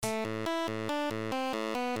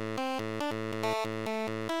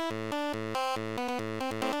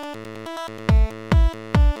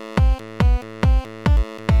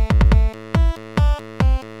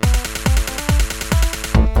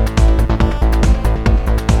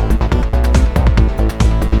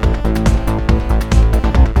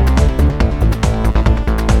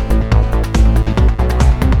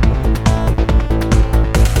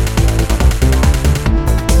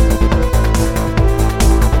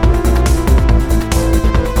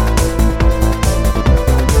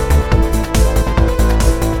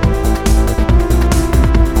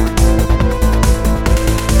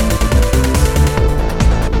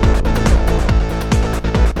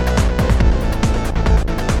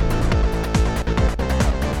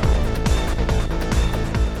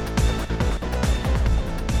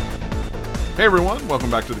Hey everyone,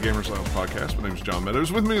 welcome back to the Gamers Lounge podcast. My name is John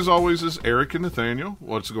Meadows. With me as always is Eric and Nathaniel.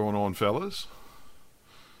 What's going on, fellas?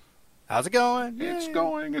 How's it going? It's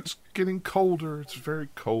going. It's getting colder. It's very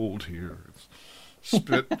cold here. It's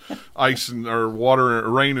spit ice and or water,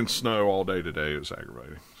 rain and snow all day today. It was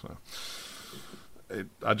aggravating. So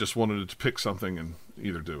I just wanted to pick something and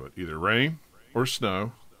either do it, either rain or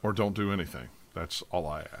snow, or don't do anything. That's all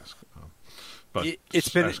I ask. But it's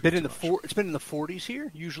been in the 40s here.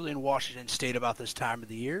 Usually in Washington State about this time of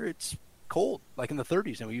the year, it's cold, like in the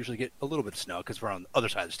 30s, and we usually get a little bit of snow because we're on the other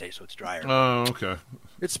side of the state, so it's drier. Oh, okay.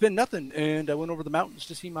 It's been nothing, and I went over the mountains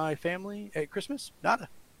to see my family at Christmas. Nada.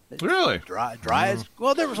 It's really? Dry as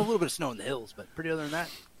well. There was a little bit of snow in the hills, but pretty other than that,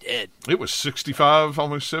 dead. It was 65,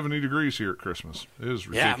 almost 70 degrees here at Christmas. It was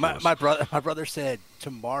ridiculous. Yeah, my brother said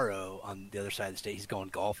tomorrow on the other side of the state he's going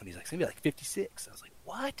golf, and he's like, it's gonna be like 56. I was like,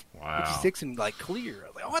 what? Wow. 56 and like clear. I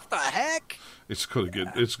was like, what the heck? It's going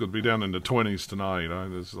to be down in the 20s tonight.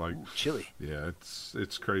 It's like chilly. Yeah,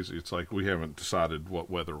 it's crazy. It's like we haven't decided what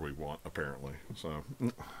weather we want apparently. So,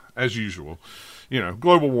 as usual,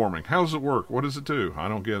 global warming. How does it work? What does it do? I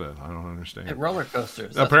don't get it. I don't understand. It roller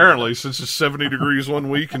coasters. Apparently, since it's 70 degrees one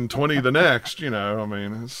week and 20 the next, I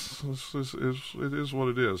mean, it is what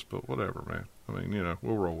it is. But whatever, man. I mean,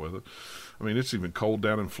 we'll roll with it. I mean, it's even cold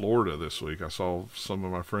down in Florida this week. I saw some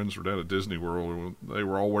of my friends were down at Disney World, and they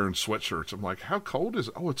were all wearing sweatshirts. I'm like, how cold is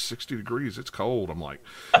it? Oh, it's 60 degrees. It's cold. I'm like,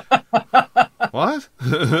 what?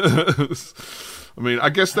 I mean, I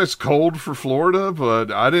guess that's cold for Florida,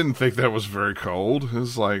 but I didn't think that was very cold.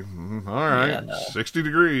 It's like, all right, 60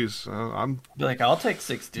 degrees. I'll take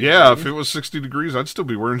 60 Yeah, degrees. if it was 60 degrees, I'd still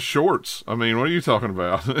be wearing shorts. I mean, what are you talking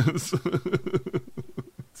about?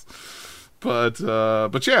 But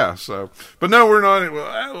yeah, but no, we're not.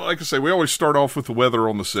 Like I say, we always start off with the weather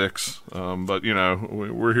on the 6th. But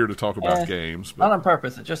we're here to talk about games. But not on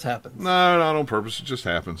purpose. It just happens. No, not on purpose. It just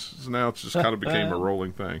happens. So now it's just kind of became a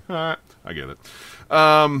rolling thing. All right, I get it.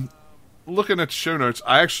 Looking at the show notes,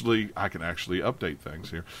 I can actually update things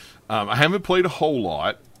here. I haven't played a whole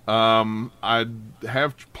lot. I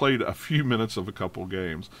have played a few minutes of a couple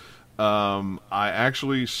games. I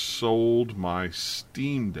actually sold my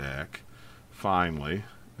Steam Deck. Finally,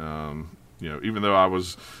 even though I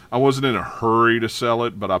wasn't in a hurry to sell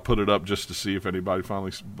it, but I put it up just to see if anybody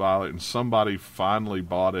finally bought it, and somebody finally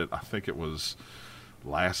bought it. I think it was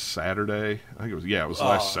last Saturday. It was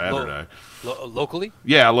last Saturday. Locally?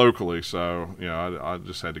 Yeah, locally. So I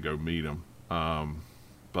just had to go meet them.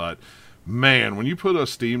 But man, when you put a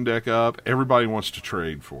Steam Deck up, everybody wants to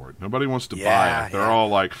trade for it. Nobody wants to buy it. They're all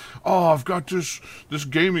like, "Oh, I've got this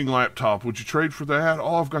gaming laptop. Would you trade for that?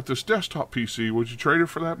 Oh, I've got this desktop PC. Would you trade it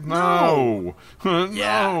for that?" No,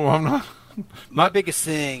 no, I'm not. My biggest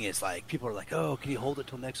thing is like people are like, "Oh, can you hold it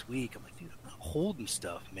till next week?" I'm like, "Dude, I'm not holding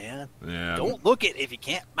stuff, man. Yeah. Don't look it if you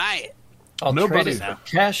can't buy it." Trade it for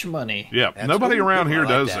cash money. Yeah, nobody around here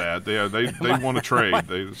does that. They want to trade.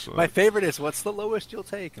 My favorite is, "What's the lowest you'll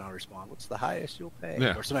take?" And I'll respond, "What's the highest you'll pay?"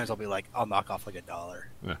 Yeah. Or sometimes I'll be like, "I'll knock off like $1."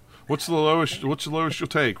 Yeah. What's the lowest you'll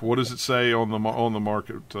take? What does it say on the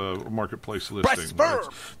marketplace listing?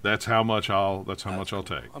 That's how much I'll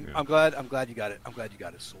take. I'm glad you got it. I'm glad you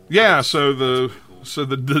got it sold. Yeah. So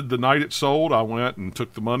the night it sold, I went and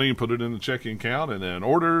took the money and put it in the checking account, and then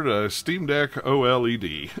ordered a Steam Deck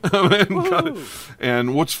OLED.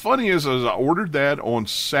 And what's funny is I ordered that on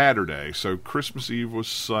Saturday, so Christmas Eve was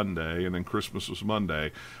Sunday, and then Christmas was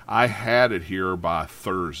Monday. I had it here by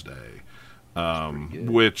Thursday.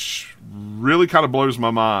 Which really kind of blows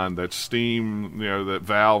my mind that Steam, that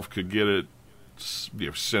Valve could get it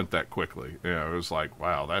sent that quickly. It was like,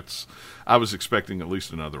 wow, I was expecting at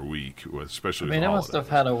least another week, especially with it holidays. must have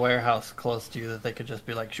had a warehouse close to you that they could just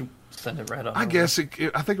be like, send it right on. I guess I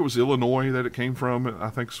think it was Illinois that it came from. I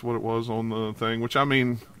think is what it was on the thing, which, I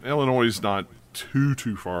mean, Illinois is not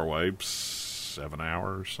too far away. 7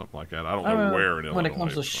 hours, something like that. I don't know where in Illinois. When it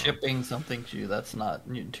comes to shipping something to you, that's not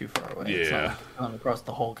too far away. It's not like going across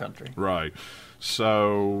the whole country. Right.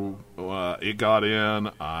 So it got in.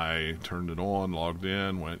 I turned it on, logged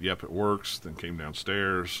in, went, yep, it works. Then came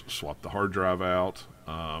downstairs, swapped the hard drive out,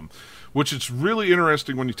 which is really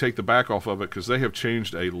interesting when you take the back off of it because they have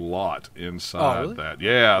changed a lot inside that.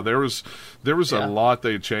 Yeah, there was a lot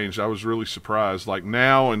they changed. I was really surprised. Like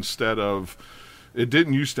now, instead of it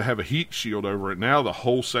didn't used to have a heat shield over it. Now the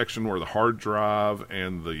whole section where the hard drive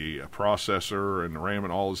and the processor and the RAM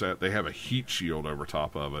and all is that, they have a heat shield over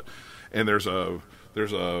top of it. And there's a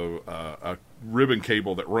ribbon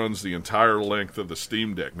cable that runs the entire length of the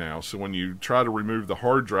Steam Deck now. So when you try to remove the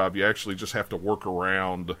hard drive, you actually just have to work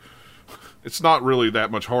around It's not really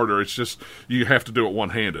that much harder. It's just you have to do it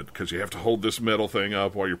one-handed because you have to hold this metal thing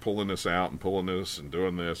up while you're pulling this out and pulling this and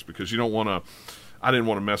doing this because you don't want to. I didn't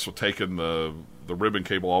want to mess with taking the ribbon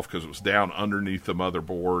cable off because it was down underneath the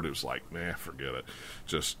motherboard. It was like, forget it.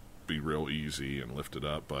 Just be real easy and lift it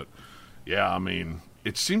up. But yeah, I mean,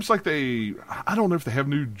 it seems like I don't know if they have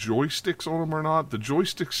new joysticks on them or not. The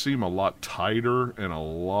joysticks seem a lot tighter and a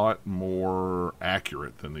lot more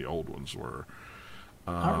accurate than the old ones were.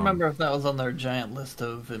 I don't remember if that was on their giant list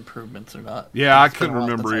of improvements or not. Yeah, I couldn't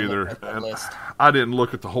remember either. I didn't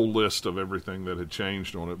look at the whole list of everything that had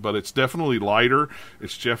changed on it, but it's definitely lighter.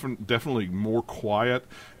 It's definitely more quiet,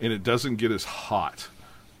 and it doesn't get as hot.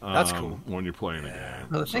 That's cool when you're playing a game.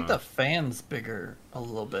 But I think the fan's bigger a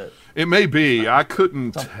little bit. It may be. I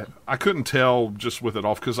couldn't tell just with it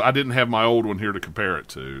off because I didn't have my old one here to compare it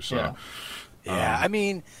to. So yeah. I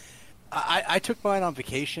mean. I took mine on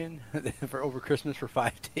vacation for over Christmas for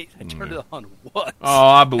 5 days. I turned it on once. Oh,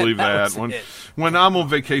 I believe that. When I'm on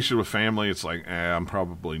vacation with family, it's like, I'm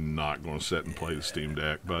probably not going to sit and play the Steam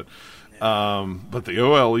Deck. But the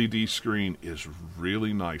OLED screen is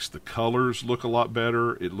really nice. The colors look a lot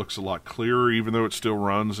better. It looks a lot clearer, even though it still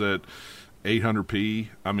runs at 800p.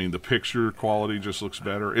 I mean, the picture quality just looks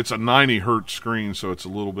better. It's a 90 hertz screen, so it's a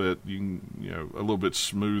little bit a little bit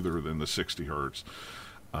smoother than the 60 hertz.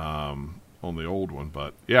 On the old one,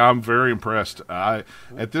 but yeah, I'm very impressed. At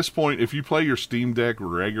this point, if you play your Steam Deck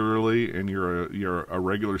regularly and you're a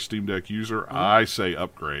regular Steam Deck user, I say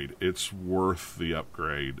upgrade. It's worth the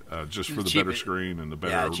upgrade just for the better screen and the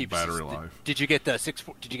better battery life. Did you get the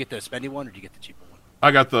Did you get the spendy one, or did you get the cheaper one?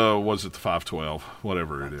 I got the 512,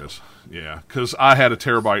 whatever it is. Yeah, because I had a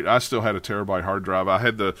terabyte. I still had a terabyte hard drive. I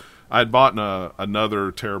had bought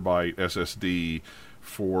another terabyte SSD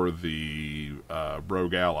for the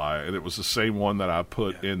Rogue Ally, and it was the same one that I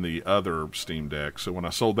put in the other Steam Deck. So when I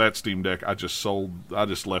sold that Steam Deck, I just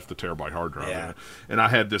left the terabyte hard drive in it, and I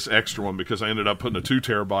had this extra one because I ended up putting a 2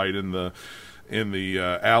 terabyte in the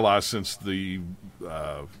Ally since the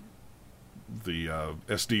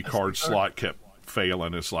SD card slot kept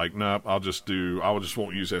failing. It's like, nope, I just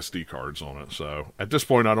won't use SD cards on it. So at this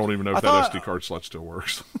point, I don't even know if that SD card slot still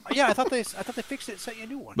works. Yeah, I thought they fixed it and sent you a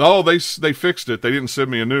new one. No, they fixed it. They didn't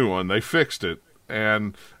send me a new one. They fixed it.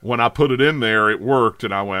 And when I put it in there, it worked,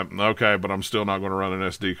 and I went, okay, but I'm still not going to run an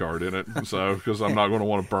SD card in it, so because I'm not going to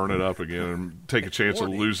want to burn it up again and take a chance of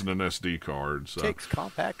losing an SD card. So takes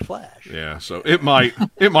compact flash. Yeah, so it might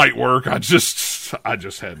work. I just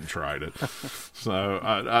hadn't tried it, so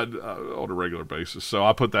I on a regular basis. So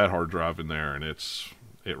I put that hard drive in there, and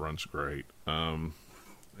it runs great.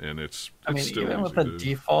 And it's still even with the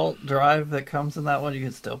default drive that comes in that one, you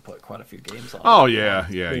can still put quite a few games on. Oh yeah,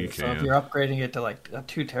 you can. So if you're upgrading it to like a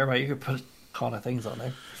 2 terabyte, you could put a ton of things on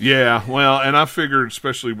there. Yeah, well, and I figured,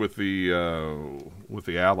 especially with the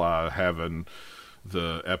Ally having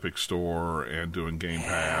the Epic Store and doing Game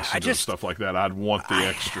Pass and stuff like that, I'd want the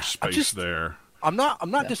extra space there. I'm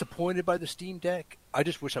not disappointed by the Steam Deck. I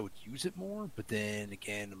just wish I would use it more. But then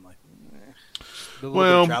again, I'm like, the little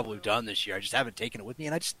bit of travel we've done this year, I just haven't taken it with me.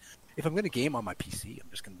 And if I'm going to game on my PC, I'm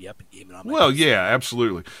just going to be up and gaming on my PC. Well, yeah,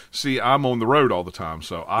 absolutely. See, I'm on the road all the time,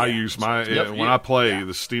 so I use my when I play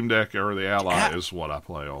the Steam Deck or the Ally is what I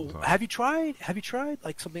play all the time. Have you tried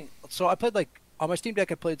like something? So I played on my Steam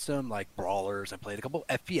Deck. I played some like brawlers. I played a couple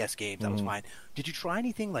FPS games. That was fine. Did you try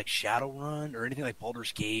anything like Shadowrun or anything like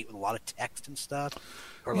Baldur's Gate with a lot of text and stuff,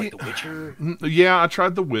 or like The Witcher? Yeah, I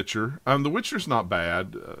tried The Witcher. The Witcher's not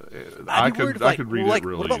bad. I could read it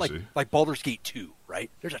real what about easy. Like Baldur's Gate 2, right?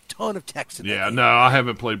 There's a ton of text in there. Yeah, no, I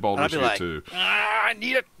haven't played Baldur's Gate 2. I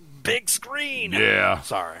need a big screen. Yeah.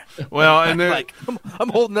 Sorry. Well, and then I'm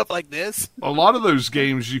holding up like this. A lot of those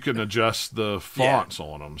games you can adjust the fonts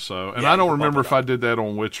on them. So, and I don't remember if I did that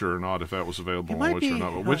on Witcher or not, if that was available on Witcher or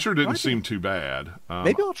not. But Witcher didn't seem too bad.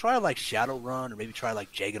 Maybe I'll try like Shadowrun, or maybe try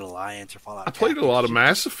like Jagged Alliance or Fallout. I played a lot of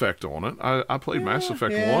Mass Effect on it. I played Mass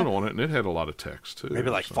Effect 1 on it, and it had a lot of text too.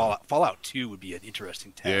 Maybe like Fallout 2 would be an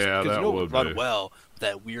interesting text. Yeah, because that would run well with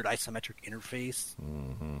that weird isometric interface.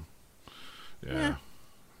 Mm-hmm. Yeah.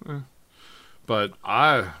 But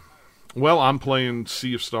I'm playing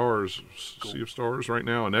Sea of Stars right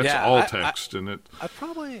now, and that's all text in it. I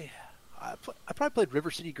probably played River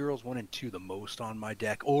City Girls 1 and 2 the most on my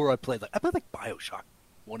deck, or I played like BioShock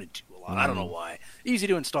 1 and 2 a lot. I don't know why. Easy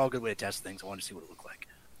to install, good way to test things. I wanted to see what it looked like.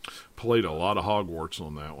 Played a lot of Hogwarts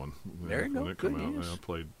on that one. There you go. Good news. I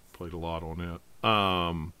played a lot on it.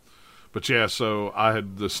 But yeah, so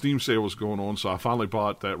the Steam sale was going on, so I finally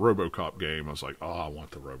bought that Robocop game. I was like, I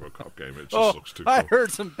want the Robocop game. It just looks too cool. I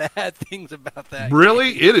heard some bad things about that.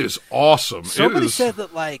 Really? Game. It is awesome. Somebody said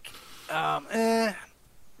that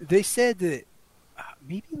They said that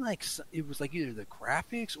maybe like it was like either the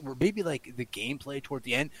graphics or maybe like the gameplay toward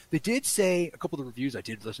the end. They did say a couple of the reviews I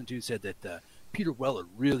did listen to said that Peter Weller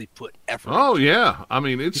really put effort. Oh yeah, I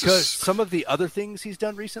mean it's because some of the other things he's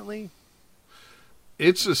done recently.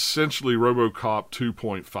 It's essentially RoboCop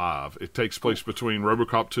 2.5. It takes place between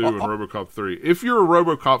RoboCop 2 and RoboCop 3. If you're a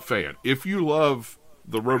RoboCop fan, if you love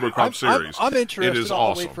the RoboCop series, I'm interested. it is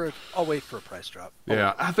awesome. I'll wait for a price drop.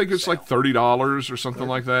 Yeah, I think it's like $30 or something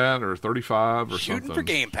like that, or $35 or Shooting something. for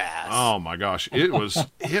Game Pass. Oh my gosh,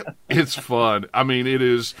 it's fun. I mean, it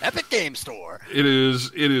is Epic Game Store. It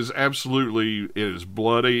is absolutely, it is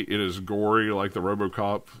bloody, it is gory, like the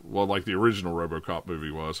RoboCop, well, like the original RoboCop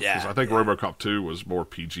movie was. Yeah, because I think RoboCop 2 was more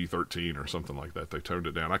PG-13 or something like that. They toned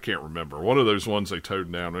it down. I can't remember. One of those ones they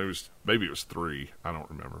toned down. Maybe it was 3. I don't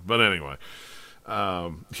remember. But anyway.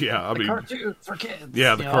 The cartoon for kids.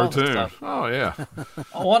 Yeah, the cartoon. Oh, yeah.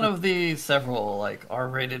 One of the several like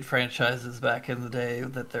R-rated franchises back in the day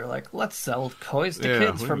that they're like, let's sell toys to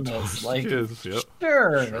kids from this. Like, kids, yep.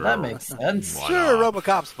 Sure, that makes sense. Sure,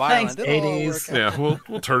 RoboCop's violent. Thanks, 80s. Yeah,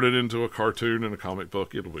 we'll turn it into a cartoon and a comic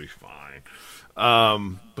book. It'll be fine.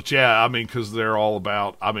 But yeah, I mean, because they're all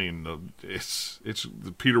about. I mean, it's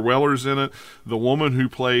Peter Weller's in it. The woman who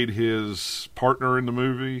played his partner in the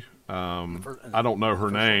movie. I don't know her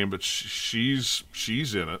name, but she's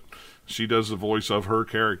in it. She does the voice of her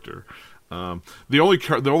character. The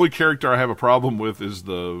only character I have a problem with is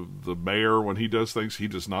the mayor. When he does things, he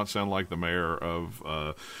does not sound like the mayor of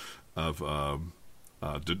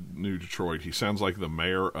New Detroit. He sounds like the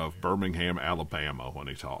mayor of Birmingham, Alabama when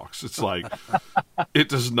he talks. It's like it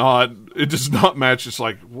does not match. It's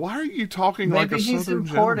like, why are you talking like a Maybe he's Southern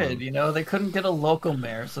imported. gentleman? You know, they couldn't get a local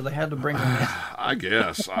mayor, so they had to bring him in. I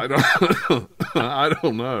guess I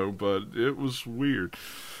don't know, but it was weird.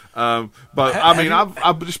 But I mean,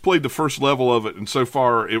 I've just played the first level of it, and so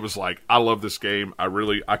far it was like, I love this game. I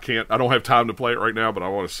don't have time to play it right now, but I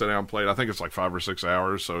want to sit down and play it. I think it's like 5 or 6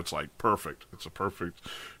 hours, so it's like perfect. It's a perfect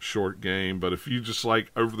short game. But if you just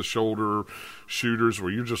like over the shoulder shooters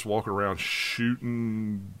where you're just walking around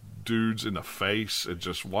shooting dudes in the face and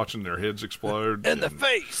just watching their heads explode in the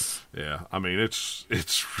face. Yeah, I mean it's really,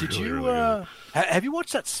 Did you really good. Have you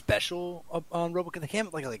watched that special on RoboCop? They came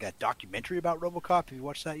like a documentary about RoboCop. Have you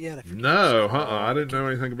watched that yet? No, I didn't know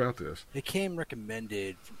anything about this. It came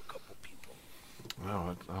recommended from a couple people.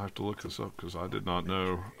 Well, I have to look this up because I did not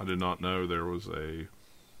know there was a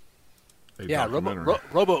documentary.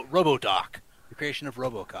 RoboDoc, the creation of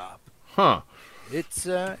RoboCop. Huh? It's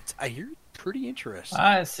I hear pretty interesting.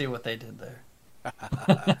 I see what they did there. It's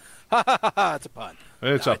a pun.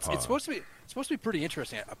 It's a pun. It's supposed to be pretty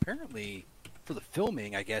interesting. Apparently, for the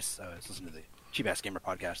filming, I guess I was listening to the Cheap Ass Gamer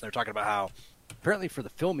podcast. And they're talking about how apparently for the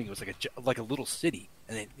filming it was like a little city,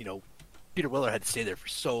 and then Peter Weller had to stay there for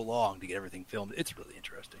so long to get everything filmed. It's really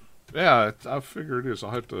interesting. Yeah, I figure it is.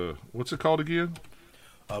 I'll have to. What's it called again?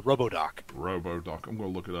 RoboDoc. RoboDoc. I'm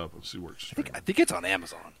going to look it up and see where it's. I think it's on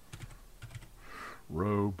Amazon.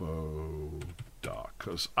 RoboDoc,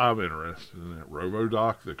 because I'm interested in it.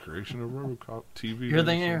 RoboDoc, the creation of RoboCop TV. You're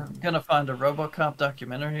going to find a RoboCop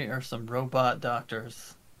documentary or some robot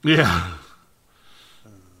doctors. Yeah.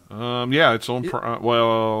 Yeah, it's on.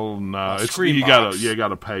 Well, no, it's you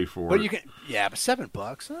gotta pay for but it. You can, but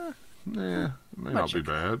 $7, huh? Yeah, it may not be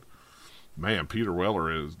bad. Man, Peter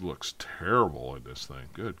Weller looks terrible in this thing.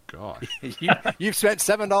 Good God. You've spent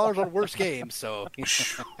 $7 on worse games, so.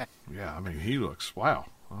 Yeah, I mean, he looks, wow.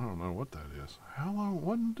 I don't know what that is. How long?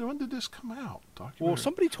 When did this come out? Well,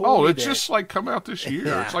 somebody told me it's just like come out this year.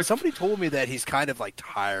 Yeah, it's like somebody told me that he's kind of like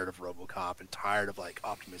tired of RoboCop and tired of like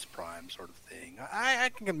Optimus Prime sort of thing. I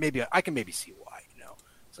can maybe see why.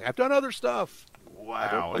 It's like I've done other stuff.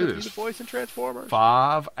 Wow, it is the voice in Transformers.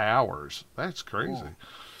 5 hours. That's crazy. Oh.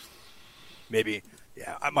 Maybe,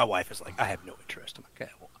 yeah. My wife is like, I have no interest. I'm like,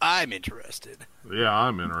 okay, well, I'm interested. Yeah,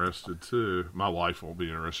 I'm interested too. My wife won't be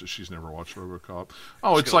interested. She's never watched RoboCop.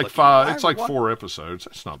 Oh, it's like 5. It's like 4 episodes.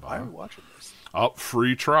 That's not bad. Why are we watching this?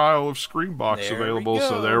 Free trial of Screenbox available.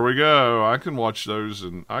 So there we go. I can watch those,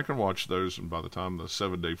 and by the time the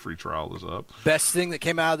 7-day free trial is up. Best thing that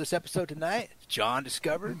came out of this episode tonight, John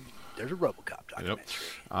discovered there's a RoboCop documentary. Yep.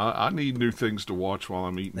 I need new things to watch while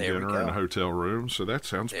I'm eating dinner in a hotel room, so that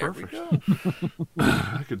sounds perfect.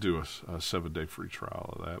 I could do a 7-day free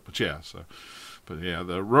trial of that. But yeah,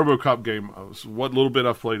 the RoboCop game, what little bit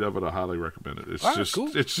I've played of it, I highly recommend it.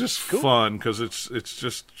 It's just fun because it's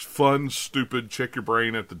just fun, stupid. Check your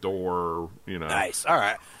brain at the door. Nice. All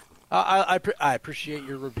right. I appreciate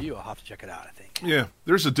your review. I'll have to check it out. I think. Yeah,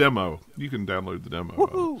 there's a demo. You can download the demo.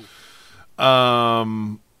 Woohoo!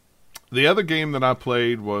 The other game that I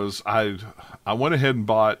played was I went ahead and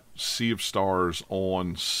bought Sea of Stars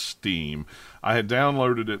on Steam. I had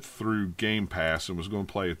downloaded it through Game Pass and was going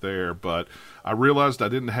to play it there, but I realized I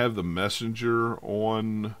didn't have the Messenger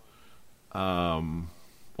on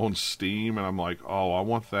Steam, and I'm like, oh, I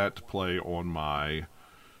want that to play on my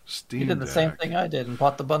Steam You did the Deck. same thing I did and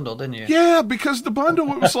bought the bundle, didn't you? Yeah, because the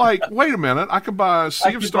bundle, it was like, wait a minute, I could buy Sea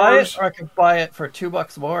I of could Stars. buy it, or I could buy it for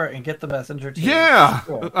 $2 more and get the Messenger too. Yeah,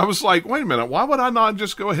 Sure. I was like, wait a minute, why would I not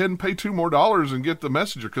just go ahead and pay $2 more and get the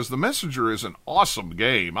Messenger? Because the Messenger is an awesome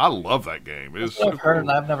game. I love that game. It's I've heard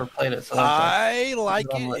and I've never played it. So I like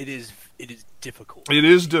it. It is difficult. It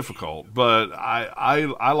is difficult, but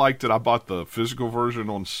I liked it. I bought the physical version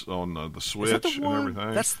on the Switch Is that the and one?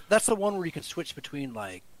 everything. That's the one where you can switch between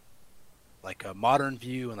like a modern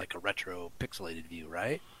view and like a retro pixelated view,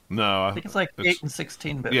 right? No, I think it's like 8 and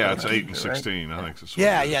 16-bit. Yeah, it's 8 and 16. Right? I think it's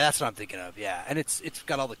Yeah, that's what I'm thinking of. Yeah, and it's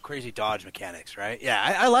got all the crazy dodge mechanics, right? Yeah,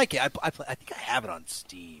 I like it. I think I have it on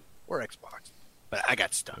Steam or Xbox, but I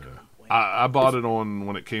got stuck. At one point. I bought it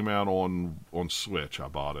when it came out on Switch. I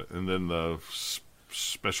bought it, and then the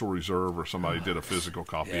Special Reserve or somebody did a physical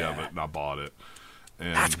copy of it, and I bought it.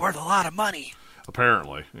 And that's worth a lot of money.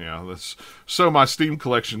 Apparently, yeah. So my Steam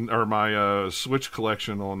collection or my Switch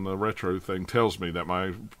collection on the retro thing tells me that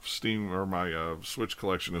my Steam or my Switch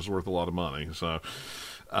collection is worth a lot of money. So,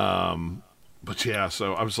 but yeah,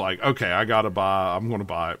 so I was like, okay, I'm going to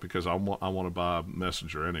buy it because I want to buy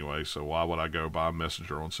Messenger anyway. So why would I go buy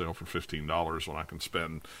Messenger on sale for $15 when I can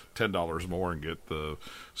spend $10 more and get the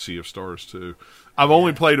Sea of Stars too? I've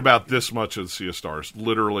only played about this much of the Sea of Stars,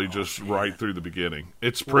 literally right through the beginning.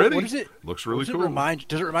 It's pretty. What is it? Looks really cool. Does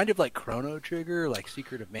it remind you of like Chrono Trigger, like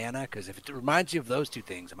Secret of Mana? Because if it reminds you of those two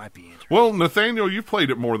things, it might be interesting. Well, Nathaniel, you've played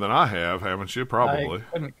it more than I have, haven't you? Probably.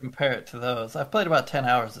 I couldn't compare it to those. I've played about 10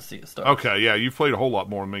 hours of Sea of Stars. Okay, yeah, you've played a whole lot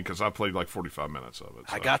more than me because I played like 45 minutes of it.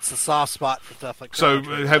 So. I got the soft spot for stuff like so.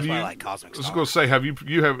 Chrono Trigger. Have That's you? why I like Cosmic I was Star. going to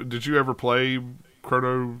say, did you ever play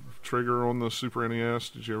Chrono Trigger on the Super NES?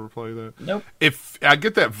 Did you ever play that? Nope. If I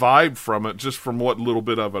get that vibe from it, just from what little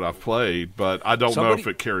bit of it I've played, but I don't know if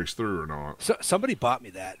it carries through or not. So somebody bought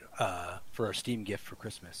me that for a Steam gift for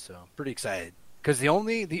Christmas, so I'm pretty excited. Because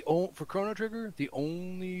for Chrono Trigger,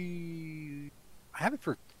 I have it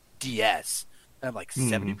for DS. I'm like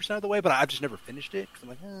 70% of the way, but I've just never finished it because I'm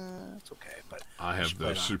like, it's okay. But I have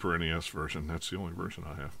the Super NES version. That's the only version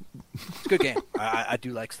I have. It's a good game. I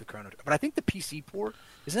do like the Chrono Trigger, but I think the PC port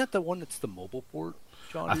isn't that the one that's the mobile port.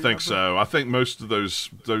 John, I think so. I think most of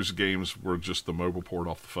those games were just the mobile port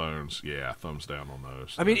off the phones. Yeah, thumbs down on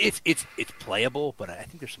those. I mean, it's playable, but I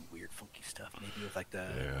think there's some weird, funky stuff maybe with like the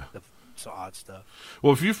odd stuff.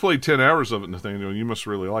 Well, if you've played 10 hours of it, Nathaniel, you must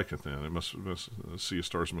really like it. Then it must Sea of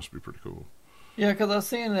Stars must be pretty cool. Yeah, because I was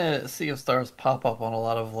seeing the Sea of Stars pop up on a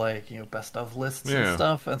lot of best of lists and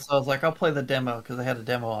stuff, and so I was like, I'll play the demo because they had a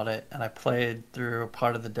demo on it, and I played through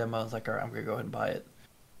part of the demo. I was like, all right, I'm gonna go ahead and buy it,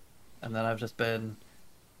 and then I've just been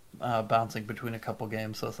bouncing between a couple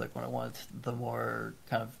games. So it's like when I want the more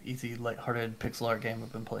kind of easy, lighthearted pixel art game,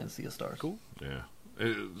 I've been playing Sea of Stars. Cool. Yeah.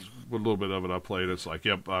 With a little bit of it I played, it's like,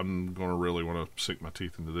 yep, I'm going to really want to sink my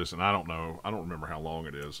teeth into this, and I don't remember how long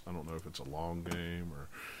it is. I don't know if it's a long game or.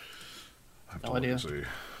 No idea. See.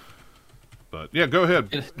 But yeah, go ahead.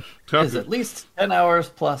 It is at least 10 hours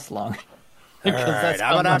plus long. All right,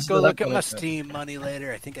 I'm gonna have to go look at my Steam money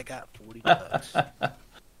later. I think I got $40.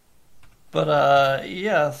 But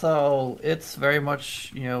yeah, so it's very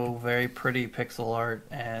much very pretty pixel art,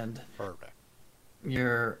 and Perfect.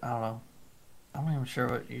 I'm not even sure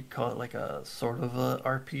what you'd call it, like a sort of a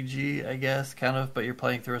RPG, I guess, kind of. But you're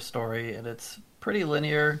playing through a story, and it's pretty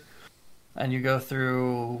linear, and you go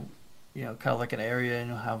through. Kind of like an area, and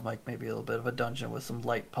you'll have like maybe a little bit of a dungeon with some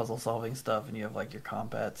light puzzle solving stuff, and you have like your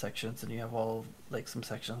combat sections, and you have all like some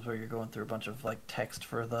sections where you're going through a bunch of like text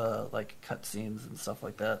for the like cutscenes and stuff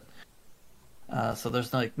like that. So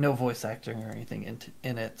there's like no voice acting or anything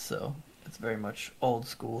in it, so it's very much old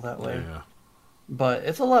school that way. Yeah. But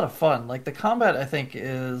it's a lot of fun. Like the combat, I think,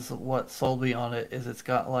 is what sold me on it. Is it's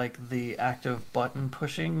got like the active button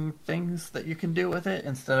pushing things that you can do with it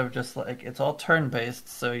instead of just like it's all turn based,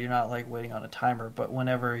 so you're not like waiting on a timer. But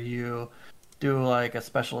whenever you do like a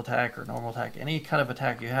special attack or normal attack, any kind of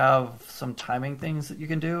attack, you have some timing things that you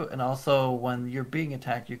can do, and also when you're being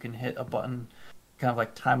attacked, you can hit a button, kind of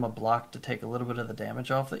like time a block to take a little bit of the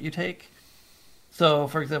damage off that you take. So,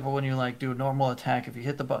 for example, when you like do a normal attack, if you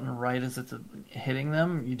hit the button right as it's hitting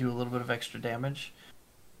them, you do a little bit of extra damage.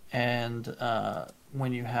 And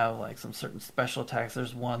when you have like some certain special attacks,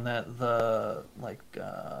 there's one that the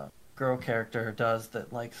girl character does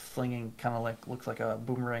that like slinging kind of like looks like a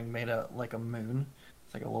boomerang made out like a moon.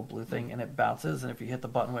 It's like a little blue thing, and it bounces. And if you hit the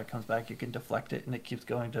button when it comes back, you can deflect it, and it keeps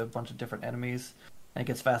going to a bunch of different enemies. And it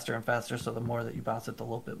gets faster and faster. So the more that you bounce it, the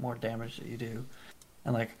little bit more damage that you do.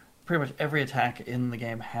 And like pretty much every attack in the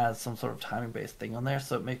game has some sort of timing-based thing on there,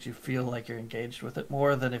 so it makes you feel like you're engaged with it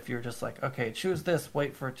more than if you're just like, okay, choose this,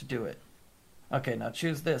 wait for it to do it. Okay, now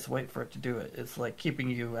choose this, wait for it to do it. It's like keeping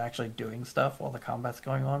you actually doing stuff while the combat's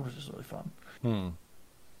going on, which is really fun.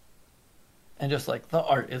 And just like the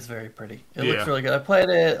art is very pretty. It looks really good. I played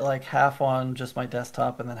it like half on just my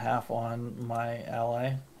desktop and then half on my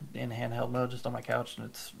Ally in handheld mode, just on my couch, and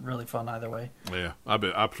it's really fun either way. Yeah,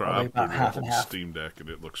 I've tried about half and half. Steam Deck, and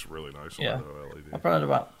it looks really nice on the LED. I'm probably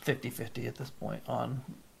about 50-50 at this point on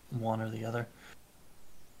one or the other.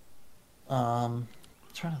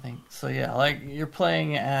 Trying to think. So yeah, like you're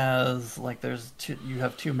playing as like you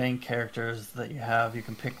have two main characters that you have. You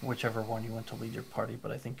can pick whichever one you want to lead your party,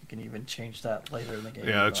 but I think you can even change that later in the game.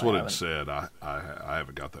 Yeah, that's what it said. I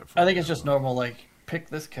haven't got that far. I think it's just normal, like pick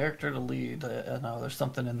this character to lead. No, there's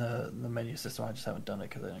something in the menu system. I just haven't done it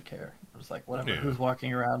because I didn't care. It was like whatever. Who's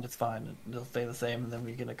walking around, it's fine. It'll stay the same, and then when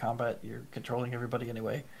you get into combat, you're controlling everybody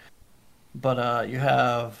anyway. But you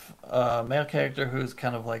have a male character who's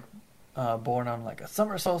kind of like born on like a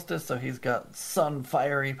summer solstice, so he's got sun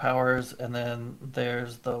fiery powers, and then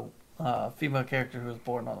there's the female character who was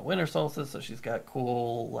born on the winter solstice, so she's got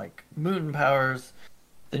cool like moon powers.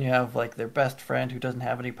 Then you have like their best friend who doesn't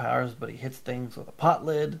have any powers, but he hits things with a pot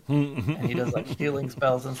lid, and he does like healing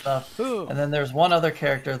spells and stuff. And then there's one other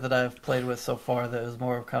character that I've played with so far that is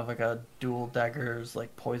more of kind of like a dual daggers,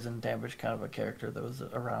 like poison damage kind of a character that was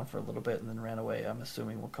around for a little bit and then ran away. I'm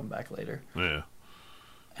assuming will come back later. Yeah.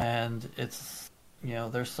 And it's,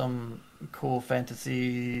 there's some cool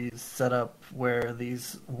fantasy setup where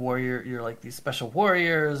you're like these special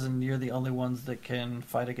warriors, and you're the only ones that can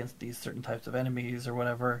fight against these certain types of enemies or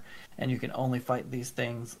whatever, and you can only fight these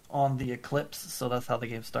things on the eclipse. So that's how the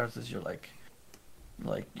game starts, is you're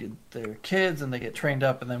they're kids and they get trained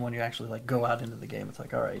up, and then when you actually like go out into the game, it's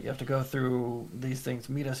like, all right, you have to go through these things,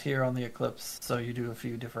 meet us here on the eclipse. So you do a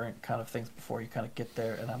few different kind of things before you kind of get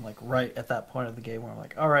there. And I'm like right at that point of the game where I'm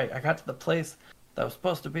like, all right, I got to the place that was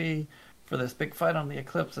supposed to be for this big fight on the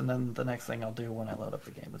eclipse, and then the next thing I'll do when I load up the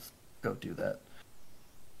game is go do that.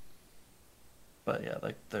 But yeah,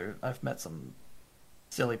 like I've met some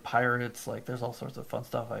silly pirates, like there's all sorts of fun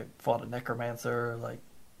stuff. I fought a necromancer, like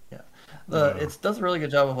it does a really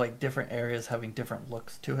good job of like different areas having different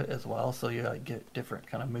looks to it as well. So you like, get different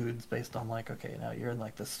kind of moods based on like, okay, now you're in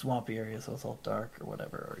like the swampy area, so it's all dark or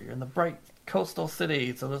whatever, or you're in the bright coastal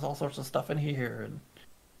city, so there's all sorts of stuff in here, and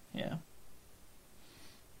yeah,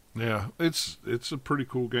 it's a pretty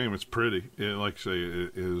cool game. It's pretty. Like I say,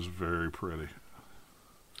 it is very pretty.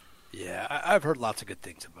 Yeah, I've heard lots of good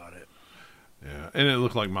things about it. Yeah, and it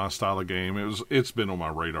looked like my style of game. It's been on my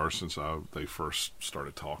radar since they first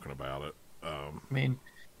started talking about it. I mean,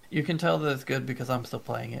 you can tell that it's good because I'm still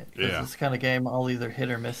playing it. Yeah. It's the kind of game I'll either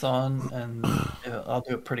hit or miss on, and I'll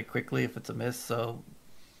do it pretty quickly if it's a miss. So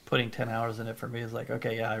putting 10 hours in it for me is like,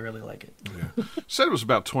 okay, yeah, I really like it. Yeah. Said it was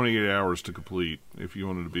about 28 hours to complete. If you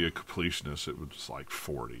wanted to be a completionist, it was like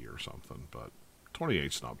 40 or something, but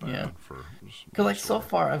 28's not bad for. Because like so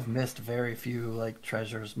far, I've missed very few like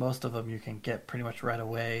treasures. Most of them you can get pretty much right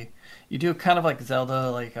away. You do kind of like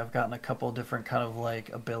Zelda. Like I've gotten a couple different kind of like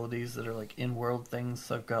abilities that are like in-world things.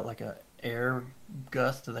 So I've got like a air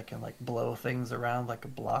gust that can like blow things around like a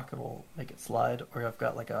block. It'll make it slide. Or I've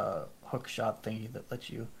got like a hook shot thingy that lets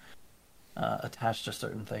you attach to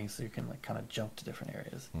certain things, so you can like kind of jump to different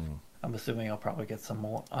areas. I'm assuming I'll probably get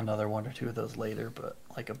another one or two of those later, but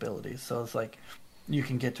like abilities. So it's like you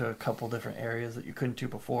can get to a couple different areas that you couldn't do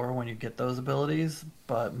before when you get those abilities,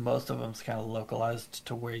 but most of them's kind of localized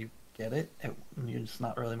to where you get it. It's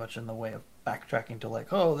not really much in the way of backtracking to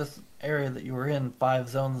like, oh, this area that you were in 5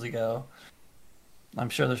 zones ago. I'm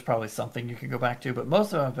sure there's probably something you can go back to, but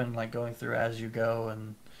most of them have been like going through as you go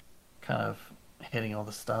and kind of hitting all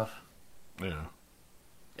the stuff. Yeah.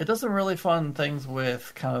 It does some really fun things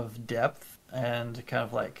with kind of depth and kind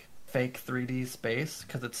of like fake 3D space,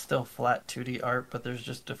 because it's still flat 2D art, but there's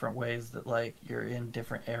just different ways that like you're in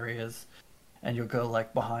different areas and you'll go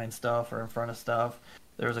like behind stuff or in front of stuff.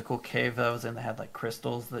 There was a cool cave that I was in that had like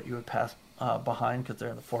crystals that you would pass behind because they're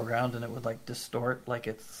in the foreground, and it would like distort like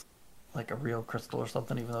it's like a real crystal or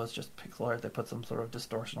something, even though it's just pixel art. They put some sort of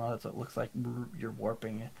distortion on it so it looks like you're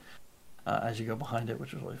warping as you go behind it,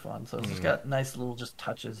 which was really fun. So it's just got nice little just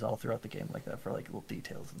touches all throughout the game like that for like little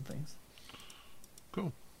details and things.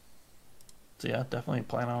 Cool. So yeah, definitely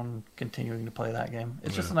plan on continuing to play that game.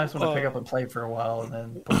 It's just a nice one to pick up and play for a while and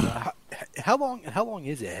then put it down. How long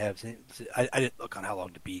is it? I didn't look on how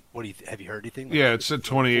long to beat. What do you have you heard anything? Like, Yeah, it said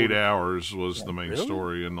 28 hours was the main really?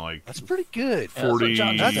 story, and like That's pretty good. 40,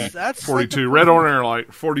 That's 42 like red on air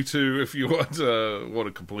light 42 if you want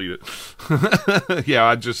to complete it. Yeah,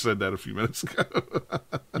 I just said that a few minutes ago.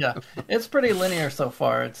 Yeah, it's pretty linear so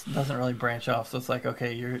far. It doesn't really branch off, so it's like,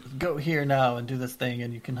 okay, you go here now and do this thing,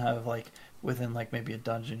 and you can have like within like maybe a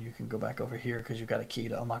dungeon, you can go back over here because you've got a key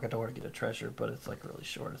to unlock a door to get a treasure, but it's like really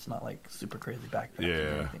short. It's not like super crazy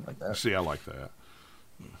backpacking or anything like that. See, I like that.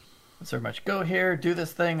 It's very much go here, do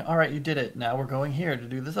this thing. All right, you did it. Now we're going here to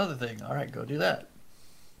do this other thing. All right, go do that.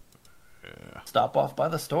 Yeah. Stop off by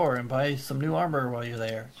the store and buy some new armor while you're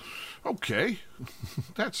there. Okay,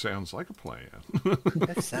 that sounds like a plan.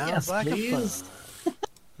 That sounds like please. a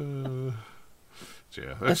fun.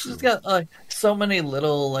 Yeah, It's just got like so many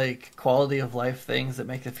little like quality of life things that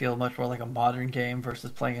make it feel much more like a modern game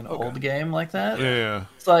versus playing an old game like that. Yeah.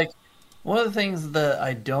 It's like one of the things that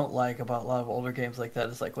I don't like about a lot of older games like that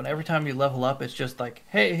is like when every time you level up, it's just like,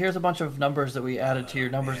 hey, here's a bunch of numbers that we added to your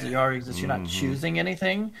numbers that already exist. You're not choosing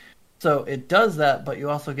anything. So it does that, but you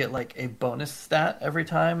also get like a bonus stat every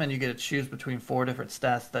time, and you get to choose between 4 different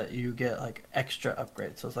stats that you get like extra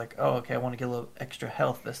upgrades. So it's like, oh, okay, I want to get a little extra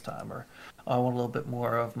health this time, or oh, I want a little bit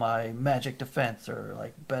more of my magic defense, or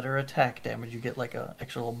like better attack damage. You get like a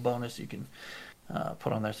extra little bonus you can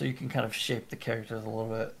put on there, so you can kind of shape the characters a little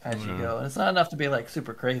bit as you go. And it's not enough to be like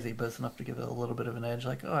super crazy, but it's enough to give it a little bit of an edge.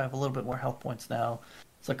 Like, oh, I have a little bit more health points now,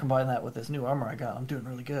 so combine that with this new armor I got, I'm doing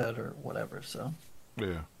really good, or whatever. So.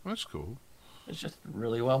 Yeah, that's cool. It's just a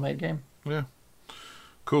really well made game. Yeah,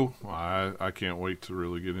 cool. I can't wait to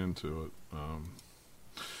really get into it.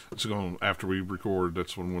 It's going after we record.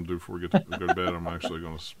 That's what I'm going to do before we go to bed. I'm actually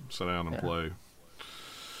going to sit down and play.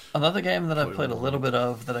 Another game that I've played a little bit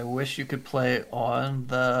of that I wish you could play on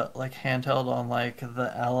the like handheld on like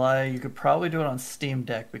the Ally. You could probably do it on Steam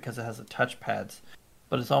Deck because it has the touchpads.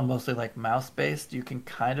 But it's all mostly like mouse based. You can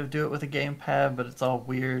kind of do it with a gamepad, but it's all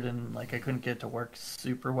weird and like I couldn't get it to work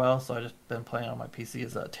super well, so I just been playing on my PC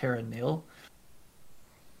as Terra Nil,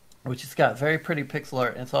 which has got very pretty pixel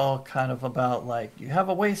art. And it's all kind of about like you have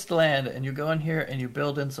a wasteland and you go in here and you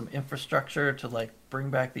build in some infrastructure to like bring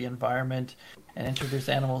back the environment and introduce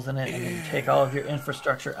animals in it, and then you take all of your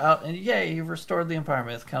infrastructure out and yay, you've restored the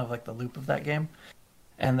environment. It's kind of like the loop of that game.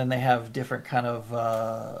 And then they have different kind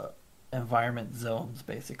of environment zones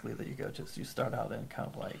basically that you go to. So you start out in kind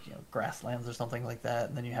of like, grasslands or something like that,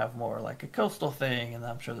 and then you have more like a coastal thing, and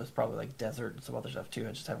I'm sure there's probably like desert and some other stuff too.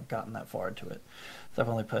 I just haven't gotten that far into it, so I've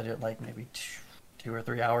only played it like maybe 2 or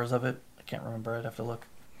 3 hours of it. I can't remember. I'd have to look.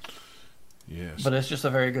 Yes, but it's just a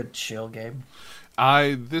very good chill game.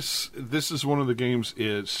 This is one of the games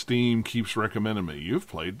Steam keeps recommending me. You've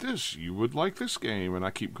played this, you would like this game, and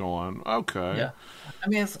I keep going, okay. Yeah, I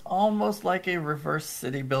mean it's almost like a reverse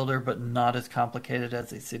city builder, but not as complicated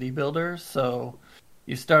as a city builder. So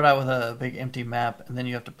you start out with a big empty map, and then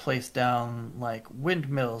you have to place down like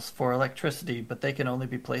windmills for electricity, but they can only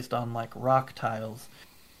be placed on like rock tiles.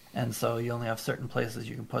 And so you only have certain places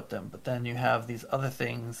you can put them. But then you have these other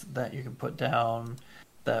things that you can put down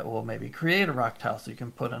that will maybe create a rock tile, so you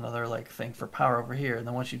can put another like thing for power over here. And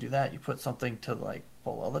then once you do that, you put something to like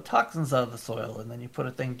pull all the toxins out of the soil, and then you put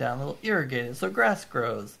a thing down that'll irrigate it so grass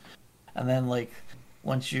grows. And then like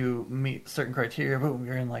once you meet certain criteria, boom,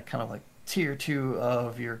 you're in like kind of like tier 2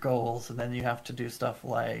 of your goals, and then you have to do stuff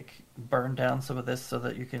like burn down some of this so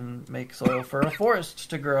that you can make soil for a forest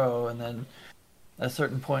to grow. And then at a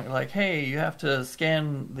certain point you're like, hey, you have to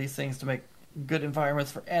scan these things to make good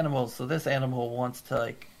environments for animals, so this animal wants to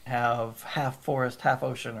like have half forest, half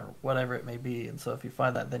ocean, or whatever it may be. And so if you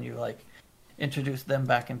find that, then you like introduce them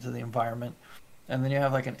back into the environment. And then you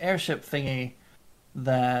have like an airship thingy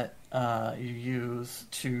that you use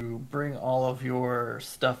to bring all of your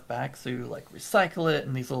stuff back. So you like recycle it,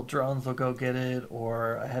 and these little drones will go get it.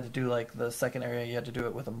 Or I had to do like the second area, you had to do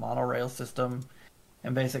it with a monorail system.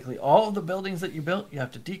 And basically all of the buildings that you built, you have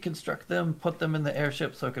to deconstruct them, put them in the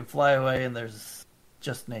airship so it can fly away, and there's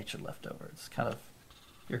just nature left over. It's kind of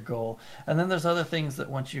your goal. And then there's other things that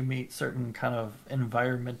once you meet certain kind of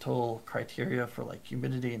environmental criteria for like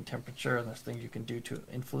humidity and temperature, and there's things you can do to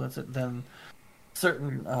influence it, then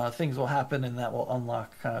certain things will happen, and that will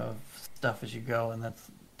unlock kind of stuff as you go, and that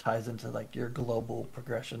ties into like your global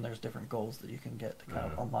progression. There's different goals that you can get to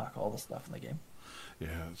kind of unlock all the stuff in the game. Yeah,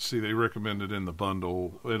 see, they recommended in a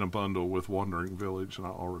bundle with Wandering Village, and I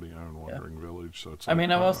already own Wandering Village, so it's. Like, I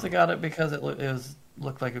mean, I mostly got it because it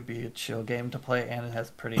looked like it'd be a chill game to play, and it has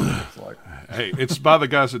pretty pixel art. Hey, it's by the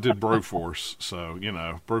guys that did Broforce, so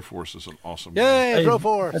Broforce is an awesome game. Yay,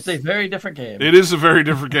 Broforce! It's a very different game. It is a very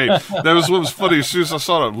different game. That was what was funny. As soon as I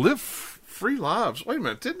saw it, Live free lives. Wait a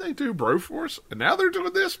minute, didn't they do Broforce? And now they're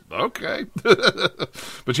doing this? Okay.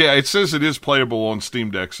 But yeah, it says it is playable on Steam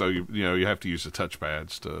Deck, so you have to use the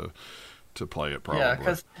touchpads to play it probably. Yeah,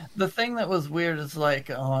 because the thing that was weird is like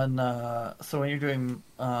on so when you're doing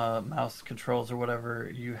mouse controls or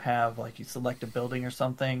whatever, you have like you select a building or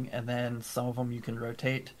something, and then some of them you can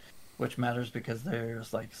rotate, which matters because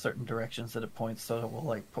there's like certain directions that it points, so it will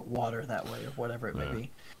like put water that way or whatever it may be.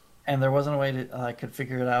 And there wasn't a way to I could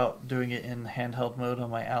figure it out doing it in handheld mode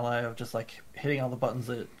on my Ally of just like hitting all the buttons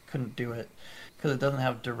that it couldn't do it because it doesn't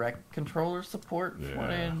have direct controller support,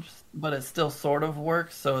 but it still sort of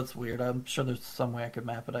works, so it's weird. I'm sure there's some way I could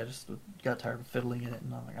map it. I just got tired of fiddling in it,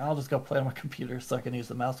 and I'm like, I'll just go play on my computer so I can use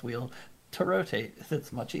the mouse wheel to rotate.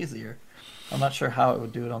 It's much easier. I'm not sure how it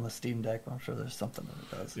would do it on the Steam Deck, but I'm sure there's something that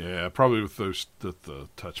it does. Yeah, probably with the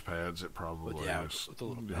touch pads, it probably is. With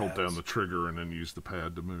Hold down the trigger and then use the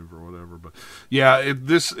pad to move or whatever. But yeah, it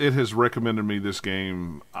has recommended me this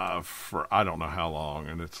game for I don't know how long,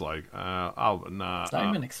 and it's like It's not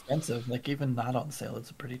even expensive. Like even not on sale, it's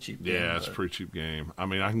a pretty cheap game. Yeah, it's a pretty cheap game. I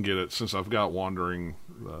mean, I can get it since I've got Wandering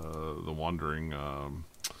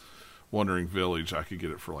Village. I could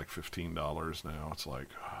get it for like $15 now. It's like,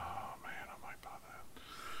 oh man, I might buy that.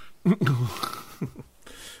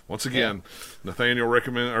 Once again, Nathaniel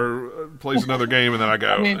plays another game, and then I go,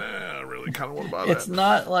 I really kind of want to buy that. It's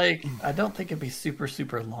not like I don't think it'd be super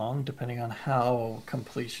super long, depending on how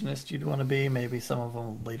completionist you'd want to be. Maybe some of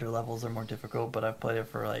them later levels are more difficult, but I've played it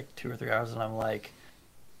for like 2 or 3 hours, and I'm like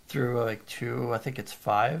through like 2, I think it's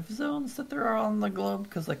 5 zones that there are on the globe,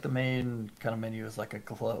 because like the main kind of menu is like a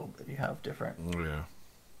globe, and you have different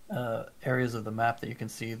areas of the map that you can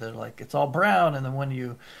see that are like it's all brown, and then when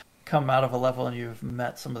you come out of a level and you've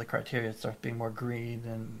met some of the criteria, it starts being more green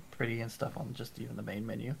and pretty and stuff on just even the main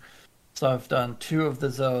menu. So I've done 2 of the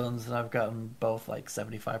zones, and I've gotten both like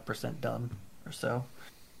 75% done or so,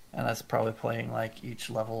 and that's probably playing like each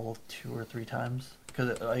level 2 or 3 times, because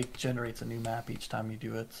it like generates a new map each time you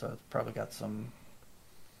do it, so it's probably got some.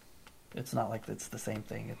 It's not like it's the same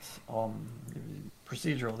thing. It's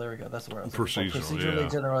procedural. There we go. That's where I was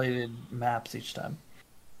procedurally generated maps each time.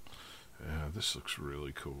 Yeah, this looks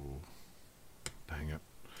really cool. Dang it.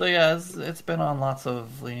 So yeah, it's been on lots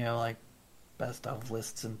of like best of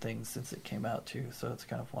lists and things since it came out too. So it's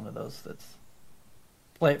kind of one of those that's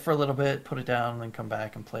play it for a little bit, put it down, and then come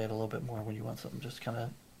back and play it a little bit more when you want something just kind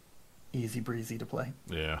of easy breezy to play.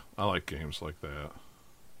 Yeah, I like games like that.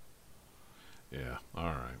 Yeah, all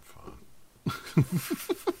right, fine.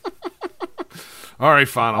 All right,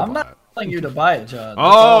 fine. I'm not telling you to buy it, John.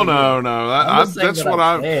 Oh no.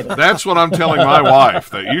 That's what I'm telling my wife.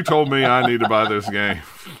 That you told me I need to buy this game.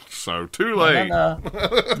 So too late. No,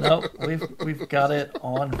 we've got it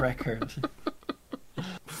on record.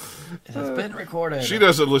 It has been recorded. She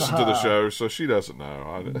doesn't listen to the show, so she doesn't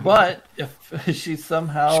know. But if she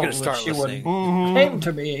somehow came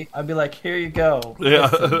to me, I'd be like, "Here you go. Yeah.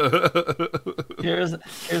 Here's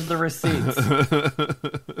the receipts."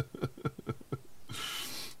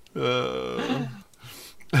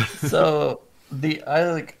 So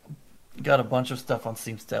I got a bunch of stuff on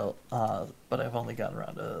Steam still, but I've only gotten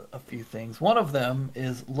around to a few things. One of them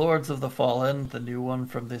is Lords of the Fallen, the new one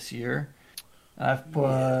from this year. And I've put,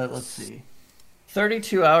 let's see,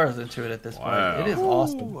 32 hours into it at this point. It is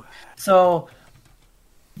awesome. So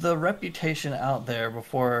the reputation out there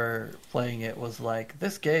before playing it was like,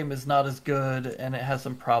 this game is not as good and it has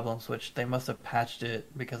some problems, which they must have patched it,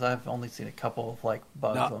 because I've only seen a couple of like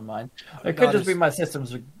bugs on mine. It could just be my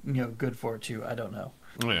systems are good for it too. I don't know.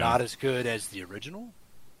 Yeah. Not as good as the original?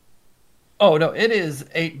 Oh no, it is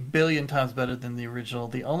 8 billion times better than the original.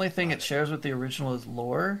 The only thing it shares with the original is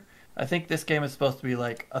lore. I think this game is supposed to be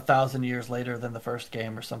like 1,000 years later than the first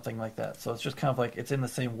game or something like that. So it's just kind of like it's in the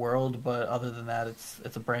same world, but other than that,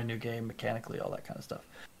 it's a brand new game mechanically, all that kind of stuff.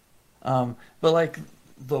 But like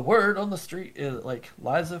the word on the street is like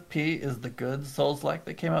Lies of P is the good Souls-like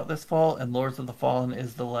that came out this fall, and Lords of the Fallen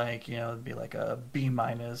is the it'd be like a B-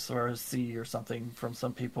 or a C or something from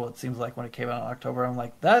some people. It seems like when it came out in October, I'm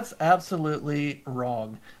like, that's absolutely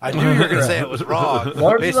wrong. I knew you were going to say it was wrong.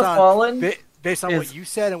 Lords of the Fallen. Based on what you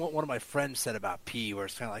said and what one of my friends said about P, where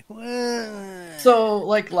it's kind of like, well... So,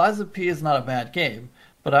 like, Lies of P is not a bad game,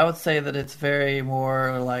 but I would say that it's very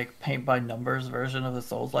more like paint-by-numbers version of the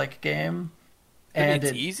Souls-like game. And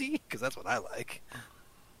it's easy? Because that's what I like.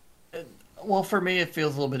 Well, for me, it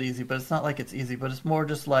feels a little bit easy, but it's not like it's easy, but it's more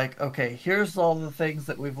just like, okay, here's all the things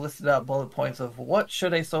that we've listed out, bullet points of what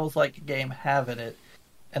should a Souls-like game have in it,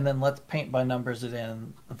 and then let's paint by numbers it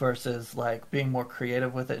in, versus like being more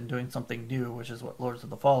creative with it and doing something new, which is what Lords of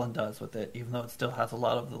the Fallen does with it, even though it still has a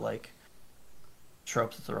lot of the like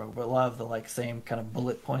tropes as a rogue, but a lot of the like same kind of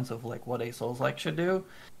bullet points of like what a Souls-like should do.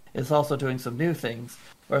 It's also doing some new things.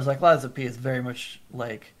 Whereas like Lies of P is very much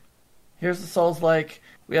like, here's the Souls-like.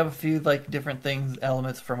 We have a few like different things,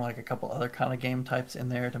 elements from like a couple other kind of game types in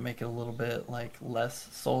there to make it a little bit like less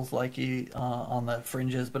Souls-likey on the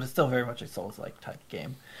fringes, but it's still very much a Souls-like type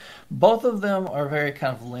game. Both of them are very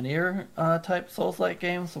kind of linear type Souls-like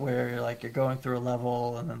games where like you're going through a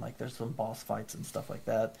level and then like there's some boss fights and stuff like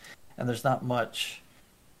that, and there's not much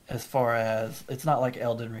as far as, it's not like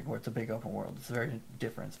Elden Ring where it's a big open world. It's very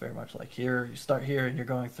different. It's very much like here you start here and you're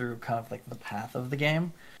going through kind of like the path of the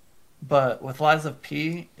game. But with Lies of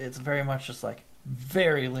P, it's very much just like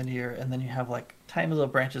very linear, and then you have like tiny little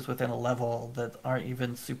branches within a level that aren't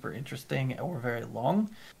even super interesting or very long.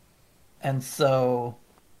 And so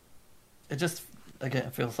it just, again,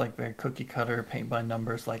 it feels like very cookie cutter, paint by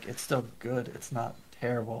numbers. Like, it's still good. It's not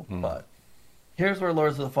terrible. But here's where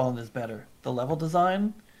Lords of the Fallen is better. The level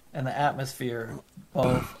design and the atmosphere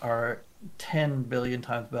both are 10 billion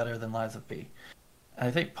times better than Lies of P. And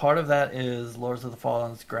I think part of that is Lords of the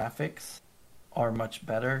Fallen's graphics are much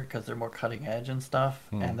better because they're more cutting edge and stuff,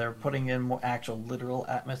 and they're putting in more actual literal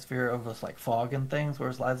atmosphere of this like fog and things,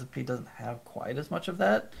 whereas Lies of P doesn't have quite as much of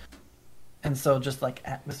that. And so just like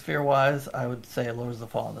atmosphere wise, I would say Lords of the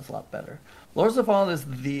Fallen is a lot better. Lords of the Fallen is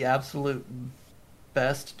the absolute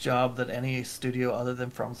best job that any studio other than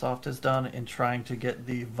FromSoft has done in trying to get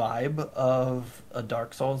the vibe of a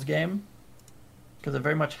Dark Souls game. Because it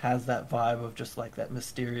very much has that vibe of just like that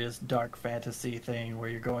mysterious dark fantasy thing where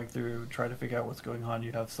you're going through, trying to figure out what's going on.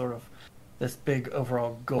 You have sort of this big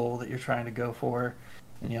overall goal that you're trying to go for,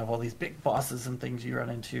 and you have all these big bosses and things you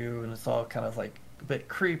run into, and it's all kind of like a bit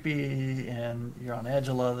creepy, and you're on edge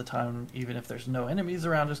a lot of the time, even if there's no enemies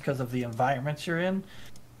around, just because of the environments you're in.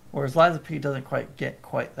 Whereas Lies of P doesn't quite get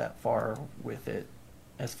quite that far with it,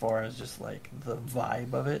 as far as just like the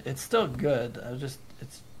vibe of it. It's still good.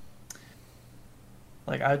 It's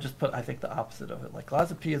like, I just put, I think, the opposite of it. Like, Lies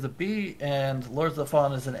of P is a B, and Lords of the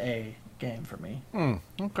Fallen is an A game for me.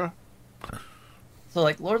 Okay. So,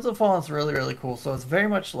 like, Lords of the Fallen is really, really cool. So it's very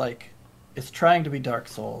much like, it's trying to be Dark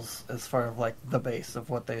Souls as far as, like, the base of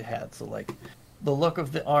what they had. So, like, the look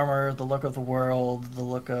of the armor, the look of the world, the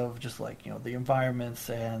look of just, like, you know, the environments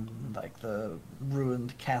and, like, the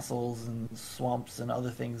ruined castles and swamps and other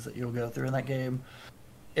things that you'll go through in that game.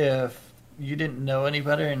 If you didn't know any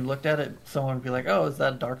better and looked at it, someone would be like, "Oh, is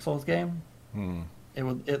that a Dark Souls game?"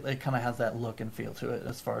 It kind of has that look and feel to it,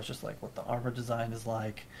 as far as just like what the armor design is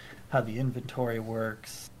like, how the inventory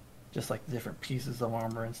works, just like the different pieces of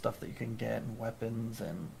armor and stuff that you can get, and weapons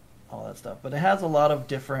and all that stuff. But it has a lot of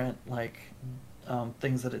different like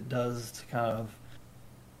things that it does to kind of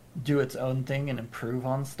do its own thing and improve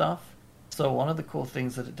on stuff. So one of the cool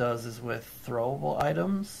things that it does is with throwable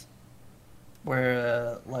items,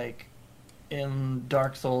 where like in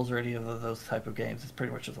Dark Souls or any of those type of games, it's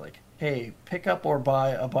pretty much just like, hey, pick up or buy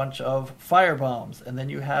a bunch of fire bombs, and then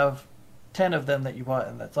you have 10 of them that you bought,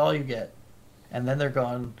 and that's all you get. And then they're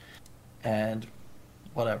gone, and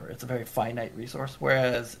whatever. It's a very finite resource.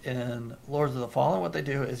 Whereas in Lords of the Fallen, what they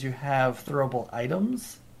do is you have throwable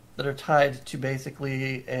items that are tied to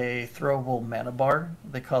basically a throwable mana bar.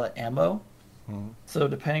 They call it ammo. So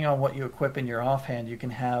depending on what you equip in your offhand, you can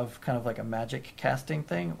have kind of like a magic casting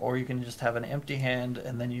thing, or you can just have an empty hand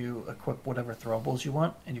and then you equip whatever throwables you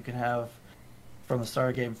want, and you can have, from the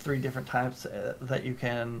start of the game, 3 different types that you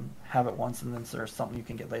can have at once, and then there's something you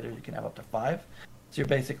can get later, you can have up to 5. So you're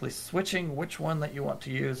basically switching which one that you want to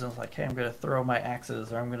use, and it's like, hey, I'm going to throw my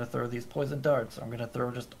axes, or I'm going to throw these poison darts, or I'm going to throw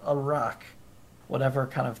just a rock, whatever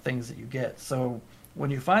kind of things that you get. So when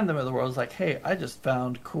you find them in the world, it's like, hey, I just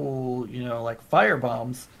found cool, you know, like fire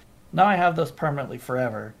bombs. Now I have those permanently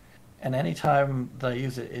forever. And anytime that I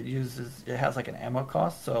use it, it has like an ammo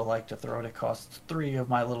cost. So like to throw it costs 3 of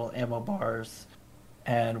my little ammo bars.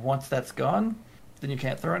 And once that's gone, then you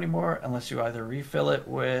can't throw anymore unless you either refill it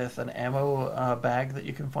with an ammo bag that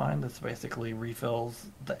you can find that's basically refills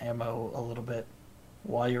the ammo a little bit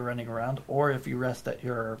while you're running around. Or if you rest at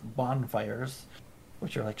your bonfires,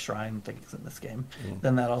 which are like shrine things in this game,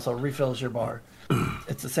 then that also refills your bar.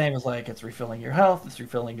 It's the same as like, it's refilling your health, it's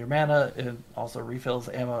refilling your mana, it also refills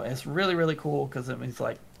ammo. It's really, really cool because it means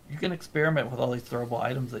like you can experiment with all these throwable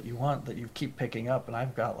items that you want that you keep picking up, and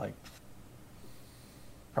I've got like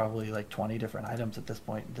probably like 20 different items at this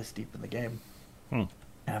point, this deep in the game. I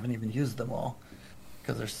haven't even used them all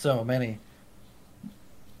because there's so many,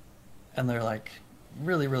 and they're like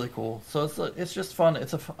really, really cool. So it's just fun.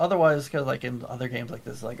 Otherwise, because like in other games like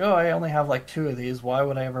this, like, oh, I only have like 2 of these, why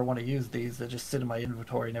would I ever want to use these? They just sit in my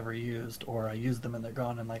inventory, never used, or I use them and they're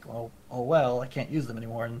gone, and like, oh well, I can't use them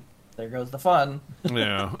anymore. And there goes the fun.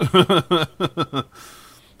 Yeah.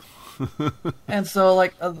 And so,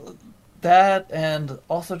 like, that, and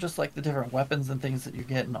also just, like, the different weapons and things that you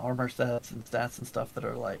get in armor sets and stats and stuff that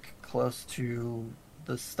are, like, close to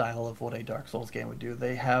the style of what a Dark Souls game would do.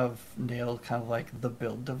 They have nailed kind of, like, the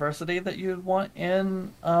build diversity that you'd want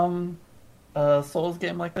in a Souls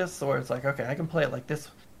game like this, where it's like, okay, I can play it like this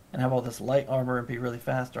and have all this light armor and be really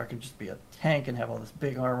fast, or I can just be a tank and have all this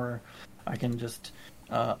big armor. I can just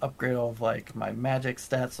upgrade all of like my magic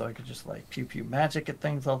stats, so I could just like pew pew magic at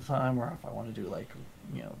things all the time. Or if I want to do like,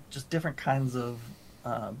 you know, just different kinds of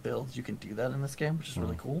builds, you can do that in this game, which is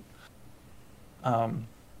really cool.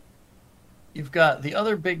 You've got the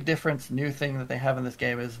other big difference, new thing that they have in this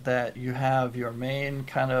game is that you have your main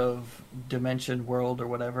kind of dimension world or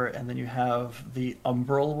whatever, and then you have the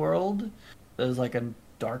umbral world. There's like a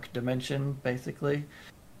dark dimension, basically,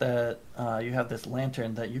 that you have this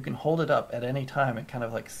lantern that you can hold it up at any time and kind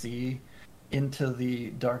of like see into the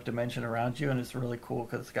dark dimension around you, and it's really cool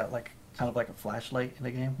because it's got like kind of like a flashlight in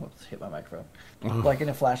the game. Whoops, hit my microphone. Like in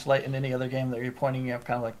a flashlight in any other game that you're pointing, you have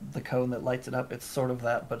kind of like the cone that lights it up. It's sort of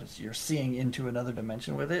that, but you're seeing into another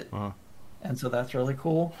dimension with it. And so that's really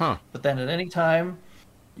cool. But then at any time,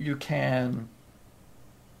 you can...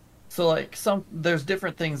 So like there's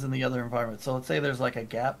different things in the other environment. So let's say there's like a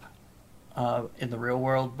gap in the real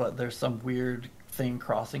world, but there's some weird thing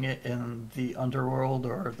crossing it in the underworld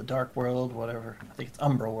or the dark world, whatever. I think it's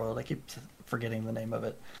Umbral World. I keep forgetting the name of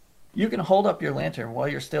it. You can hold up your lantern while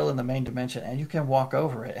you're still in the main dimension, and you can walk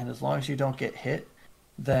over it. And as long as you don't get hit,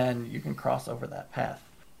 then you can cross over that path.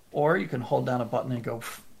 Or you can hold down a button and go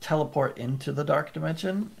teleport into the dark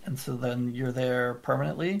dimension, and so then you're there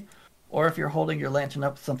permanently. Or if you're holding your lantern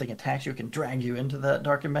up, something attacks you, it can drag you into that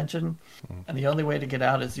dark dimension. And the only way to get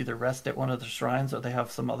out is either rest at one of the shrines, or they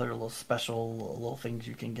have some other little special little things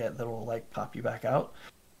you can get that will like pop you back out.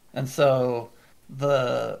 And so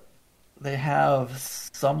they have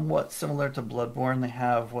somewhat similar to Bloodborne. They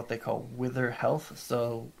have what they call wither health.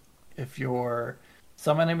 So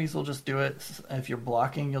some enemies will just do it. If you're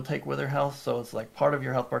blocking, you'll take wither health. So it's like part of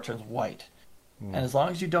your health bar turns white. And as long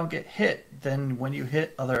as you don't get hit, then when you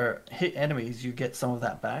hit enemies, you get some of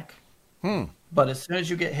that back. But as soon as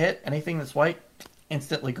you get hit, anything that's white,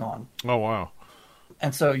 instantly gone. Oh, wow.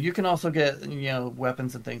 And so you can also get,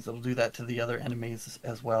 weapons and things that'll do that to the other enemies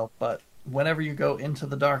as well. But whenever you go into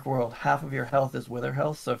the dark world, half of your health is wither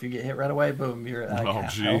health. So if you get hit right away, boom, you're at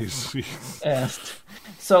half health. And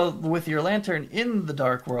so with your lantern in the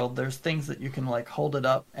dark world, there's things that you can like hold it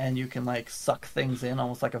up and you can like suck things in,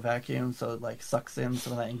 almost like a vacuum. So it like sucks in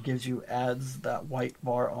some of that and adds that white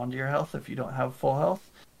bar onto your health if you don't have full health.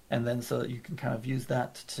 And then so that you can kind of use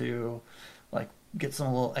that to like get some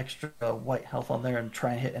little extra white health on there and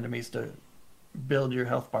try and hit enemies to build your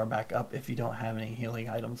health bar back up if you don't have any healing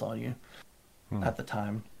items on you at the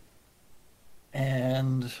time.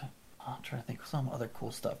 And I'm trying to think of some other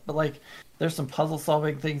cool stuff. But like there's some puzzle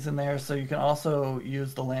solving things in there, so you can also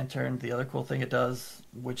use the lantern. The other cool thing it does,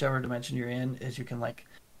 whichever dimension you're in, is you can like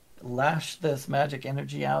lash this magic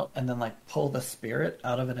energy out and then like pull the spirit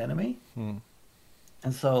out of an enemy.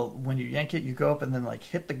 And so when you yank it, you go up and then like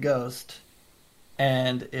hit the ghost,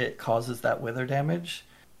 and it causes that wither damage.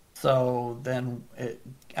 So then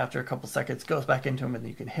after a couple seconds, goes back into him, and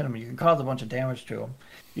you can hit him. You can cause a bunch of damage to him.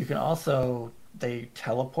 You can also, they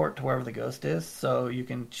teleport to wherever the ghost is, so you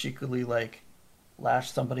can cheekily like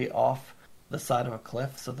lash somebody off the side of a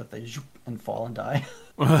cliff so that they zoop and fall and die.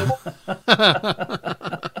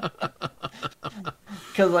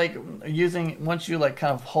 Because like once you like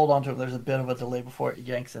kind of hold onto it, there's a bit of a delay before it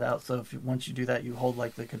yanks it out. So once you do that, you hold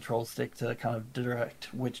like the control stick to kind of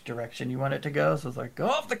direct which direction you want it to go. So it's like, go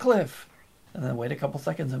off the cliff, and then wait a couple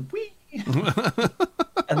seconds and whee.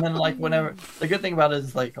 And then like whenever, the good thing about it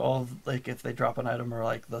is like if they drop an item or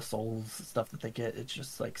like the souls stuff that they get, it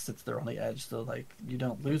just like sits there on the edge, so like you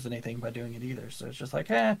don't lose anything by doing it either. So it's just like,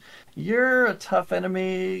 you're a tough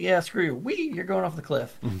enemy, yeah, screw you, you're going off the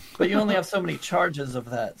cliff. But you only have so many charges of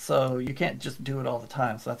that, so you can't just do it all the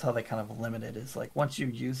time. So that's how they kind of limit it, is like once you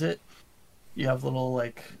use it, you have little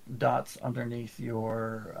like dots underneath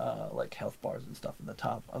your like health bars and stuff at the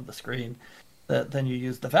top of the screen. Then you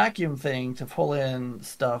use the vacuum thing to pull in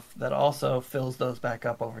stuff that also fills those back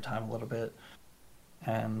up over time a little bit.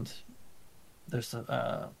 And there's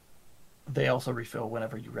they also refill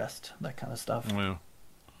whenever you rest, that kind of stuff. Yeah.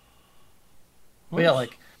 But yeah,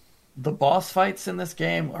 like the boss fights in this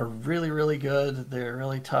game are really, really good. They're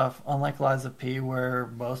really tough. Unlike Lies of P, where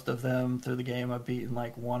most of them through the game I've beaten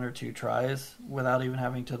like 1 or 2 tries without even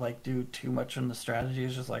having to like do too much in the strategy.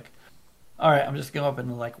 It's just like, all right, I'm just going up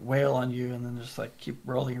and like wail on you, and then just like keep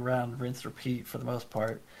rolling around, rinse, repeat for the most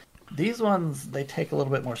part. These ones, they take a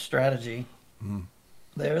little bit more strategy. Mm.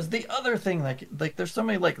 There's the other thing, like there's so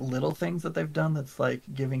many like little things that they've done that's like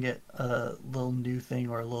giving it a little new thing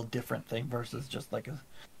or a little different thing versus just like a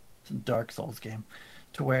Dark Souls game,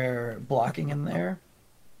 to where blocking in there.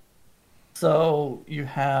 So you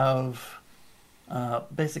have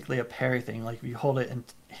basically a parry thing. Like if you hold it and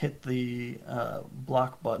hit the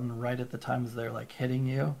block button right at the times they're like hitting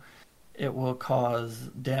you, it will cause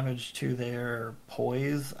damage to their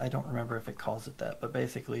poise. I don't remember if it calls it that, but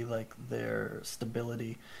basically like their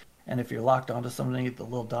stability. And if you're locked onto somebody, the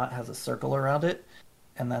little dot has a circle around it,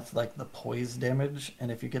 and that's like the poise damage.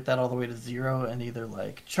 And if you get that all the way to 0 and either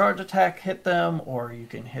like charge attack hit them, or you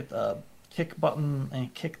can hit the kick button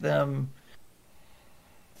and kick them.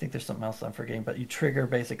 I think there's something else I'm forgetting, but you trigger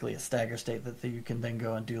basically a stagger state that you can then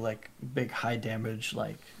go and do like big high damage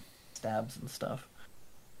like stabs and stuff.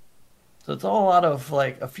 So it's all a lot of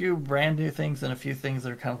like a few brand new things and a few things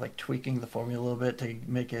that are kind of like tweaking the formula a little bit to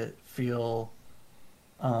make it feel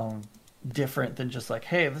different than just like,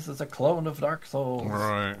 hey, this is a clone of Dark Souls.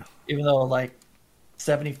 Right. Even though like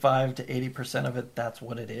 75 to 80% of it, that's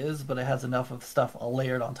what it is, but it has enough of stuff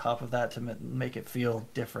layered on top of that to make it feel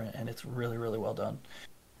different, and it's really, really well done.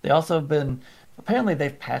 They also have been, apparently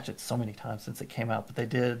they've patched it so many times since it came out, but they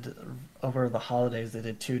did, over the holidays, they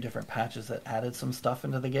did 2 different patches that added some stuff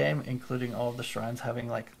into the game, including all of the shrines having,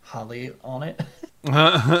 like, holly on it.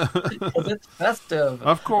 Because it's festive.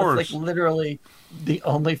 Of course. It's, like, literally the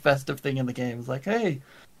only festive thing in the game. It's like, hey,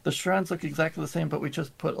 the shrines look exactly the same, but we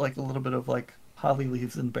just put, like, a little bit of, like, holly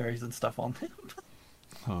leaves and berries and stuff on them.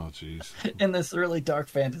 Oh, jeez. In this really dark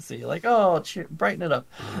fantasy. Like, oh, brighten it up.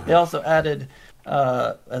 They also added...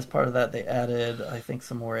 as part of that, they added, I think,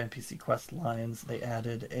 some more NPC quest lines. They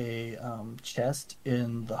added a chest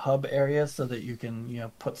in the hub area so that you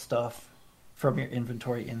can, put stuff from your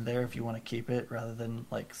inventory in there if you want to keep it, rather than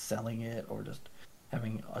like selling it or just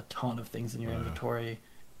having a ton of things in your inventory.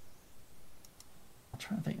 I'm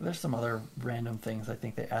trying to think. There's some other random things. I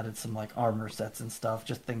think they added some like armor sets and stuff,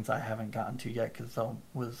 just things I haven't gotten to yet because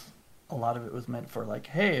a lot of it was meant for like,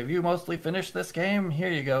 hey, have you mostly finished this game? Here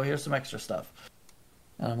you go. Here's some extra stuff.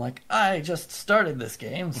 And I'm like, I just started this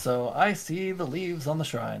game, so I see the leaves on the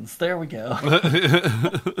shrines. There we go.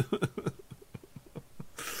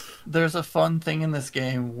 There's a fun thing in this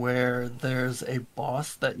game where there's a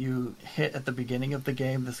boss that you hit at the beginning of the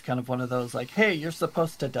game. This is kind of one of those like, hey, you're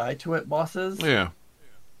supposed to die to it bosses. Yeah.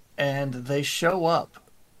 And they show up.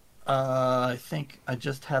 I think I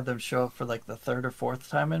just had them show up for like the 3rd or 4th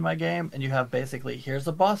time in my game, and you have basically, here's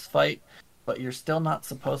a boss fight, but you're still not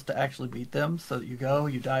supposed to actually beat them. So you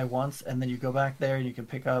die once, and then you go back there and you can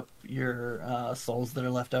pick up your souls that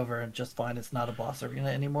are left over and just find it's not a boss arena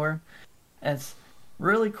anymore. And it's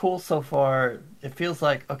really cool so far. It feels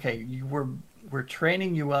like, okay, we're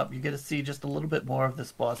training you up. You get to see just a little bit more of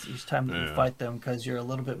this boss each time that you fight them, because you're a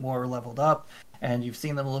little bit more leveled up and you've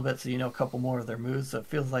seen them a little bit, so you know a couple more of their moves. So it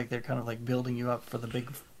feels like they're kind of like building you up for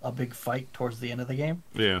a big fight towards the end of the game.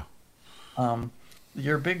 Yeah.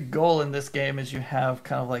 Your big goal in this game is you have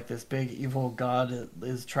kind of like this big evil god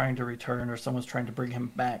is trying to return, or someone's trying to bring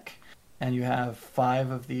him back. And you have 5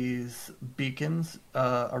 of these beacons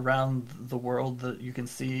around the world that you can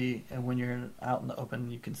see, and when you're out in the open,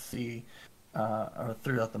 you can see, or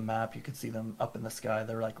throughout the map, you can see them up in the sky.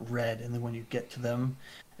 They're like red, and then when you get to them,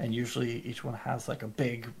 and usually each one has like a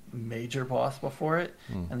big major boss before it,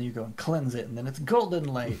 and then you go and cleanse it, and then it's golden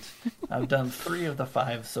light. I've done 3 of the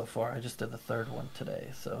 5 so far. I just did the 3rd one today,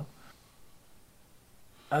 so...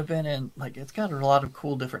 I've been in, like, it's got a lot of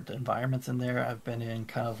cool different environments in there. I've been in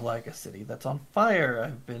kind of like a city that's on fire.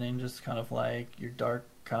 I've been in just kind of like your dark,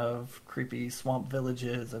 kind of creepy swamp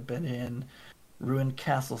villages. I've been in ruined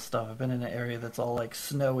castle stuff. I've been in an area that's all like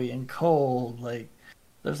snowy and cold. Like,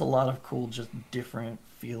 there's a lot of cool, just different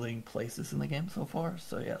feeling places in the game so far.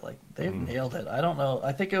 So yeah, like, they've nailed it. I don't know.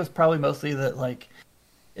 I think it was probably mostly that, like,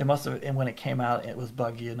 it must have, and when it came out, it was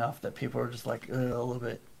buggy enough that people were just like, a little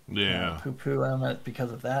bit. Yeah. Poo-poo on it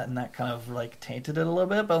because of that, and that kind of like tainted it a little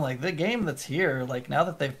bit. But like the game that's here, like now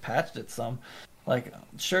that they've patched it some, like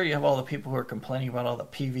sure you have all the people who are complaining about all the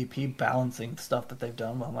PvP balancing stuff that they've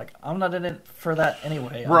done, but I'm like, I'm not in it for that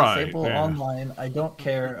anyway. I'm disabled online. I don't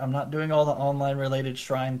care. I'm not doing all the online related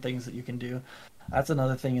shrine things that you can do. That's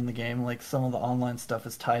another thing in the game. Like some of the online stuff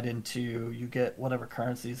is tied into, you get whatever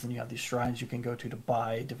currencies, and you have these shrines you can go to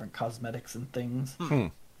buy different cosmetics and things.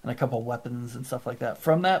 And a couple weapons and stuff like that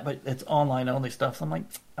from that, but it's online only stuff. So I'm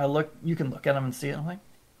like, you can look at them and see it. I'm like,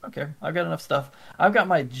 okay, I've got enough stuff. I've got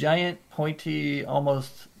my giant pointy,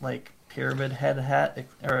 almost like pyramid head hat,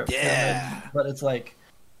 or pyramid, but it's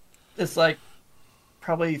like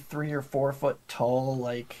probably 3 or 4 foot tall,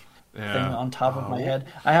 like Yeah. on top of my head.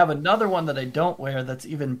 I have another one that I don't wear that's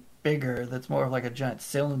even bigger, that's more of like a giant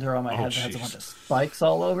cylinder on my head that has a bunch of spikes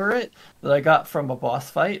all over it that I got from a boss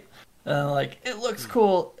fight. And like, it looks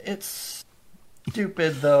cool. It's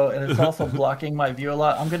stupid though, and it's also blocking my view a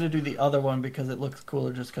lot. I'm gonna do the other one because it looks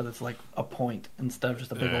cooler, just because it's like a point instead of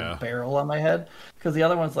just a big old barrel on my head. Because the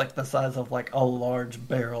other one's like the size of like a large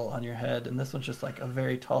barrel on your head, and this one's just like a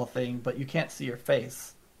very tall thing, but you can't see your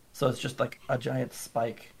face, so it's just like a giant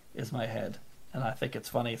spike is my head, and I think it's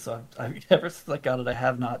funny. So I've ever since I got it, I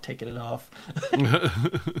have not taken it off.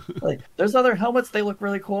 Like, there's other helmets, they look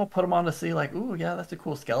really cool. Put them on to see like, ooh, yeah, that's a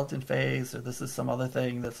cool skeleton face, or this is some other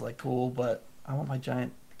thing that's like cool, but I want my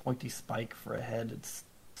giant pointy spike for a head. It's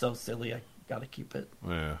so silly. I gotta keep it.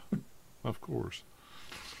 Yeah, of course.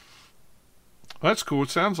 That's cool. It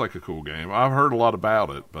sounds like a cool game. I've heard a lot about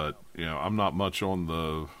it, but I'm not much on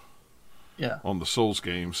the Souls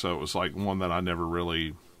game, so it was like one that I never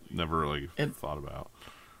really thought about.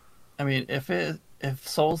 I mean, if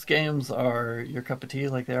Souls games are your cup of tea,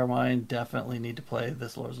 like they are mine, definitely need to play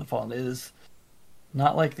this Lords of the Fallen. It is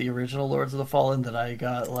not like the original Lords of the Fallen that I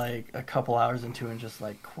got like a couple hours into and just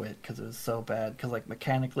like quit because it was so bad. Because like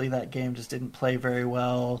mechanically that game just didn't play very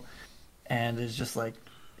well, and it's just like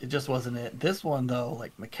it just wasn't it. This one though,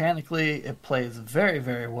 like mechanically it plays very,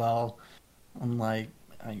 very well. I'm like,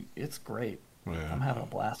 it's great. Yeah. I'm having a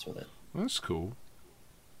blast with it. That's cool.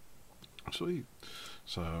 Sweet.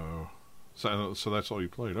 So that's all you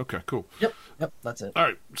played. Okay, cool. Yep, that's it. All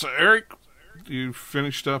right. So Eric, you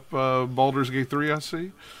finished up Baldur's Gate 3, I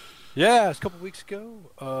see. Yeah, it's a couple weeks ago.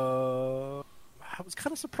 I was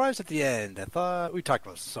kind of surprised at the end. I thought we talked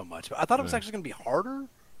about this so much, but I thought it was actually going to be harder.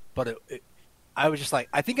 But I was just like,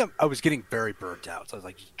 I think I was getting very burnt out. So I was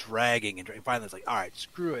like just dragging and dragging. Finally, I was like, all right,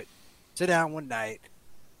 screw it. Sit down one night,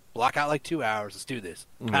 block out like 2 hours. Let's do this.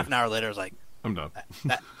 Half an hour later, I was like, I'm done.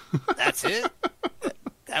 That's it.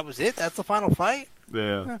 That was it. That's the final fight.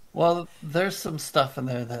 Yeah. Well, there's some stuff in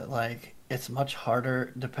there that like it's much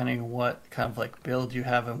harder depending on what kind of like build you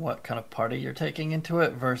have and what kind of party you're taking into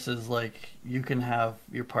it versus like you can have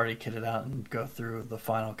your party kitted out and go through the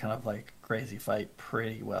final kind of like crazy fight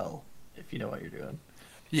pretty well if you know what you're doing.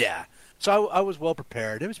 Yeah. So I was well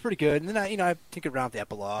prepared. It was pretty good. And then I tinkered around with the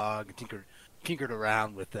epilogue and tinkered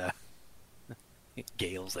around with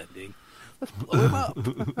Gale's ending. Let's blow him up.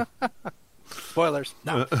 Spoilers.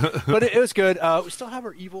 No. But it was good. We still have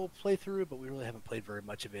our Evil playthrough, but we really haven't played very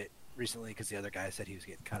much of it recently because the other guy said he was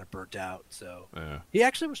getting kind of burnt out. So he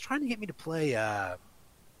actually was trying to get me to play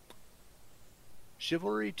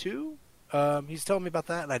Chivalry 2. He's telling me about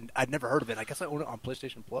that, and I'd never heard of it. I guess I own it on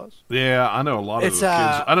PlayStation Plus. Yeah, I know a lot of the kids.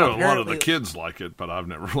 I know a lot of the kids like it, but I've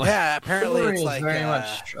never played. Yeah, apparently Chivalry it's like very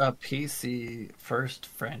much a PC first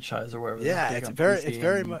franchise or whatever. Yeah, it's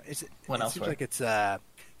very much. It seems like it's kind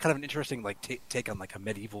of an interesting like take on like a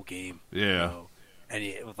medieval game. Yeah, and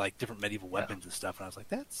with like different medieval weapons and stuff. And I was like,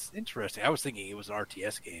 that's interesting. I was thinking it was an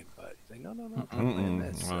RTS game, but he's like, no, I'm playing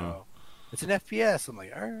this. So it's an FPS. I'm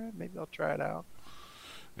like, all right, maybe I'll try it out.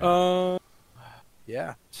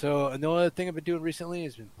 Yeah. So another thing I've been doing recently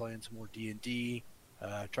has been playing some more D&D.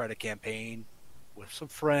 Tried a campaign with some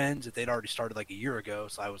friends that they'd already started like a year ago,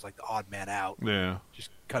 so I was like the odd man out. Yeah. Just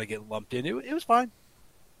kind of getting lumped in. It was fine.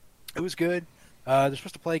 It was good. They're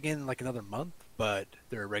supposed to play again in like another month, but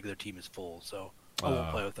their regular team is full, so I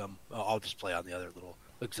won't play with them. I'll just play on the other little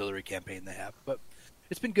auxiliary campaign they have. But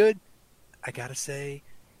it's been good. I gotta say,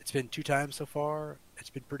 it's been 2 times so far. It's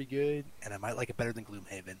been pretty good, and I might like it better than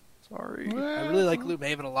Gloomhaven. Sorry. I really like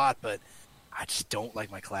Gloomhaven a lot, but I just don't like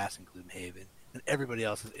my class in Gloomhaven. And everybody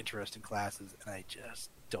else has interesting classes, and I just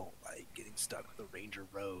don't like getting stuck with a ranger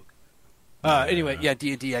rogue. Anyway, yeah,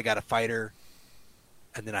 D&D, I got a fighter,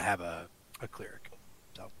 and then I have a cleric.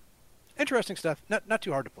 So, interesting stuff. Not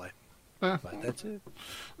too hard to play. But that's it.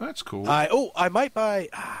 That's cool. I might buy...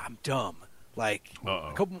 I'm dumb. Like,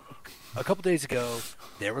 a couple days ago,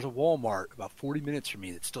 there was a Walmart about 40 minutes from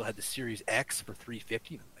me that still had the Series X for $350.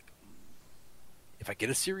 And I'm like, if I get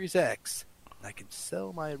a Series X, I can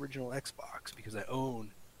sell my original Xbox because I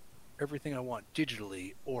own everything I want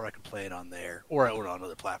digitally, or I can play it on there, or I own it on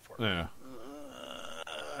another platform. Yeah.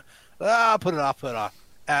 Put it off.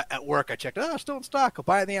 At work, I checked. It's still in stock. I'll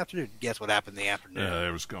buy it in the afternoon. Guess what happened in the afternoon? Yeah,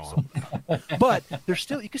 it was gone. But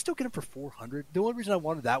you can still get them for $400. The only reason I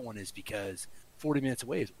wanted that one is because 40 minutes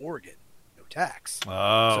away is Oregon, no tax.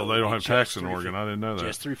 Oh, so they don't have tax in Oregon. I didn't know that.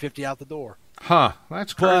 Just $350 out the door. Huh?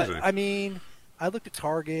 That's crazy. But I mean, I looked at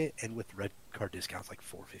Target, and with red card discounts, like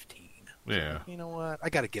 $4.15. Yeah. So, you know what? I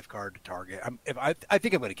got a gift card to Target. I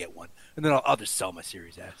think I'm going to get one, and then I'll just sell my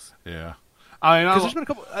Series S. Yeah. Because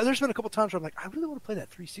there's been a couple times where I'm like, I really want to play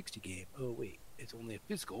that 360 game. Oh wait, it's only a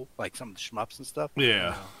physical, like some of the shmups and stuff.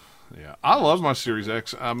 Yeah. Yeah, I love my Series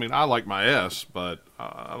X. I mean, I like my S, but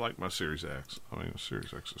I like my Series X. I mean, the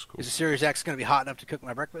Series X is cool. Is the Series X going to be hot enough to cook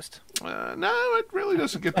my breakfast? No, it really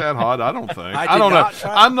doesn't get that hot. I don't think. I don't know.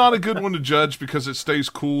 I'm not a good one to judge because it stays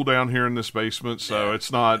cool down here in this basement, so it's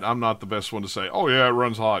not. I'm not the best one to say. Oh yeah, it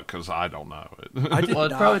runs hot because I don't know it. Well,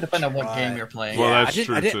 it probably depends on what game you're playing. Well, that's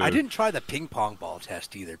true too. I didn't try the ping pong ball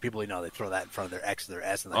test either. People, they throw that in front of their X or their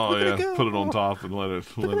S, and put it on top and let it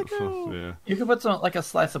go. Yeah, you could put some like a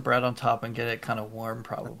slice of bread on top and get it kind of warm,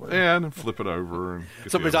 probably. Yeah, and then flip it over. And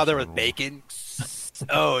somebody's out there with bacon.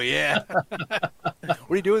 Oh yeah. What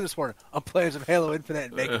are you doing this morning? I'm playing some Halo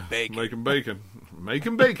Infinite and making bacon.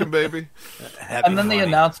 Making bacon, baby. And then the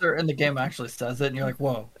announcer in the game actually says it, and you're like,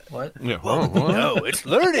 "Whoa, what?" Yeah, whoa, what? No, it's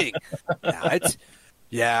learning. I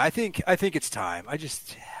think it's time. I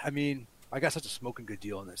got such a smoking good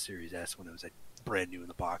deal on that Series S when it was brand new in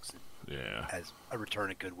the box and has a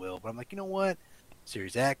return at Goodwill. But I'm like, you know what?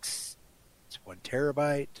 Series X, it's 1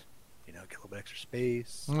 terabyte. Get a little bit extra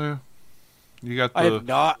space. Yeah, you got I have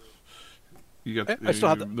not. You got I still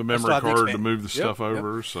have the memory card to move the stuff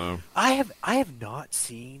over. So I have not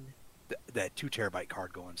seen that 2 terabyte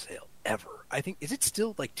card go on sale ever. I think is it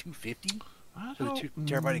still like $250 for the 2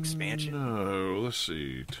 terabyte expansion? No, let's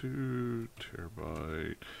see, 2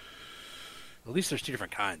 terabyte. At least there's 2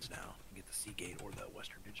 different kinds now. You can get the Seagate or the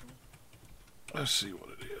Western Digital. Let's see what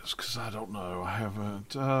it is, because I don't know. I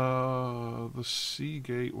haven't. The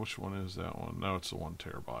Seagate, which one is that one? No, it's the 1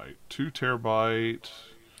 terabyte. 2 terabyte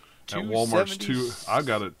at Walmart's 2. I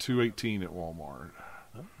got it 218 at Walmart.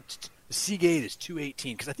 The Seagate is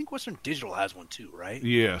 218 because I think Western Digital has one too, right?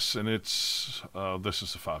 Yes, and it's this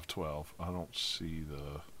is a 512. I don't see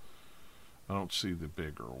the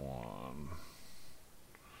bigger one.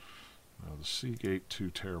 The Seagate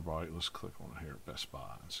 2 terabyte. Let's click on it here at Best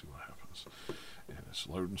Buy and see what happens. And it's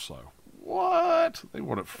loading slow. What? They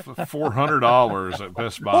want it for $400 at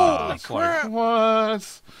Best Buy. Holy it's crap. Like,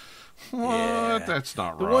 what? Yeah. That's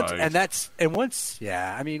not but right.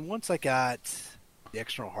 Once I got the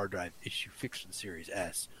external hard drive issue fixed for the Series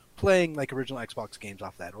S, playing like original Xbox games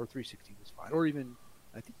off that or 360 was fine. Or even,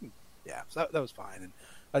 so that was fine. And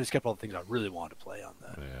I just kept all the things I really wanted to play on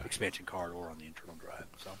the expansion card or on the internal drive.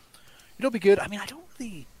 So it'll be good. I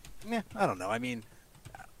don't know. I'm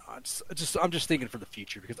just thinking for the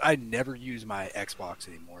future because I never use my Xbox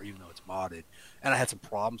anymore, even though it's modded. And I had some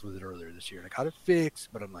problems with it earlier this year, and I got it fixed.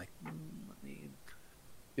 But I'm like,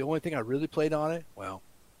 the only thing I really played on it, well,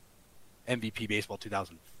 MVP Baseball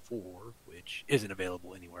 2004, which isn't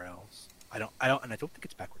available anywhere else. I don't think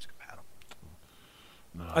it's backwards compatible.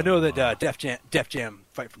 No, I know that Def Jam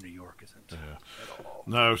Fight from New York isn't at all.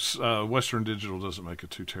 No, Western Digital doesn't make a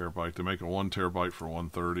 2 terabyte. They make a 1 terabyte for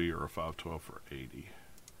 $130 or a 512 for $80.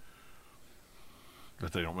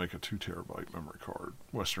 But they don't make a 2 terabyte memory card.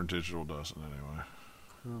 Western Digital doesn't anyway.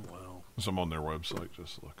 Oh well. So I'm on their website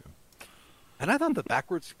just looking. And I thought the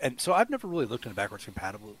backwards, and so I've never really looked into backwards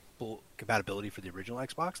compatibility for the original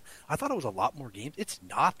Xbox. I thought it was a lot more games. It's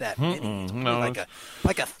not that many. It's only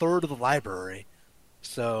like a third of the library.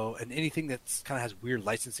 So, and anything that's kind of has weird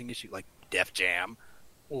licensing issue like Def Jam,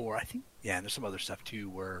 or I think, and there's some other stuff too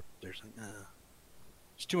where there's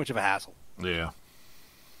it's too much of a hassle. Yeah.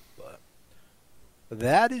 But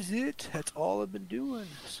that is it. That's all I've been doing.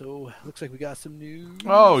 So looks like we got some news.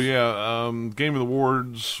 Oh yeah, Game of the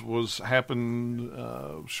Awards happened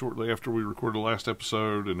shortly after we recorded the last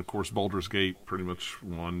episode, and of course Baldur's Gate pretty much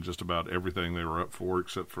won just about everything they were up for,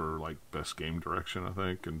 except for like best game direction, I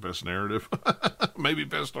think, and best narrative, maybe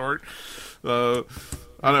best art. I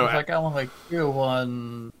know. I got one like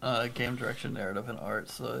 201 game direction, narrative, and art.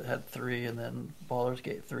 So it had 3, and then Baldur's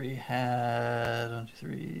Gate 3 had 1, 2,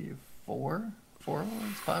 3, 4. 4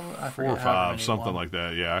 ones, 5 ones? 4 or 5, something like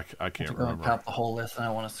that. Yeah, I can't remember. Count the whole list, and I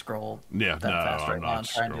want to scroll. Fast right now. I'm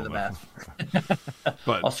trying to do the math.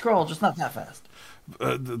 But I'll scroll, just not that fast.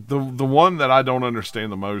 The one that I don't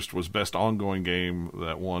understand the most was best ongoing game.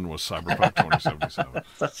 That one was Cyberpunk 2077.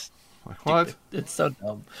 Like what? It's so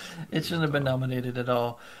dumb. It shouldn't have been nominated at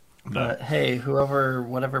all. But hey,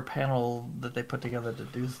 whatever panel that they put together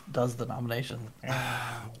to does the nomination,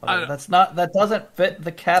 that doesn't fit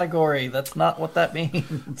the category. That's not what that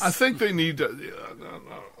means. I think they need to.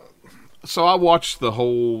 So I watched the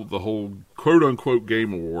whole quote unquote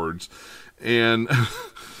Game Awards, and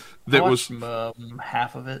that was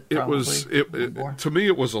half of it. To me,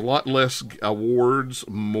 it was a lot less awards,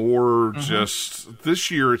 more just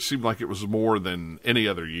this year. It seemed like it was more than any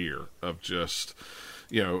other year of just.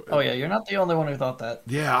 Oh yeah, you're not the only one who thought that.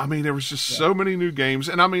 Yeah, I mean, there was just so many new games,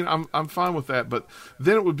 and I mean, I'm fine with that. But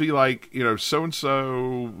then it would be like, so and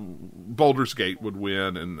so, Baldur's Gate would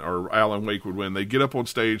win, or Alan Wake would win. They'd get up on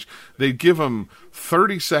stage, they'd give them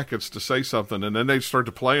 30 seconds to say something, and then they'd start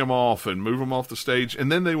to play them off and move them off the stage,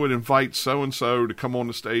 and then they would invite so and so to come on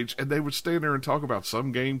the stage, and they would stand there and talk about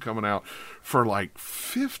some game coming out for like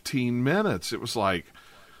 15 minutes. It was like,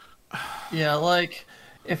 yeah, like.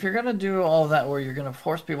 If you're gonna do all that, where you're gonna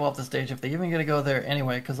force people off the stage, if they even gonna go there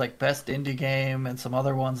anyway, because like best indie game and some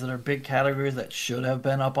other ones that are big categories that should have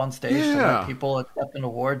been up on stage to let people accept an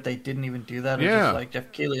award, they didn't even do that. It was just like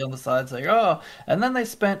Jeff Keighley on the side saying, "Oh," and then they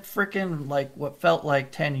spent freaking like what felt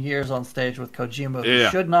like 10 years on stage with Kojima, who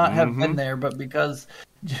should not have been there, but because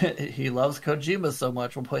he loves Kojima so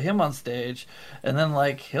much, we'll put him on stage, and then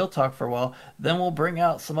like he'll talk for a while. Then we'll bring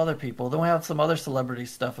out some other people. Then we have some other celebrity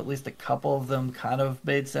stuff. At least a couple of them kind of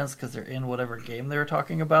made sense because they're in whatever game they were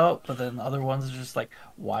talking about. But then other ones are just like,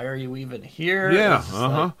 why are you even here? Yeah,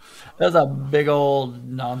 like, that's a big old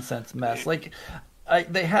nonsense mess. Like.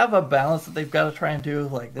 They have a balance that they've got to try and do.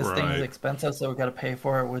 Like, this thing is expensive, so we've got to pay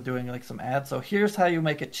for it. We're doing like some ads. So here's how you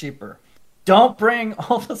make it cheaper. Don't bring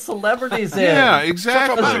all the celebrities in. Yeah,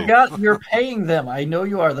 exactly. Because you're paying them. I know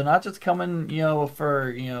you are. They're not just coming,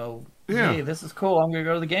 for, hey, this is cool. I'm going to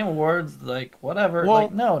go to the Game Awards. Like, whatever. Well,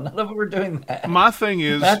 like, no, none of them were doing that. My thing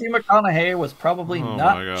is... Matthew McConaughey was probably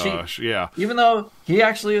not cheap. Yeah. Even though he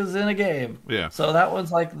actually was in a game. Yeah. So that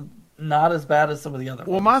was, like, not as bad as some of the other ones.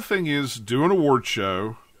 Well, my thing is, do an award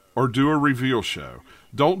show or do a reveal show.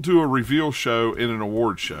 Don't do a reveal show in an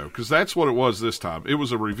award show, because that's what it was this time. It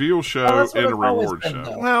was a reveal show and a reward show.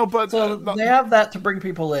 Though. Well, but so they have that to bring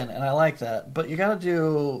people in, and I like that. But you got to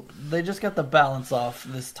do. They just got the balance off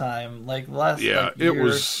this time. Like last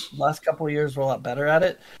couple of years were a lot better at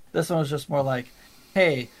it. This one was just more like,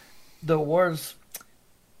 hey, the awards.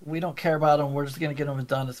 We don't care about them. We're just going to get them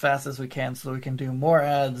done as fast as we can so we can do more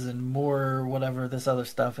ads and more whatever this other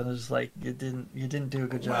stuff. And it's like you didn't do a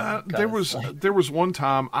good job. There was one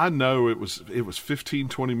time, I know it was 15,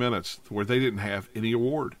 20 minutes where they didn't have any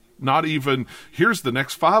award. Not even, here's the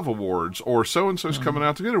next 5 awards, or so-and-so's coming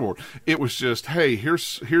out to get an award. It was just, hey,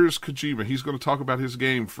 here's Kojima. He's going to talk about his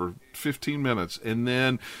game for 15 minutes. And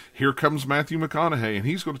then here comes Matthew McConaughey, and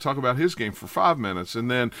he's going to talk about his game for 5 minutes.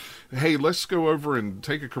 And then, hey, let's go over and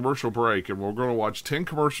take a commercial break, and we're going to watch 10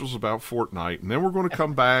 commercials about Fortnite. And then we're going to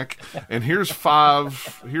come back, and here's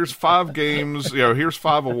 5 games, here's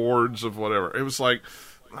 5 awards of whatever. It was like...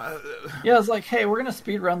 yeah, it's like, hey, we're gonna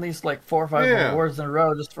speed run these like 4 or 5 awards in a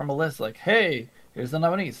row just from a list. Like, hey, here's the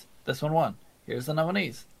nominees. This one won. Here's the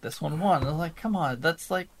nominees. This one won. And I was like, come on, that's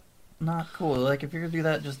like not cool. Like, if you're gonna do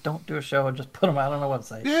that, just don't do a show and just put them out on a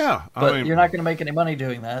website. Yeah, but you're not gonna make any money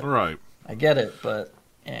doing that. Right. I get it, but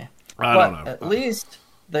I don't know. At least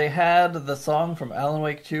they had the song from Alan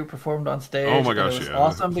Wake 2 performed on stage. Oh my gosh, it was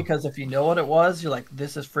awesome, because if you know what it was, you're like,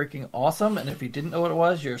 this is freaking awesome. And if you didn't know what it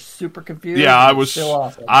was, you're super confused. Yeah, I was still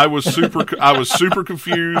awesome. I was super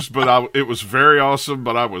confused, but it was very awesome,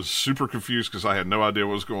 but I was super confused because I had no idea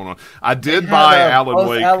what was going on. I did buy Alan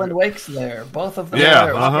Wake. Alan Wake's there. Both of them yeah,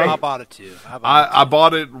 there. I bought it too. I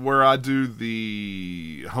bought it where I do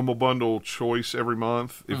the Humble Bundle choice every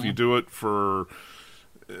month. If you do it for...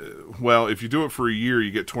 if you do it for a year, you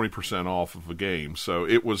get 20% off of a game. So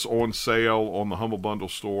it was on sale on the Humble Bundle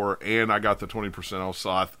store, and I got the 20% off.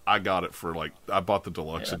 So I got it for I bought the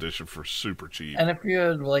deluxe edition for super cheap. And if you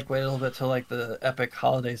had wait a little bit till the Epic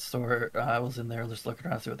Holiday store, I was in there just looking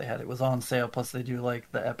around to see what they had. It was on sale. Plus they do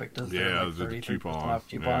the Epic does their 30% off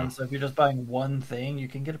coupon. So if you're just buying one thing, you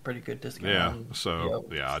can get a pretty good discount. Yeah. On, so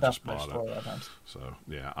I just bought it. So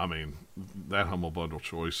yeah, I mean that Humble Bundle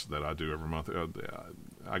choice that I do every month.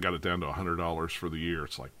 I got it down to $100 for the year.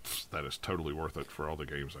 It's like, that is totally worth it for all the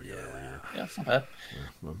games I get every year. Yeah, it's not bad.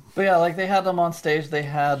 But they had them on stage. They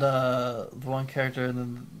had the one character, and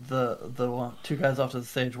then the 2 guys off to the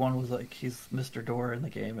stage. One was he's Mr. Door in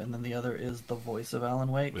the game, and then the other is the voice of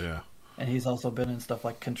Alan Wake. Yeah. And he's also been in stuff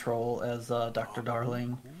like Control as Dr.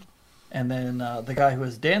 Darling. And then the guy who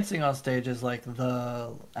is dancing on stage is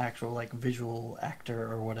the actual visual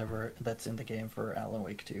actor or whatever that's in the game for Alan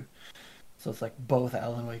Wake 2. So it's both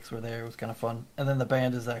Alan Wakes were there. It was kind of fun. And then the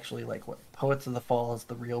band is actually Poets of the Fall is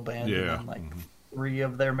the real band. Yeah. And then 3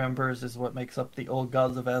 of their members is what makes up the Old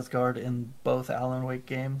Gods of Asgard in both Alan Wake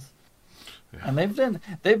games. Yeah. And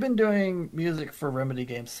they've been doing music for Remedy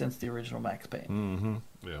games since the original Max Payne.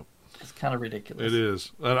 Mm-hmm. Yeah. It's kind of ridiculous. It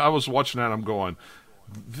is. And I was watching that, I'm going,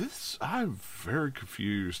 I'm very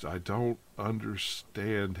confused. I don't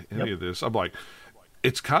understand any of this. I'm like,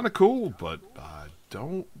 It's kind of cool, but I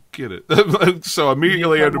don't get it. So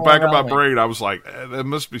immediately at the back of my brain, I was like, there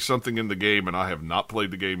must be something in the game, and I have not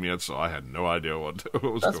played the game yet, so I had no idea what was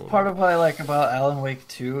going on. That's part of what I like about Alan Wake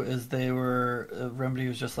 2 is Remedy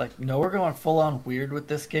was just like, no, we're going full on weird with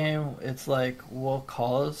this game. It's like, we'll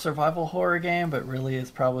call it a survival horror game, but really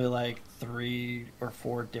it's probably like 3 or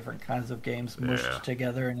 4 different kinds of games mushed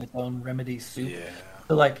together in its own Remedy soup. Yeah.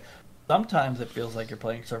 So like, sometimes it feels like you're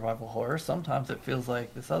playing survival horror, sometimes it feels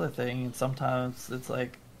like this other thing, and sometimes it's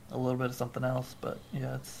like a little bit of something else. But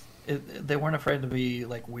yeah, they weren't afraid to be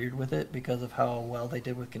like weird with it because of how well they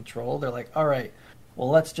did with Control. They're like, all right, well,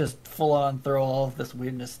 let's just full on throw all of this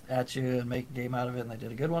weirdness at you and make a game out of it, and they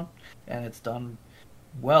did a good one, and it's done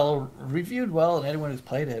well, reviewed well, and anyone who's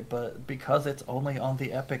played it, but because it's only on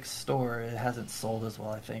the Epic store, it hasn't sold as well,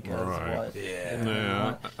 I think, as what.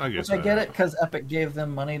 Yeah, I guess. I get it, because Epic gave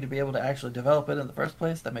them money to be able to actually develop it in the first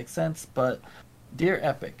place. That makes sense, but dear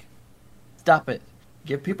Epic, stop it.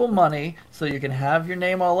 Give people money so you can have your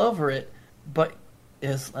name all over it, but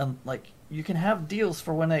you can have deals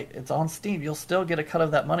for when it's on Steam. You'll still get a cut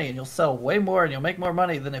of that money, and you'll sell way more, and you'll make more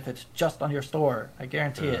money than if it's just on your store. I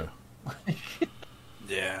guarantee it.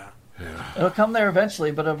 Yeah. It'll come there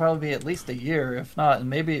eventually, but it'll probably be at least a year, if not, and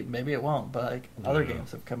maybe it won't. But like other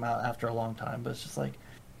games have come out after a long time, but it's just like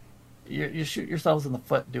you shoot yourselves in the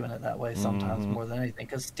foot doing it that way sometimes more than anything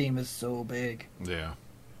because Steam is so big. Yeah.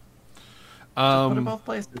 Just put it both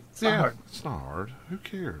places. It's not hard. It's not hard. Who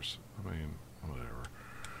cares? I mean,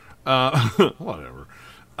 whatever. Whatever.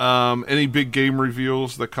 Any big game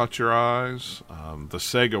reveals that caught your eyes? The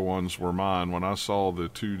Sega ones were mine. When I saw the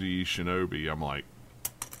 2D Shinobi, I'm like,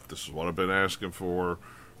 this is what I've been asking for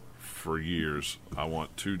years. I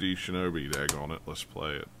want 2D Shinobi. Daggone it. Let's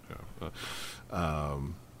play it. Yeah.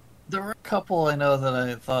 There were a couple I know that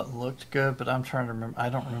I thought looked good, but I'm trying to remember. I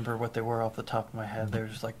don't remember what they were off the top of my head. They were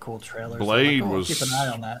just like cool trailers. Blade I'll was. keep an eye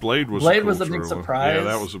on that. Blade was a big surprise. Yeah,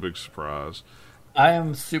 that was a big surprise. I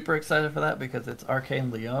am super excited for that because it's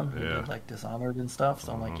Arcane Leon who did like Dishonored and stuff.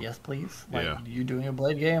 So I'm like, yes, please. Like you doing a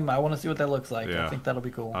Blade game? I want to see what that looks like. I think that'll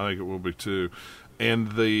be cool. I think it will be too. And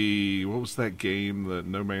what was that game that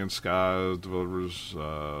No Man's Sky developers,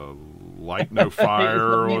 Light No Fire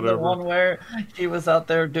or whatever? The one where he was out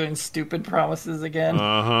there doing stupid promises again.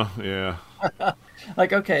 Yeah.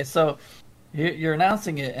 Like, okay, so you're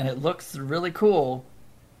announcing it and it looks really cool.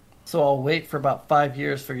 So I'll wait for about 5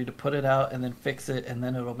 years for you to put it out and then fix it, and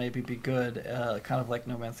then it'll maybe be good, kind of like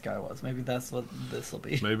No Man's Sky was. Maybe that's what this will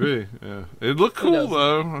be. Maybe, yeah. It looked cool,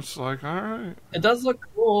 though. It's like, all right. It does look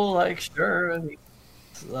cool, like, sure. I mean,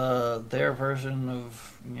 their version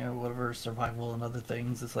of, whatever, survival and other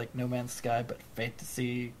things. It's like No Man's Sky, but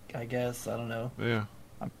fantasy, I guess. I don't know. Yeah.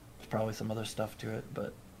 There's probably some other stuff to it,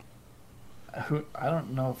 but I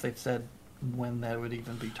don't know if they've said when that would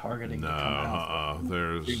even be targeting to come out.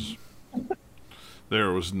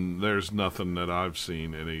 There's nothing that I've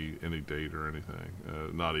seen any date or anything.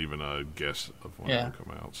 Not even a guess of when it'll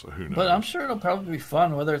come out. So who knows? But I'm sure it'll probably be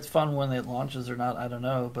fun. Whether it's fun when it launches or not, I don't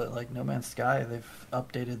know. But like No Man's Sky, they've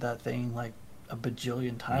updated that thing like a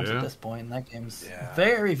bajillion times at this point, and that game's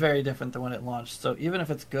very, very different than when it launched. So even if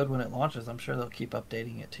it's good when it launches, I'm sure they'll keep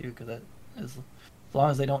updating it too, because that is. As long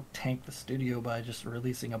as they don't tank the studio by just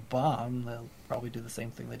releasing a bomb, they'll probably do the same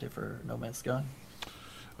thing they did for No Man's Sky.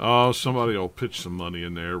 Oh, somebody will pitch some money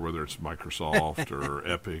in there, whether it's Microsoft or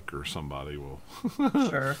Epic or somebody will.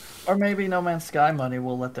 Sure. Or maybe No Man's Sky money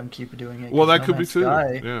will let them keep doing it. Well, that could be too.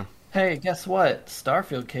 Yeah. Hey, guess what?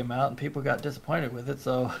 Starfield came out and people got disappointed with it,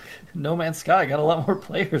 so No Man's Sky got a lot more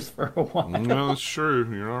players for a while. No, that's true.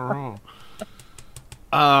 You're not wrong.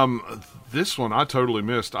 This one I totally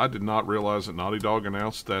missed. I did not realize that Naughty Dog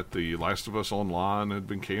announced that The Last of Us Online had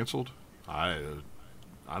been canceled. I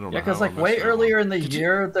don't know. Yeah, because like way earlier in the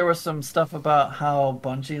year, there was some stuff about how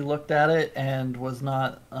Bungie looked at it and was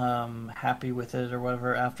not happy with it or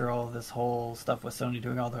whatever. After all of this whole stuff with Sony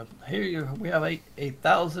doing all the we have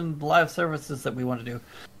 8,000 live services that we want to do.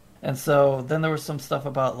 And so then there was some stuff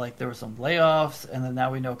about like there were some layoffs, and then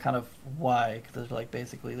now we know kind of why. Because there's like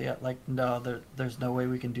basically there's no way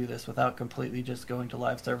we can do this without completely just going to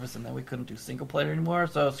live service, and then we couldn't do single player anymore.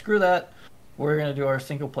 So screw that. We're going to do our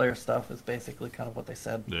single player stuff. Is basically kind of what they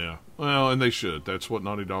said. Yeah, well, and they should. That's what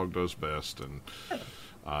Naughty Dog does best, and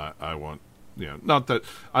I want. Yeah, not that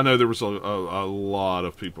I know there was a lot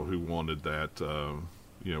of people who wanted that.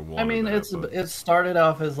 I mean, it started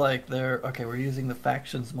off as like we're using the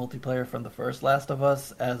factions multiplayer from the first Last of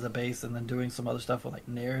Us as a base, and then doing some other stuff with like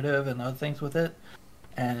narrative and other things with it.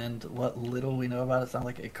 And what little we know about it sounds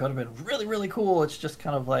like it could have been really, really cool. It's just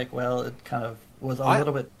kind of like, well, it kind of was a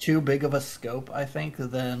little bit too big of a scope, I think,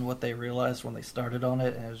 than what they realized when they started on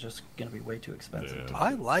it, and it was just going to be way too expensive. Yeah.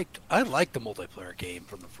 I liked the multiplayer game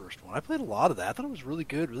from the first one. I played a lot of that. I thought it was really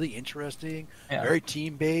good, really interesting, very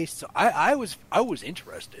team based. So I was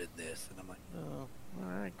interested in this, and I'm like, oh,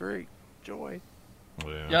 all right, great, joy.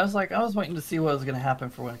 Yeah, I was waiting to see what was going to happen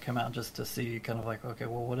for when it came out, just to see kind of like, okay,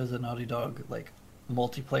 well, what does a Naughty Dog like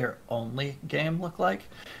multiplayer only game look like?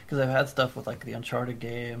 Because I've had stuff with like the Uncharted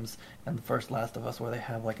games and the first Last of Us where they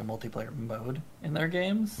have like a multiplayer mode in their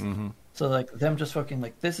games. Mm-hmm. So like them just fucking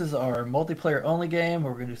like, this is our multiplayer only game,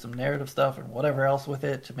 we're gonna do some narrative stuff and whatever else with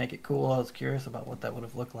it to make it cool. I was curious about what that would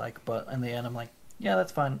have looked like, but in the end I'm like, yeah,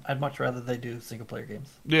 that's fine. I'd much rather they do single player games.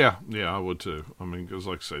 Yeah, I would too. I mean, because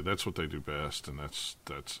like I say, that's what they do best, and that's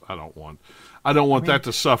I don't want that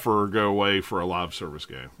to suffer or go away for a live service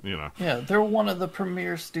game. You know. Yeah, they're one of the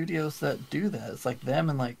premier studios that do that. It's like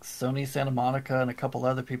them and like Sony Santa Monica and a couple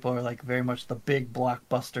other people are like very much the big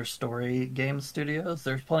blockbuster story game studios.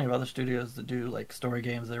 There's plenty of other studios that do like story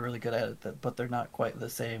games. They're really good at it, but they're not quite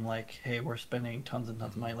the same. Like, hey, we're spending tons and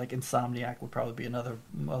tons of money. Like Insomniac would probably be another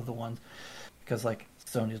of the ones. Because like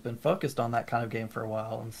Sony's been focused on that kind of game for a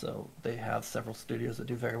while, and so they have several studios that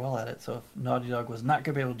do very well at it. So if Naughty Dog was not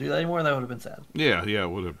going to be able to do that anymore, that would have been sad. Yeah, it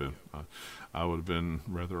would have been. I would have been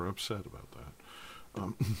rather upset about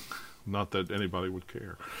that. Not that anybody would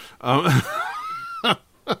care.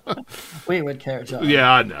 We would care, John. Yeah,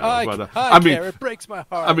 I know. I mean, care. It breaks my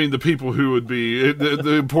heart. I mean, the people who would be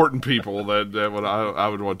the important people that would I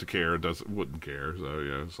would want to care wouldn't care. So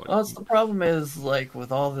yeah, it's like. Well, the problem is like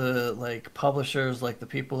with all the like publishers, like the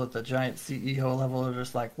people at the giant CEO level are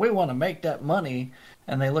just like, we want to make that money,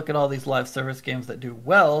 and they look at all these live service games that do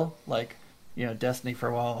well, like. You know, Destiny for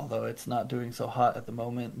a while, although it's not doing so hot at the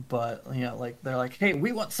moment. But, you know, like, they're like, hey,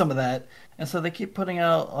 we want some of that. And so they keep putting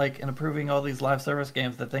out, like, and approving all these live service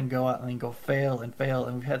games that then go out and then go fail and fail.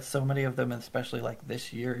 And we've had so many of them, especially, like,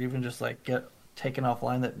 this year, even just, like, get taken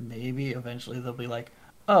offline that maybe eventually they'll be like,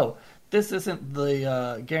 oh, this isn't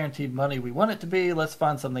the guaranteed money we want it to be. Let's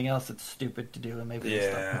find something else that's stupid to do, and maybe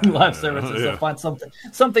live services. They'll find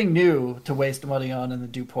something new to waste money on and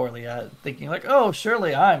then do poorly at, thinking like, oh,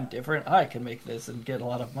 surely I'm different. I can make this and get a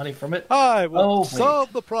lot of money from it. I will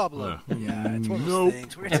solve the problem. Yeah, it's one of those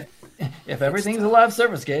things. If everything's a live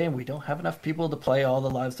service game, we don't have enough people to play all the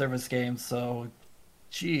live service games. So,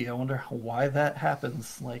 gee, I wonder why that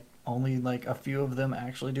happens. Like, only like a few of them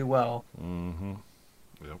actually do well. Mm-hmm.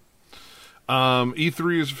 Yep.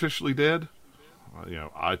 E3 is officially dead. You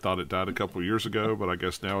know, I thought it died a couple of years ago, but I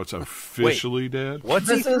guess now it's officially dead. What's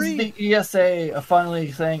this E3? Is the ESA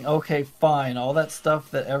finally saying, okay, fine. All that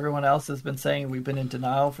stuff that everyone else has been saying, we've been in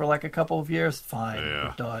denial for like a couple of years. Fine,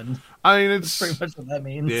 we're done. I mean, that's pretty much what that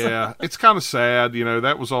means. Yeah, it's kind of sad. You know,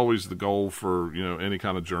 that was always the goal for, you know, any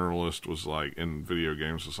kind of journalist was like in video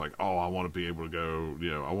games. It's like, oh, I want to be able to go,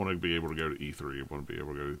 you know, I want to be able to go to E3. I want to be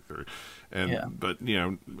able to go to E3. And, but, you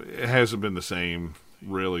know, it hasn't been the same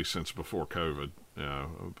really since before COVID. You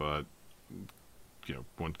know, but you know,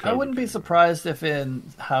 when COVID I wouldn't be surprised if in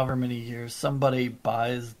however many years somebody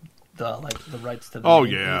buys the rights to the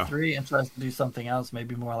E3 and tries to do something else,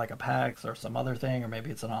 maybe more like a PAX or some other thing, or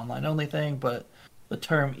maybe it's an online only thing. But the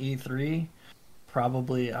term E3,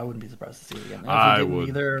 probably I wouldn't be surprised to see it again. I wouldn't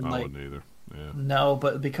either. Yeah. No,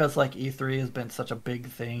 but because like E3 has been such a big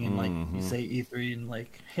thing, and like you say E3 and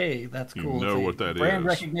like, hey, that's cool. You know what that brand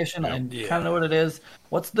recognition. I kind of know what it is.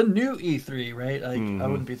 What's the new E3, right? Like, I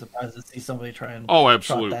wouldn't be surprised to see somebody try and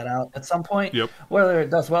trot that out at some point. Yep. Whether it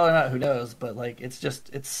does well or not, who knows? But like, it's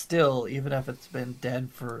still, even if it's been dead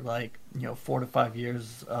for like 4 to 5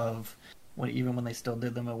 years of when they still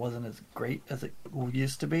did them, it wasn't as great as it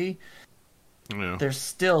used to be. Yeah. There's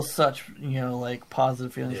still such, like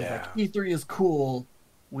positive feelings of like E3 is cool.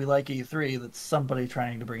 We like E3. That somebody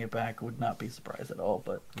trying to bring it back would not be surprised at all.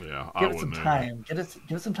 But give it some time. Give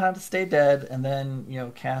it some time to stay dead, and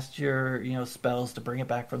then cast your spells to bring it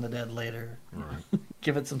back from the dead later. Right.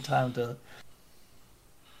 Give it some time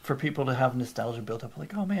for people to have nostalgia built up.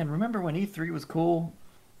 Like, oh man, remember when E3 was cool?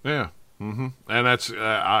 Yeah. Mm-hmm. And that's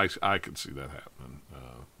I could see that happening.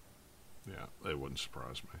 It wouldn't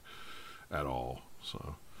surprise me at all.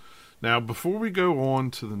 So now, before we go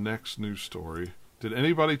on to the next news story, did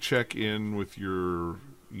anybody check in with your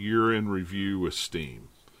year-end review with Steam?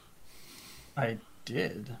 I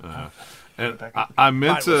did. And I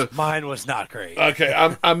meant mine was not great. Okay,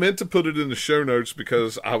 I meant to put it in the show notes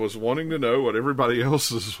because I was wanting to know what everybody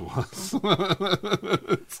else's was.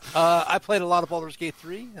 I played a lot of Baldur's Gate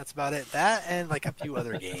 3. That's about it. That and like a few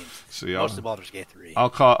other games. Most of Baldur's Gate 3.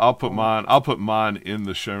 I'll put mine in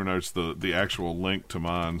the show notes, the actual link to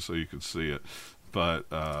mine, so you can see it. But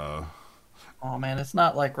Oh man, it's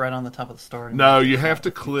not like right on the top of the store. No, you have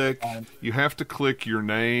to click. You have to click your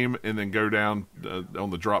name and then go down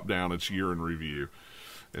on the drop down. It's year in review.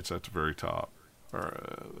 It's at the very top,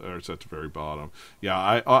 or it's at the very bottom.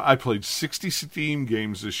 Yeah, I played 60 Steam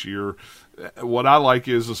games this year. What I like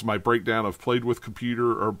is my breakdown of played with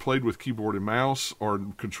computer or played with keyboard and mouse or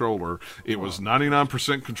controller. It was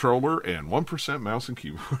 99% controller and 1% mouse and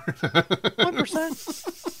keyboard.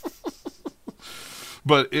 1%.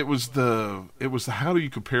 But it was the how do you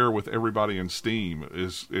compare with everybody in Steam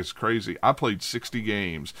is crazy. I played 60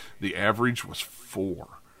 games. The average was 4.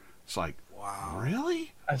 It's like, wow,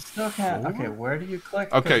 really? I still can't. 4? Okay, where do you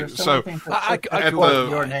click? Okay, so I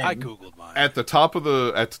googled mine. At the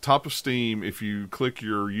top of Steam, if you click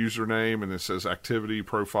your username and it says activity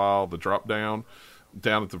profile, the drop down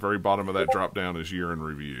at the very bottom of that drop down is year in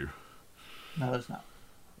review. No, there's not.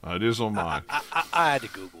 It is on mine. I had to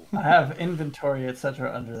Google. I have inventory,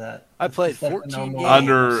 etc. under that. I played 14 games.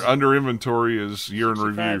 Under inventory is year in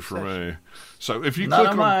review for me. So if you not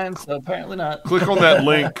click on mine, so apparently not. Click on that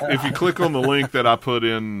link. If you click on the link that I put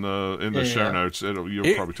in the show notes,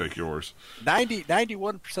 you'll probably take yours.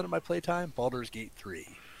 91% of my playtime, Baldur's Gate 3.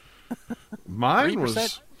 Mine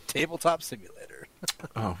was Tabletop Simulator.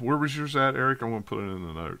 Where was yours at, Eric? I'm going to put it in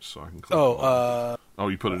the notes so I can click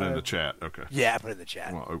you put it in the chat. Okay. Yeah, I put it in the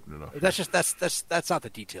chat. I'll open it up. That's not the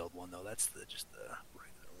detailed one though. That's just the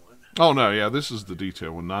regular one. Oh no, yeah, this is the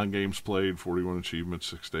detailed one. 9 games played, 41 achievements,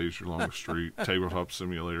 6 days your longest streak, Tabletop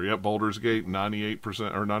Simulator. Yep, Baldur's Gate,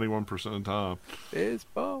 98% or 91% of the time. It's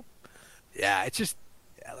bump. Yeah, it's just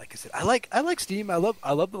like I said, I like Steam. I love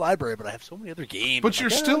the library, but I have so many other games. But you're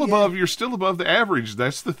still above the average.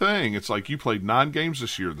 That's the thing. It's like you played 9 games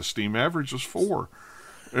this year. The Steam average was 4.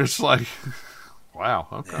 It's like, wow.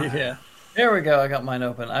 Okay. Yeah. There we go. I got mine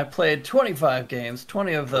open. I played 25 games.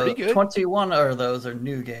 20 of those, 21 of those are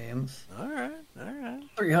new games. All right.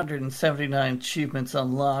 379 achievements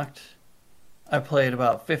unlocked. I played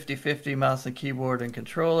about 50-50 mouse and keyboard and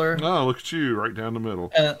controller. Oh, look at you, right down the middle.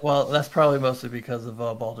 And, well, that's probably mostly because of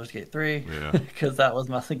Baldur's Gate 3. Yeah. Because that was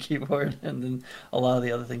mouse and keyboard, and then a lot of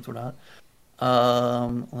the other things were not.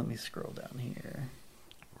 Let me scroll down here.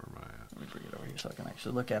 Where am I at? Let me bring it over here so I can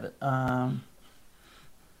actually look at it.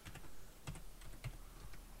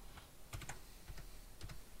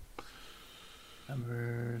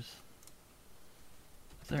 Numbers.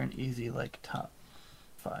 Is there an easy, top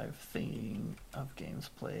 5 thing of games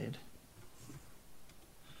played?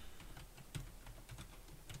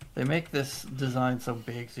 They make this design so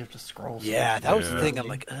big, so you have to scroll. Yeah, that was the thing. I'm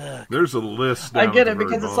like, ugh. There's a list. I get it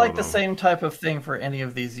because it's like the same type of thing for any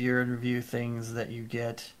of these year in review things that you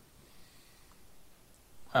get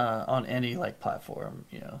on any platform,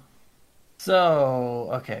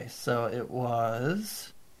 So it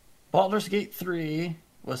was Baldur's Gate 3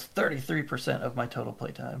 was 33% of my total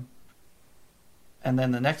playtime. And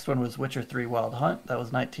then the next one was Witcher 3 Wild Hunt. That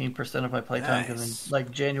was 19% of my playtime. Because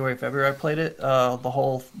in January, February, I played it, the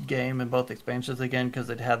whole game and both expansions again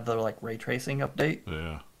because it had the ray tracing update.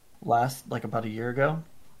 Yeah. Last about a year ago.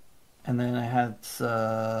 And then I had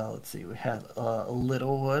we had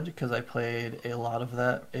Littlewood because I played a lot of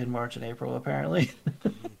that in March and April apparently.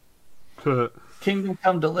 Kingdom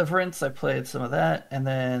Come Deliverance, I played some of that, and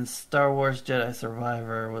then Star Wars Jedi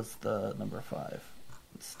Survivor was the number 5 on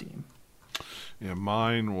Steam. Yeah,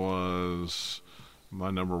 my number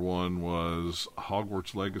 1 was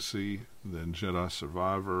Hogwarts Legacy, then Jedi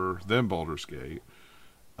Survivor, then Baldur's Gate,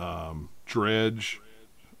 Dredge,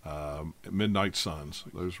 Midnight Suns.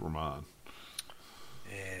 Those were mine.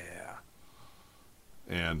 Yeah.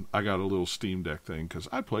 And I got a little Steam Deck thing because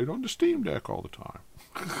I played on the Steam Deck all the time.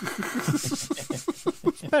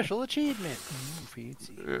 Special achievement.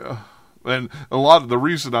 Yeah. And a lot of the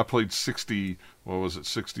reason I played 60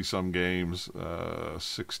 some games,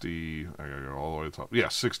 60, I gotta go all the way to the top. Yeah,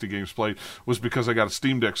 60 games played was because I got a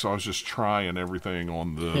Steam Deck, so I was just trying everything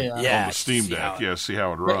on the Steam Deck. See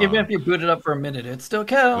how it runs. Even if you boot it up for a minute, it still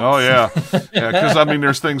counts. Oh, yeah. Because,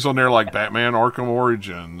 there's things on there like Batman Arkham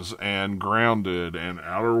Origins and Grounded and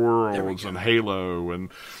Outer Worlds and Halo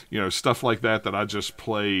and, stuff like that I just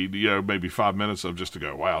played, maybe 5 minutes of just to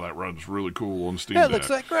go, wow, that runs really cool on Steam Deck. It looks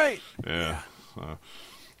like great. Yeah.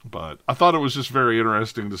 But I thought it was just very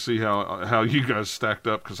interesting to see how you guys stacked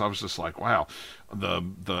up because I was just like, wow,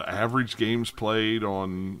 the average games played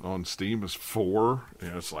on Steam is 4,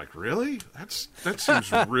 and it's like, really? That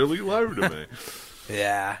seems really low to me.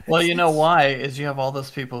 Yeah. Well, you know why is you have all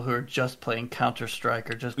those people who are just playing Counter-Strike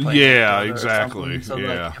or just playing exactly. So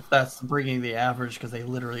if that's bringing the average because they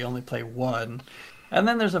literally only play 1. And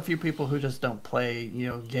then there's a few people who just don't play,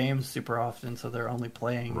 games super often, so they're only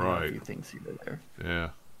playing a few things here or there.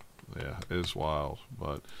 Yeah. Yeah, it's wild.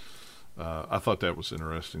 But I thought that was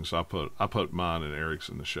interesting, so I put mine and Eric's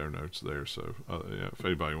in the show notes there. So yeah, if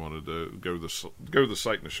anybody wanted to go to the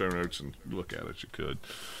site in the show notes and look at it, you could.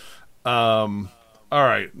 All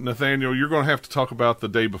right, Nathaniel, you're going to have to talk about the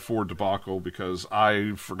day before debacle because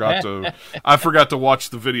I forgot to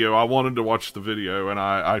watch the video. I wanted to watch the video and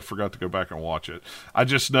I forgot to go back and watch it. I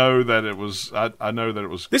just know that it was. I know that it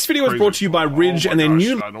was. This video is brought to you by Rouge and their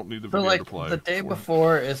new. I don't need the video to play. The day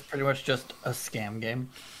before is pretty much just a scam game.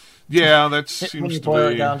 Yeah, that seems when you to boil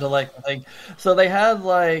be. it down to like the thing. So they had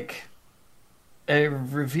like a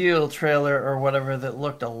reveal trailer or whatever that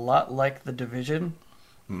looked a lot like The Division.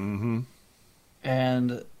 Mm-hmm.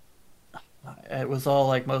 And it was all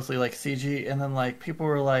like mostly like CG, and then like people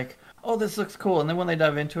were like, "Oh, this looks cool," and then when they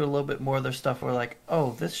dive into it a little bit more, their stuff were like,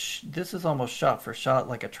 "Oh, this is almost shot for shot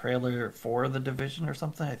like a trailer for The Division or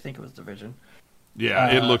something." I think it was Division. Yeah,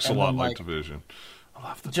 it looks a and lot then, like Division.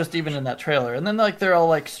 Just even in that trailer, and then like they're all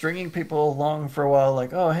like stringing people along for a while,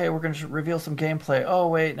 like, "Oh, hey, we're going to reveal some gameplay." Oh,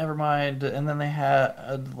 wait, never mind. And then they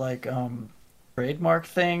had like trademark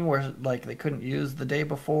thing where like they couldn't use the day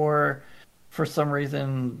before. For some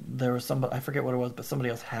reason, there was somebody, I forget what it was, but somebody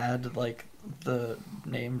else had like the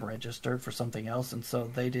name registered for something else, and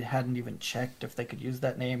so they hadn't even checked if they could use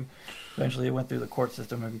that name. Eventually, it went through the court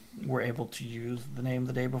system and were able to use the name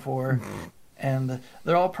the day before. And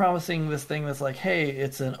they're all promising this thing that's like, hey,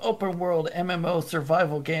 it's an open world MMO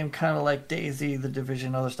survival game, kind of like DayZ, The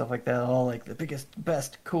Division, other stuff like that. All like the biggest,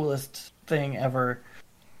 best, coolest thing ever.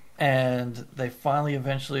 And they finally,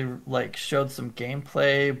 eventually, like showed some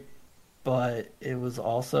gameplay. But it was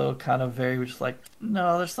also kind of very just like,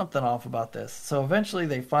 no, there's something off about this. So eventually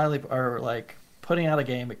they finally are like putting out a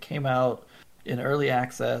game. It came out in early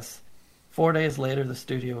access. 4 days later, the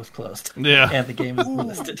studio was closed. Yeah. And the game is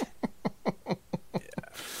listed.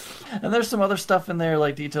 And there's some other stuff in there,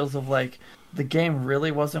 like details of like the game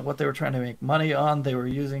really wasn't what they were trying to make money on. They were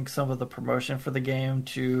using some of the promotion for the game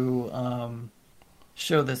to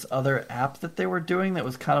show this other app that they were doing that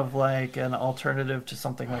was kind of like an alternative to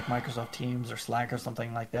something like Microsoft Teams or Slack or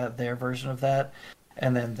something like that, their version of that.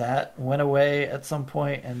 And then that went away at some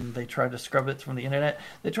point, and they tried to scrub it from the internet.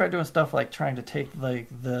 They tried doing stuff like trying to take like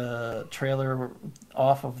the trailer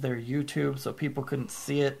off of their YouTube so people couldn't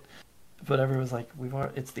see it. But everyone was like,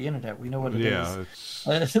 it's the internet. We know what it is.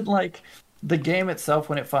 It's like the game itself,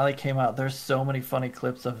 when it finally came out, there's so many funny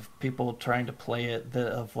clips of people trying to play it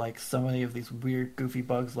of like so many of these weird, goofy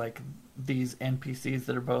bugs, like these NPCs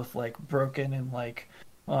that are both like broken and like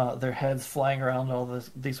their heads flying around all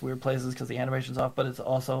these weird places because the animation's off, but it's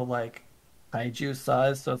also like kaiju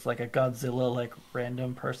size, so it's like a Godzilla like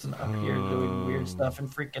random person up here doing weird stuff and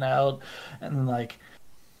freaking out, and then like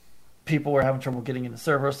people were having trouble getting in the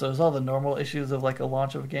server, so there's all the normal issues of like a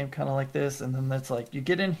launch of a game kind of like this. And then it's like you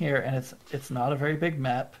get in here and it's not a very big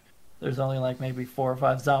map. There's only like maybe 4 or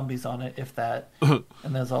 5 zombies on it, if that. And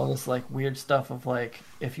there's all this like weird stuff of like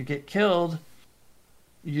if you get killed,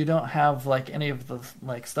 you don't have like any of the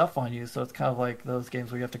like stuff on you, so it's kind of like those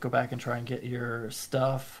games where you have to go back and try and get your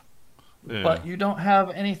stuff. Yeah. But you don't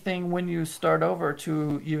have anything when you start over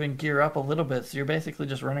to even gear up a little bit, so you're basically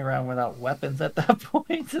just running around without weapons at that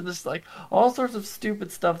point. And there's like all sorts of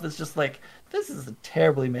stupid stuff that's just like, this is a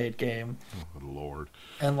terribly made game. Oh, Lord.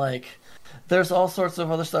 And like there's all sorts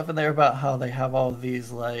of other stuff in there about how they have all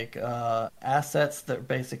these like assets that are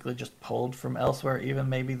basically just pulled from elsewhere. Even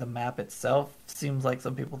maybe the map itself seems like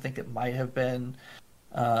some people think it might have been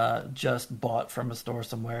just bought from a store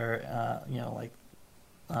somewhere, like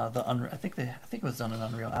I think it was done in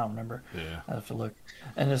Unreal. I don't remember. Yeah. I have to look.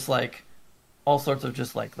 And it's like all sorts of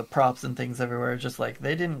just like the props and things everywhere. Just like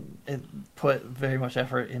they didn't put very much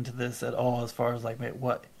effort into this at all as far as like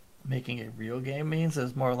what making a real game means. It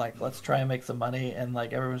was more like, let's try and make some money. And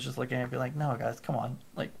like everyone's just looking at it and be like, no, guys, come on.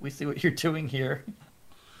 Like we see what you're doing here.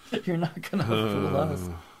 You're not going to fool us.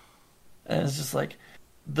 And it's just like,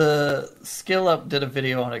 the Skill Up did a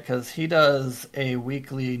video on it because he does a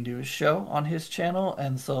weekly news show on his channel,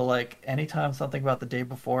 and so like anytime something about the day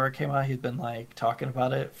before it came out, he's been like talking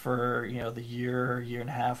about it for the year and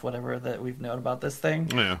a half, whatever that we've known about this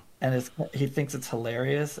thing. Yeah, and he thinks it's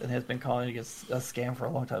hilarious and has been calling it a scam for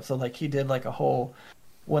a long time. So like he did like a whole,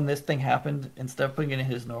 when this thing happened, instead of putting it in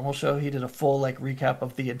his normal show, he did a full like recap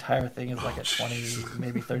of the entire thing as like a 20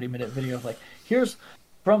 maybe 30-minute video of like, here's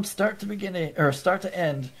from start to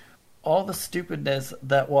end, all the stupidness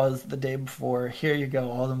that was the day before. Here you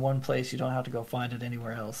go, all in one place. You don't have to go find it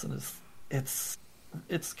anywhere else. And it's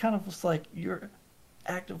kind of just like you're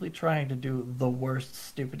actively trying to do the worst,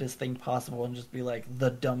 stupidest thing possible and just be like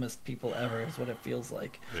the dumbest people ever is what it feels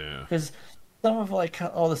like. Yeah. Because some of like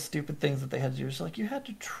all the stupid things that they had to do. It's like you had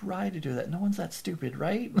to try to do that. No one's that stupid,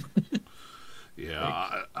 right?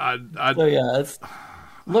 Yeah, So yeah, it's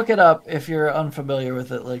look it up if you're unfamiliar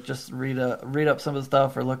with it. Like just read up some of the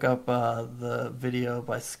stuff, or look up the video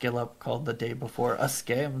by Skill Up called "The Day Before," a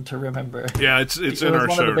scam to remember. yeah, it's It in was our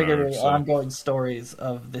one show of the bigger notes. So. ongoing stories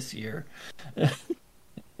of this year.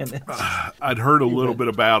 And it's I'd heard a little bit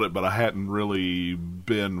about it, but I hadn't really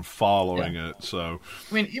been following it. So,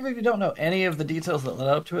 I mean, even if you don't know any of the details that led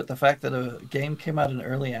up to it, the fact that a game came out in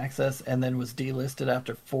early access and then was delisted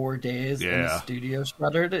after 4 days and the studio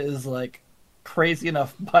shuttered is like crazy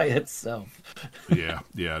enough by itself. yeah,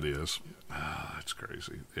 it is. That's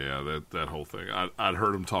crazy. Yeah, that whole thing. I'd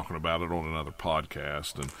heard him talking about it on another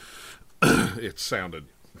podcast, and it sounded.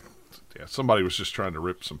 Yeah, somebody was just trying to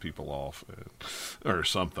rip some people off or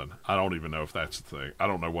something. I don't even know if that's the thing. I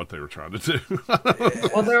don't know what they were trying to do.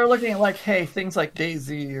 Well, they were looking at like, hey, things like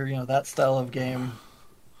DayZ or that style of game,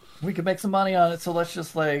 we could make some money on it. So let's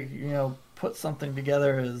just like put something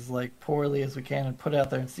together as like poorly as we can and put it out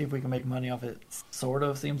there and see if we can make money off it. Sort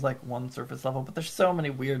of seems like one surface level, but there's so many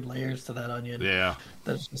weird layers to that onion. Yeah,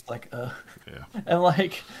 that's just like Yeah, and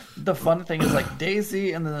like the fun thing is like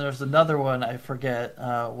DayZ, and then there's another one I forget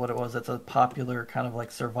what it was. It's a popular kind of like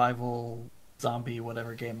survival zombie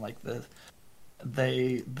whatever game like this.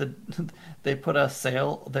 They put a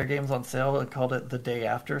sale, their games on sale, and called it the day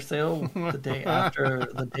after sale. The day after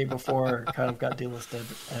the day before kind of got delisted,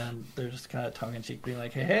 and they're just kind of tongue in cheek being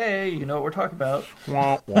like, hey, you know what we're talking about.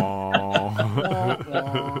 Wah,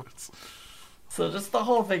 wah. So just the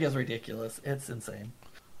whole thing is ridiculous. It's insane.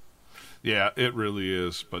 Yeah, it really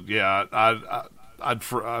is. But yeah, I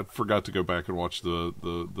forgot to go back and watch the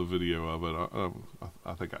video of it.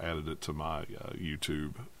 I think I added it to my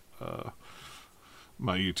YouTube.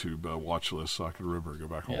 My YouTube watch list, so I can remember to go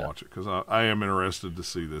back and watch it, because I am interested to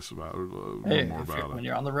see this about more about it. When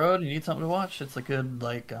you're on the road and you need something to watch, it's a good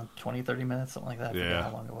 20, 30 minutes, something like that. I forget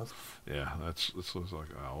how long it was. Yeah, that's like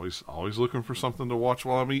always looking for something to watch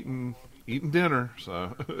while I'm eating dinner.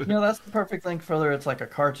 So that's the perfect thing for whether it's like a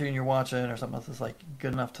cartoon you're watching or something else that's like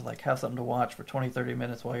good enough to like have something to watch for 20, 30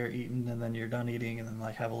 minutes while you're eating, and then you're done eating, and then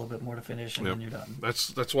like have a little bit more to finish, and then you're done.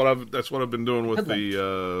 That's what I've been doing with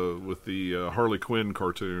the Harley Quinn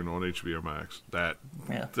cartoon on HBO Max. That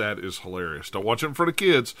is hilarious. Don't watch it for the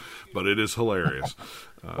kids, but it is hilarious.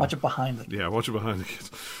 Watch it behind them. Yeah, watch it behind the kids.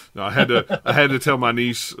 No, I had to tell my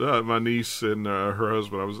niece and her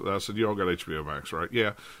husband. I said, "You all got HBO Max, right?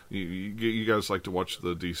 Yeah. You guys like to watch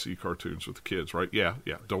the DC cartoons with the kids, right? Yeah.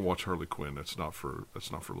 Don't watch Harley Quinn. That's not for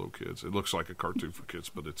little kids. It looks like a cartoon for kids,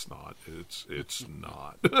 but it's not. It's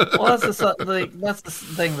not." Well, that's the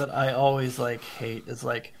thing that I always hate is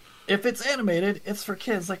like, if it's animated, it's for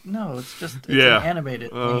kids. Like, no, it's an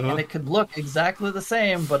animated thing, and it could look exactly the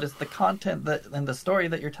same, but it's the content and the story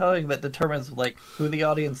that you're telling that determines who the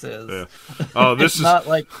audience is. Yeah. Oh, this is not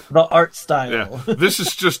like the art style. Yeah. This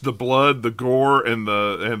is just the blood, the gore, and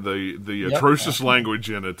the atrocious language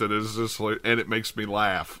in it that is just and it makes me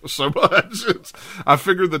laugh so much. I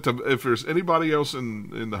figured that if there's anybody else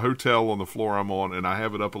in the hotel on the floor I'm on, and I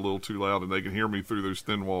have it up a little too loud, and they can hear me through those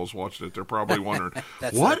thin walls watching it, they're probably wondering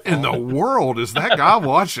what in the world is that guy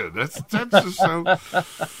watching? That's just so.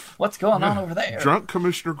 What's going on over there? Drunk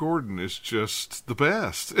Commissioner Gordon is just the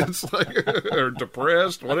best. It's like or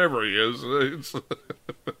depressed, whatever he is.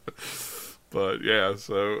 But yeah,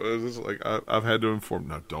 so it's like I've had to inform.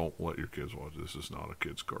 No, don't let your kids watch. This is not a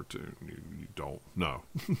kid's cartoon. You don't. No.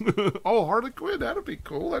 Oh, Harley Quinn, that'd be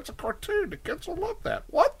cool. That's a cartoon. The kids will love that.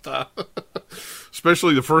 What the?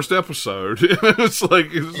 Especially the first episode. It's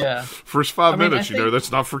like first 5 minutes.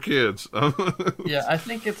 That's not for kids. Yeah, I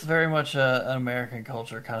think it's very much an American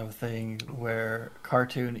culture kind of thing where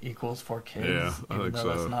cartoon equals for kids. Yeah, even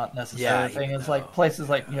though that's not necessarily a thing. It's like places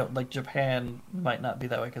like Japan might not be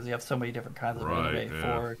that way because you have so many different kinds of anime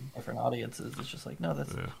for different audiences. It's just like, no,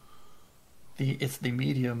 that's it's the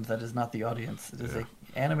medium that is not the audience. It is an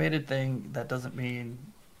animated thing. That doesn't mean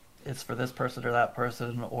it's for this person or that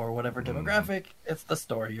person or whatever demographic. It's the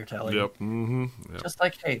story you're telling. Yep. Mm-hmm. Yep. Just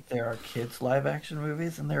like, hey, there are kids live action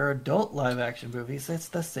movies and there are adult live action movies. It's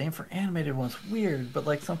the same for animated ones. Weird,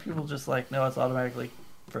 but some people just no, it's automatically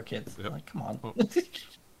for kids. Yep. Like, come on.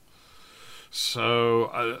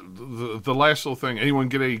 So the last little thing, anyone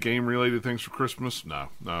get any game-related things for Christmas? No,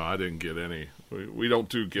 I didn't get any. We don't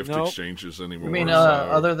do gift exchanges anymore. I mean,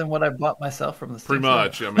 other than what I bought myself from the Steam pretty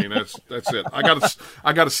much. Store. I mean, that's it.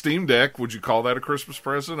 I got a Steam Deck. Would you call that a Christmas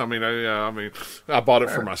present? I mean, I bought it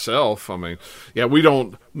for myself. I mean, yeah, we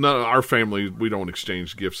don't. No, our family, we don't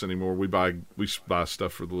exchange gifts anymore. We buy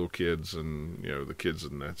stuff for the little kids and the kids,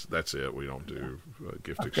 and that's it. We don't do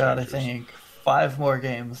gift exchanges. Got, I think, 5 more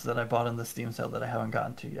games that I bought in the Steam sale that I haven't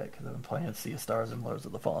gotten to yet because I've been playing Sea of Stars and Lords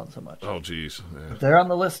of the Fallen so much. Oh, geez. Yeah. They're on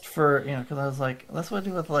the list for, because I was like, that's what I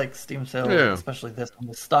do with like Steam sales, especially this one,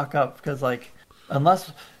 is stock up because like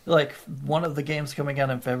unless like one of the games coming out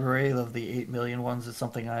in February of the 8 million ones is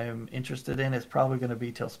something I am interested in, it's probably going to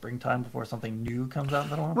be till springtime before something new comes out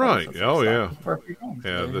that I want to play. Right. So yeah. For a few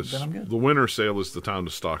games, then I'm good. The winter sale is the time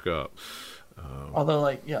to stock up. Although,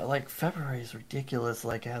 like February is ridiculous,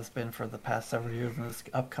 like it has been for the past several years, and this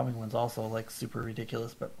upcoming one's also like super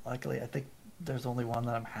ridiculous. But luckily, I think there's only one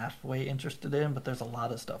that I'm halfway interested in. But there's a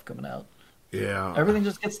lot of stuff coming out. Yeah, everything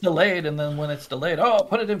just gets delayed, and then when it's delayed,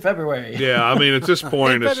 put it in February. Yeah, I mean, at this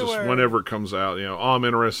point, it's just whenever it comes out. I'm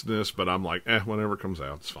interested in this, but I'm like, whenever it comes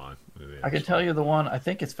out, it's fine. Yeah, I can tell you the one I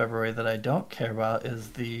think it's February that I don't care about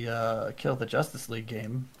is the Kill the Justice League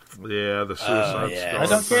game. Yeah, the Suicide Squad. I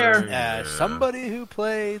don't care. Somebody who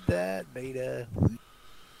played that beta.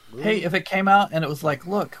 Hey, if it came out and it was like,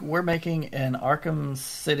 look, we're making an Arkham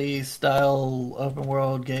City style open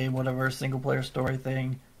world game, whatever, single player story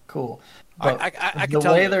thing, cool. But I the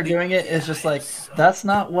way they're doing it is just like, that's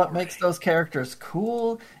not what makes those characters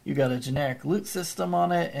cool. You got a generic loot system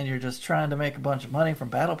on it, and you're just trying to make a bunch of money from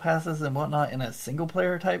battle passes and whatnot in a single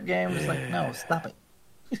player type game. It's like, no, stop it.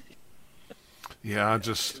 Yeah,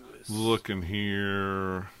 just looking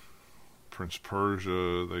here. Prince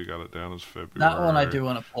Persia, they got it down as February. That one I do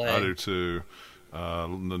want to play. I do too. The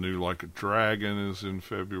new Like a Dragon is in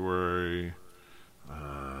February.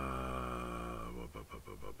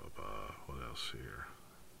 What else here?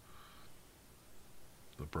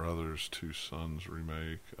 The Brothers, Two Sons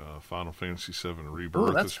remake. Final Fantasy VII Rebirth.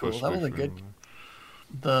 Oh, that's cool. That was a good.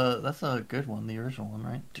 That's a good one. The original one,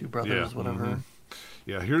 right? Two Brothers, whatever. Mm-hmm.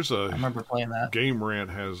 Yeah, here's I remember playing that. Game Rant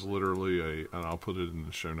has literally and I'll put it in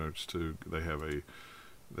the show notes too. They have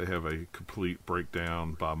a complete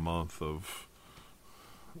breakdown by month of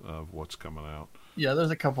what's coming out. Yeah,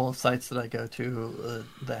 there's a couple of sites that I go to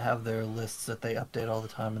that have their lists that they update all the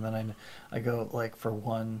time, and then I go like for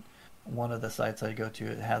one of the sites I go to,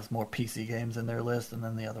 it has more PC games in their list, and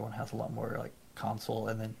then the other one has a lot more like console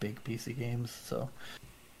and then big PC games. So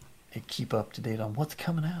I keep up to date on what's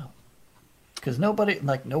coming out. Because no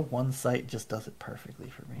one site just does it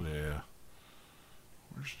perfectly for me. Yeah.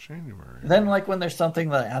 Where's January? Then, like, when there's something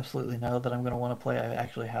that I absolutely know that I'm going to want to play, I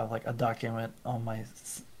actually have, like, a document on my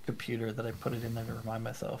computer that I put it in there to remind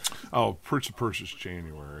myself. Oh, Prince of Persia's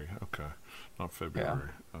January. Okay. Not February.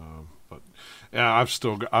 Yeah. But, yeah,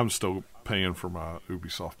 I'm still paying for my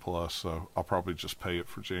Ubisoft Plus, so I'll probably just pay it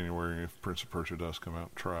for January if Prince of Persia does come out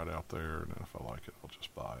and try it out there, and then if I like it, I'll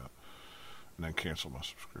just buy it. And then cancel my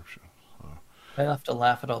subscription. So. I have to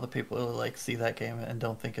laugh at all the people who like see that game and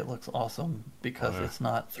don't think it looks awesome because it's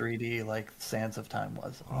not 3D like Sands of Time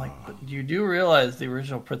was. I'm like, but you do realize the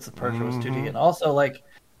original Prince of Persia was 2D, and also like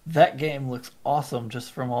that game looks awesome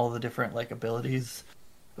just from all the different like abilities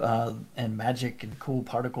and magic and cool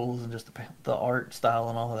particles and just the art style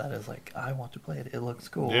and all of that is like I want to play it. It looks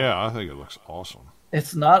cool. Yeah, I think it looks awesome.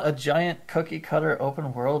 It's not a giant cookie-cutter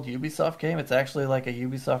open-world Ubisoft game. It's actually like a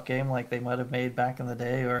Ubisoft game like they might have made back in the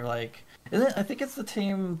day, or like... I think it's the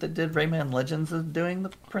team that did Rayman Legends is doing the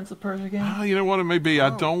Prince of Persia game. Oh, you know what it may be?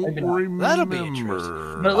 I don't remember. That'll be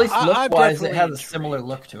interesting. But at least look-wise, it has a similar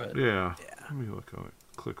look to it. Yeah. Let me look on it.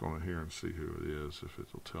 Click on it here and see who it is, if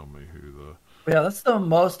it'll tell me who the... Yeah, that's the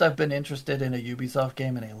most I've been interested in a Ubisoft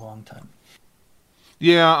game in a long time.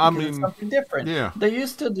 Yeah, I mean... It's something different. Yeah. They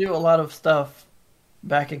used to do a lot of stuff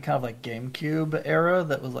back in kind of like GameCube era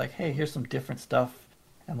that was like, hey, here's some different stuff,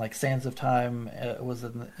 and like Sands of Time was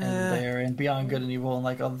in there, and Beyond Good and Evil, and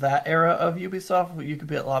like of that era of Ubisoft, you could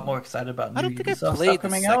be a lot more excited about new Ubisoft stuff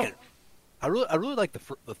coming out. I really like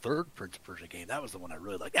the third Prince of Persia game. That was the one I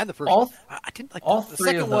really liked, and the first. I didn't like all the three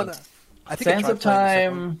second of one. those. I think Sands of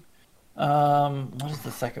Time. What is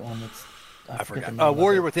the second one? I forgot.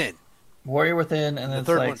 Warrior Within. Warrior Within, and then the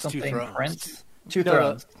third like one's something Two Thrones. Prince. Two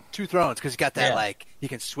Thrones. Two Thrones, because you got that like you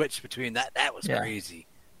can switch between that. That was crazy.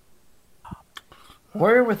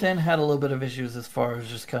 Warrior Within had a little bit of issues as far as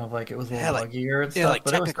just kind of like it was a little buggier and stuff, like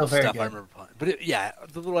but it was still very good. I remember playing.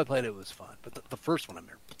 But the little I played it was fun. But the first one I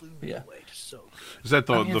remember blew me away, just so good. Is that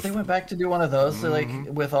if they went back to do one of those, so like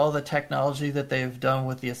with all the technology that they've done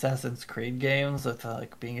with the Assassin's Creed games, with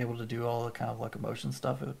like being able to do all the kind of like emotion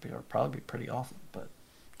stuff, it would probably be pretty awesome. But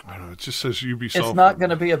I don't know. It just says Ubisoft. It's not going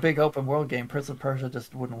to be a big open world game. Prince of Persia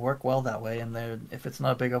just wouldn't work well that way. And if it's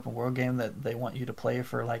not a big open world game that they want you to play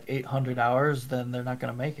for like 800 hours, then they're not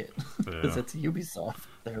going to make it because it's Ubisoft.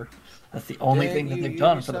 That's the only thing that they've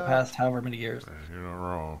done for the past however many years. You're not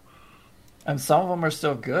wrong. And some of them are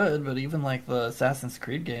still good, but even like the Assassin's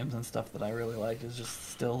Creed games and stuff that I really liked is just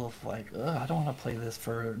still like, I don't want to play this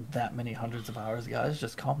for that many hundreds of hours, guys.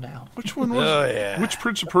 Just calm down. Which one was? Which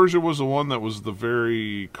Prince of Persia was the one that was the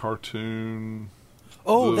very cartoon?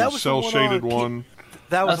 Oh, the that was cell shaded one.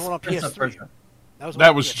 That was the one on Prince of PS3. Persia.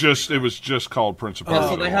 That was just it was just called Prince of Persia. Yeah,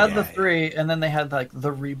 so they had the 3, and then they had like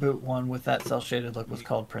the reboot one with that cell shaded look was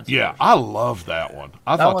called Prince of Persia. I love that one.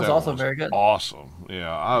 I thought was that also was very good. Awesome.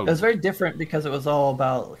 Yeah, it was very different because it was all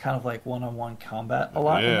about kind of like one-on-one combat a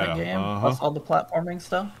lot in that game, plus all the platforming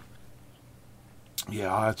stuff.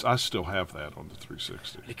 Yeah, I still have that on the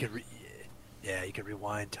 360. You can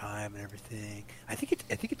rewind time and everything. I think it's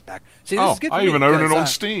back. See, this is good I even own it on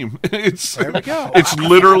Steam. There we go. It's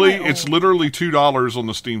literally $2 on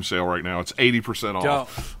the Steam sale right now. It's 80%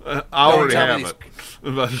 off. I already have it.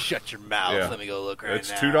 But, shut your mouth. Yeah. Let me go look right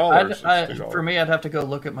it's now. $2. For me, I'd have to go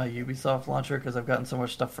look at my Ubisoft launcher because I've gotten so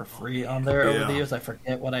much stuff for free on there over the years. I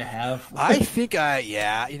forget what I have. I think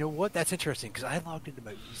you know what? That's interesting because I logged into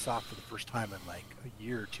my Ubisoft for the first time in like a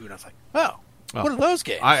year or two, and I was like, what are those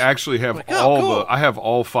games? I actually have I have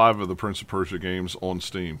all 5 of the Prince of Persia games on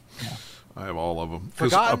Steam. Yeah. I have all of them.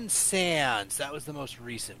 Forgotten Sands, that was the most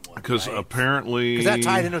recent one. Because apparently... Because that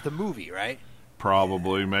tied in with the movie, right?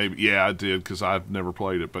 Probably, maybe. Yeah, I did, because I've never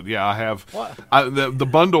played it. But yeah, I have... The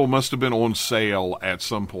bundle must have been on sale at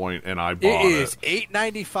some point, and I bought it. It is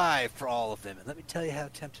 $8.95 for all of them. And let me tell you how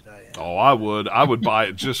tempted I am. Oh, I would. I would buy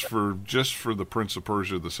it just for the Prince of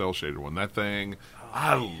Persia, the cel-shaded one. That thing...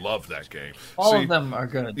 I love that game. All of them are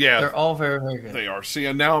good. Yeah. They're all very, very good. They are. See,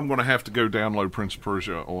 and now I'm going to have to go download Prince of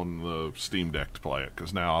Persia on the Steam Deck to play it,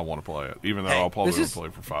 because now I want to play it, even though I'll probably play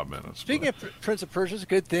for 5 minutes. Speaking of Prince of Persia, it's a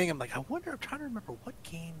good thing. I'm like, I'm trying to remember, what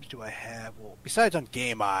games do I have? Well, besides on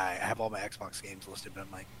Game I have all my Xbox games listed, but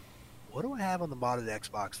I'm like, what do I have on the modded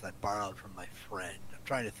Xbox that I borrowed from my friend? I'm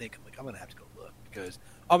trying to think. I'm like, I'm going to have to go look, because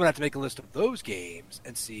I'm going to have to make a list of those games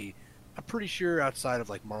and see. I'm pretty sure outside of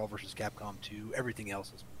like Marvel vs. Capcom 2, everything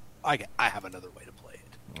else is. I have another way to play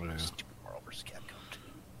it. Yeah. Stupid Marvel vs. Capcom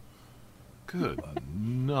 2. Good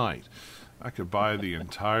night. I could buy the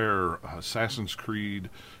entire Assassin's Creed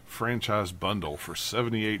franchise bundle for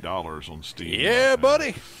 $78 on Steam. Yeah,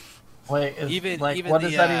 buddy. Wait, what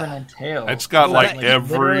does that even entail? It's got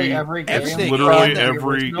every game. Literally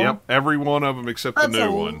every one of them except the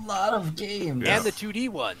new one. That's a lot of games. And the 2D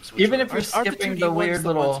ones. Even if you're skipping the weird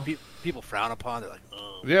little... people frown upon. They're like,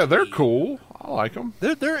 yeah, they're cool. I like them.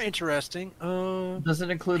 They're interesting. Does it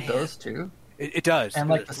include those too? It does. And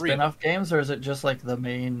like the spin-off games, or is it just like the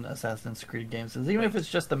main Assassin's Creed games? Because even if it's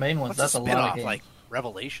just the main ones, that's a lot of games. Like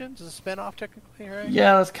Revelations is a spin-off technically, right?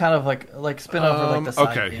 Yeah, that's kind of like spin-off or like the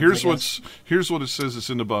side okay, games, here's what it says it's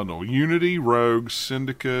in the bundle. Unity, Rogue,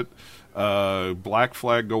 Syndicate, Black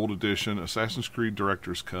Flag Gold Edition, Assassin's Creed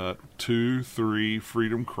Director's Cut, 2, 3,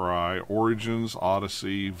 Freedom Cry, Origins,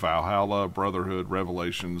 Odyssey, Valhalla, Brotherhood,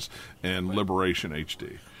 Revelations, and Liberation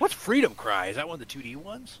HD. What's Freedom Cry? Is that one of the 2D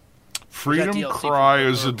ones? Freedom Cry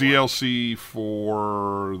is a DLC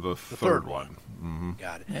for the third one. Mm-hmm.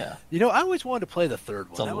 Got it. Yeah. You know, I always wanted to play the third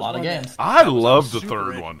one. It's a lot of games. I love the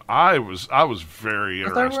third one. I was very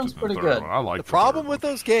interested. The third one's pretty good. I like the problem with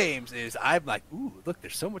those games is I'm like, ooh, look,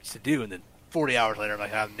 there's so much to do, and then 40 hours later, I'm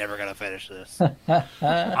like, I'm never gonna finish this. A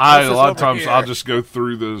lot of times I'll just go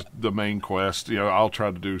through the main quest. You know, I'll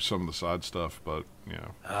try to do some of the side stuff, but you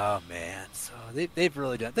know. Oh man, so they've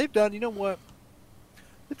really done. They've done. You know what?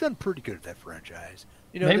 They've done pretty good at that franchise.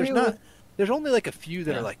 You know, there's only like a few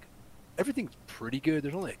that are like. Everything's pretty good.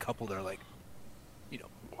 There's only a couple that are like, you know,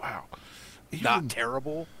 wow, not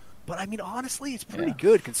terrible. But I mean, honestly, it's pretty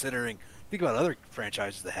good considering. Think about other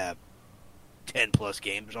franchises that have 10+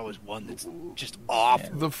 games. There's always one that's just off.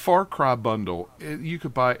 The Far Cry bundle, you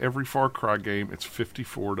could buy every Far Cry game. It's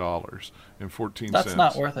 $54.14. That's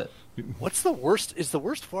not worth it. What's the worst? Is the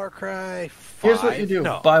worst Far Cry 5? Here's what you do: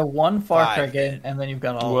 buy one Far Cry game, and then you've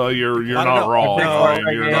got all. Well, you're not wrong.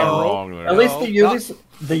 You're not wrong there. At least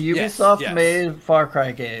the Ubisoft made Far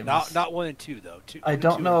Cry games. Not 1 and 2 though. I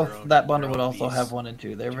don't know if that bundle would also have 1 and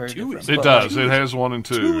 2. They're very different. It does. It has 1 and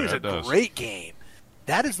 2. 2 is a great game.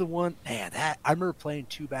 That is the one. Man, that I remember playing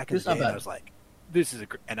 2 back in the day. And I was like, "This is a."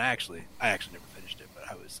 And I actually never finished it, but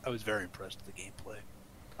I was very impressed with the gameplay.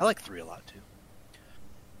 I like 3 a lot too.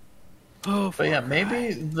 Oh, but yeah,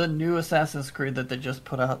 maybe the new Assassin's Creed that they just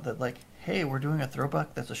put out that like, hey, we're doing a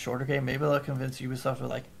throwback that's a shorter game. Maybe they'll convince Ubisoft to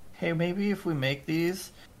like, hey, maybe if we make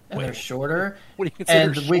these, and they're shorter. What do you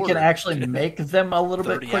consider And we can shorter? actually make them a little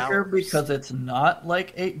bit 30 quicker hours. because it's not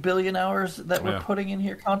like 8 billion hours that we're Yeah. putting in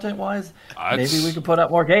here content-wise. That's- Maybe we could put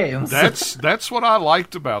out more games. That's what I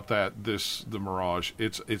liked about the Mirage.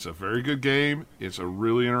 It's a very good game. It's a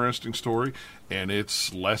really interesting story, and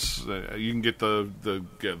it's less. You can get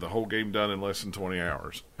the whole game done in less than 20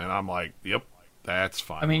 hours. And I'm like, yep, that's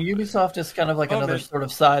fine. I mean, Ubisoft is kind of like another sort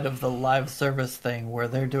of side of the live service thing where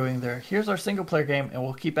they're doing here's our single player game and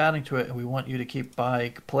we'll keep adding to it and we want you to keep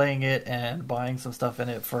playing it and buying some stuff in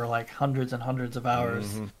it for like hundreds and hundreds of hours.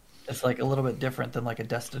 Mm-hmm. It's like a little bit different than like a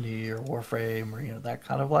Destiny or Warframe or that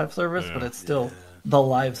kind of live service, but it's still the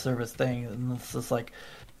live service thing. And it's just like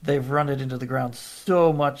they've run it into the ground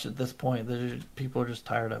so much at this point that people are just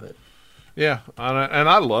tired of it. Yeah, and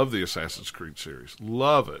I love the Assassin's Creed series.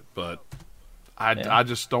 Love it, but I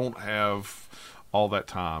just don't have all that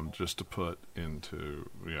time just to put into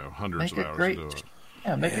hundreds of hours to do it.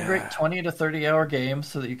 Yeah, make a great 20 to 30 hour game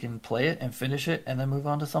so that you can play it and finish it and then move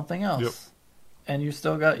on to something else. Yep. And you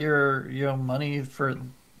still got your money for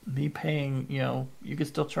me paying, you could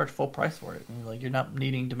still charge full price for it. And like you're not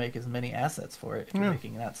needing to make as many assets for it if you're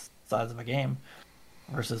making that size of a game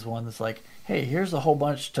versus one that's like, hey, here's a whole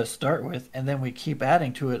bunch to start with and then we keep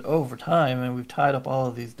adding to it over time and we've tied up all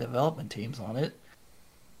of these development teams on it.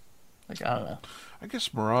 Like, I don't know. I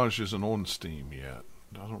guess Mirage isn't on Steam yet.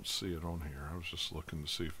 I don't see it on here. I was just looking to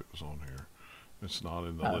see if it was on here. It's not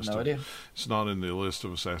in the list. No idea. It's not in the list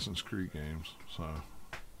of Assassin's Creed games, so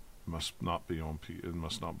it must not be on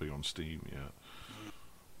Steam yet.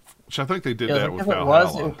 Which I think they did that with Valhalla.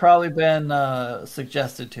 If it would probably been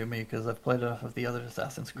suggested to me because I've played enough of the other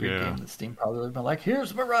Assassin's Creed game that Steam probably would have been like,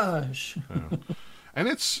 here's Mirage. Yeah. And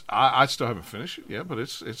I still haven't finished it yet, but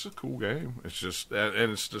it's a cool game. It's just,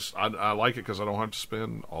 and it's just, I like it because I don't have to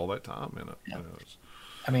spend all that time in it. Yeah.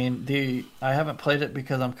 I mean, I haven't played it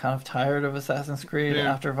because I'm kind of tired of Assassin's Creed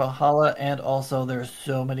after Valhalla, and also there's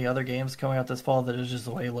so many other games coming out this fall that is just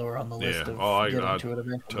way lower on the list of getting to it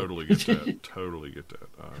eventually. Totally get that. Totally get that.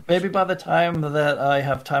 Maybe by the time that I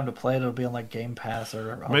have time to play it, it'll be on like Game Pass,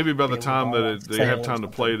 or maybe by the time that they have time to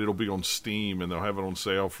play it, it'll be on Steam, and they'll have it on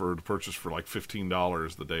sale to purchase for like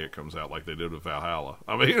 $15 the day it comes out, like they did with Valhalla.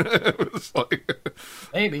 I mean, it's like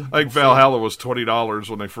maybe Valhalla was $20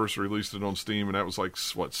 when they first released it on Steam, and that was like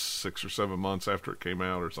 6 or 7 months after it came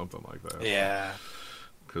out or something like that. Yeah.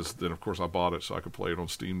 Because then, of course, I bought it so I could play it on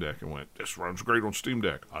Steam Deck and went, this runs great on Steam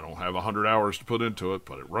Deck. I don't have 100 hours to put into it,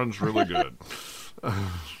 but it runs really good.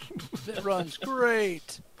 It runs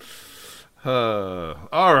great. All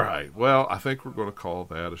right. Well, I think we're going to call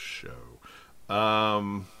that a show.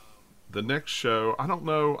 The next show, I don't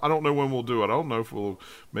know when we'll do it. I don't know if we'll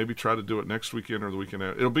maybe try to do it next weekend or the weekend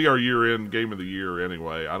after. It'll be our year-end game of the year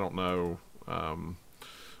anyway. I don't know.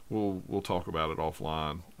 We'll talk about it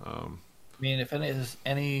offline. I mean, if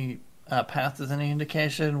any path is any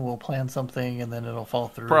indication, we'll plan something and then it'll fall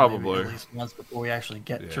through. Probably at least once before we actually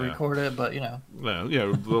get to record it. But the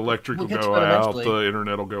electric will go out, the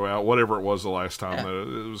internet will go out. Whatever it was the last time,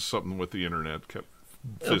 it was something with the internet kept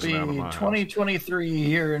fizzing out of my house. 2023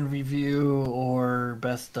 year in review or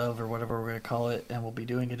best of or whatever we're going to call it, and we'll be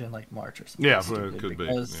doing it in like March or something. Yeah, it could be.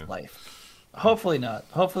 Because life. Hopefully not.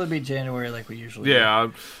 Hopefully it'll be January like we usually do. Yeah,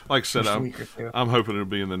 like I said, I'm hoping it'll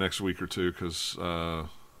be in the next week or two because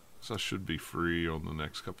I should be free on the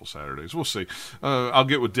next couple Saturdays. We'll see. I'll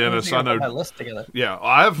get with Dennis. I know. Put my list together. Yeah,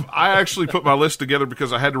 I actually put my list together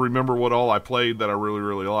because I had to remember what all I played that I really,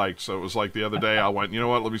 really liked. So it was like the other day I went, you know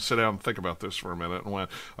what, let me sit down and think about this for a minute, and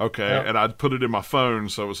went, okay. Yep. And I'd put it in my phone,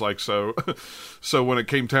 so it was like, so when it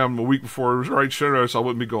came time a week before it was right show notes, I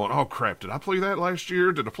wouldn't be going, oh crap, did I play that last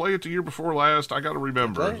year? Did I play it the year before last? I got to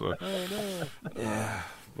remember. So. Oh, no. Yeah.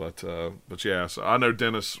 But yeah, so I know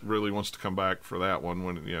Dennis really wants to come back for that one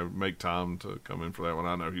when make time to come in for that one.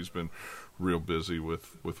 I know he's been real busy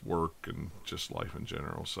with work and just life in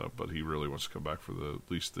general. So, but he really wants to come back for at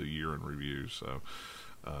least the year in review. So,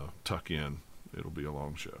 tuck in. It'll be a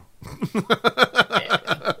long show.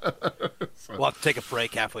 We'll have to take a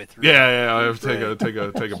break halfway through. Yeah. I have to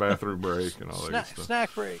take a bathroom break and all that stuff.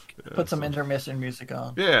 Snack break. Yeah, Put some intermission music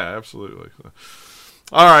on. Yeah, absolutely. So,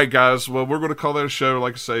 all right, guys. Well, we're going to call that a show.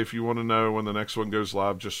 Like I say, if you want to know when the next one goes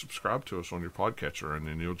live, just subscribe to us on your podcatcher, and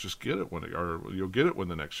then you'll just get it when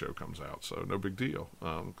the next show comes out. So no big deal,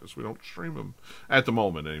 because we don't stream them at the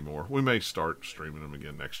moment anymore. We may start streaming them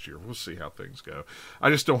again next year. We'll see how things go. I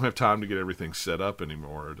just don't have time to get everything set up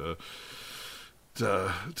anymore to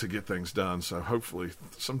get things done. So hopefully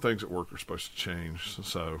some things at work are supposed to change.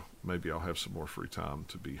 So maybe I'll have some more free time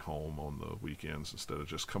to be home on the weekends instead of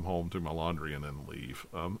just come home, do my laundry, and then leave.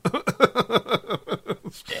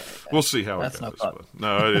 We'll see how That's it no goes. fun. But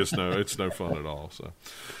no, it's no fun at all. So,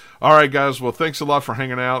 all right, guys. Well, thanks a lot for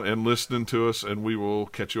hanging out and listening to us, and we will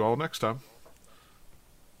catch you all next time.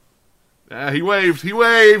 He waved. He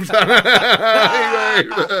waved. He waved. I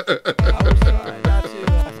was trying not to.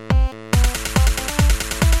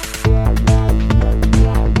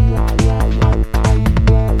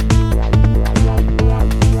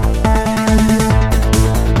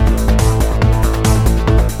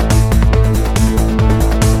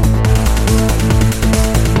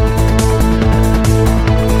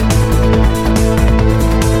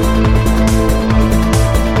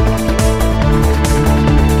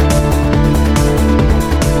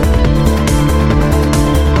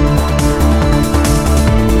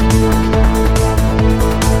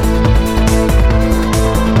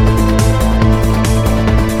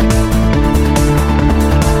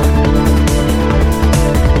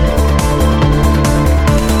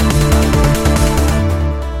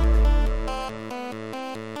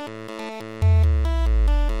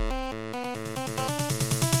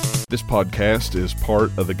 This podcast is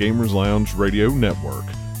part of the Gamers Lounge Radio Network.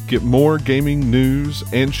 Get more gaming news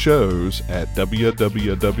and shows at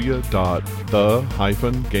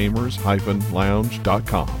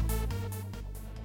www.the-gamers-lounge.com.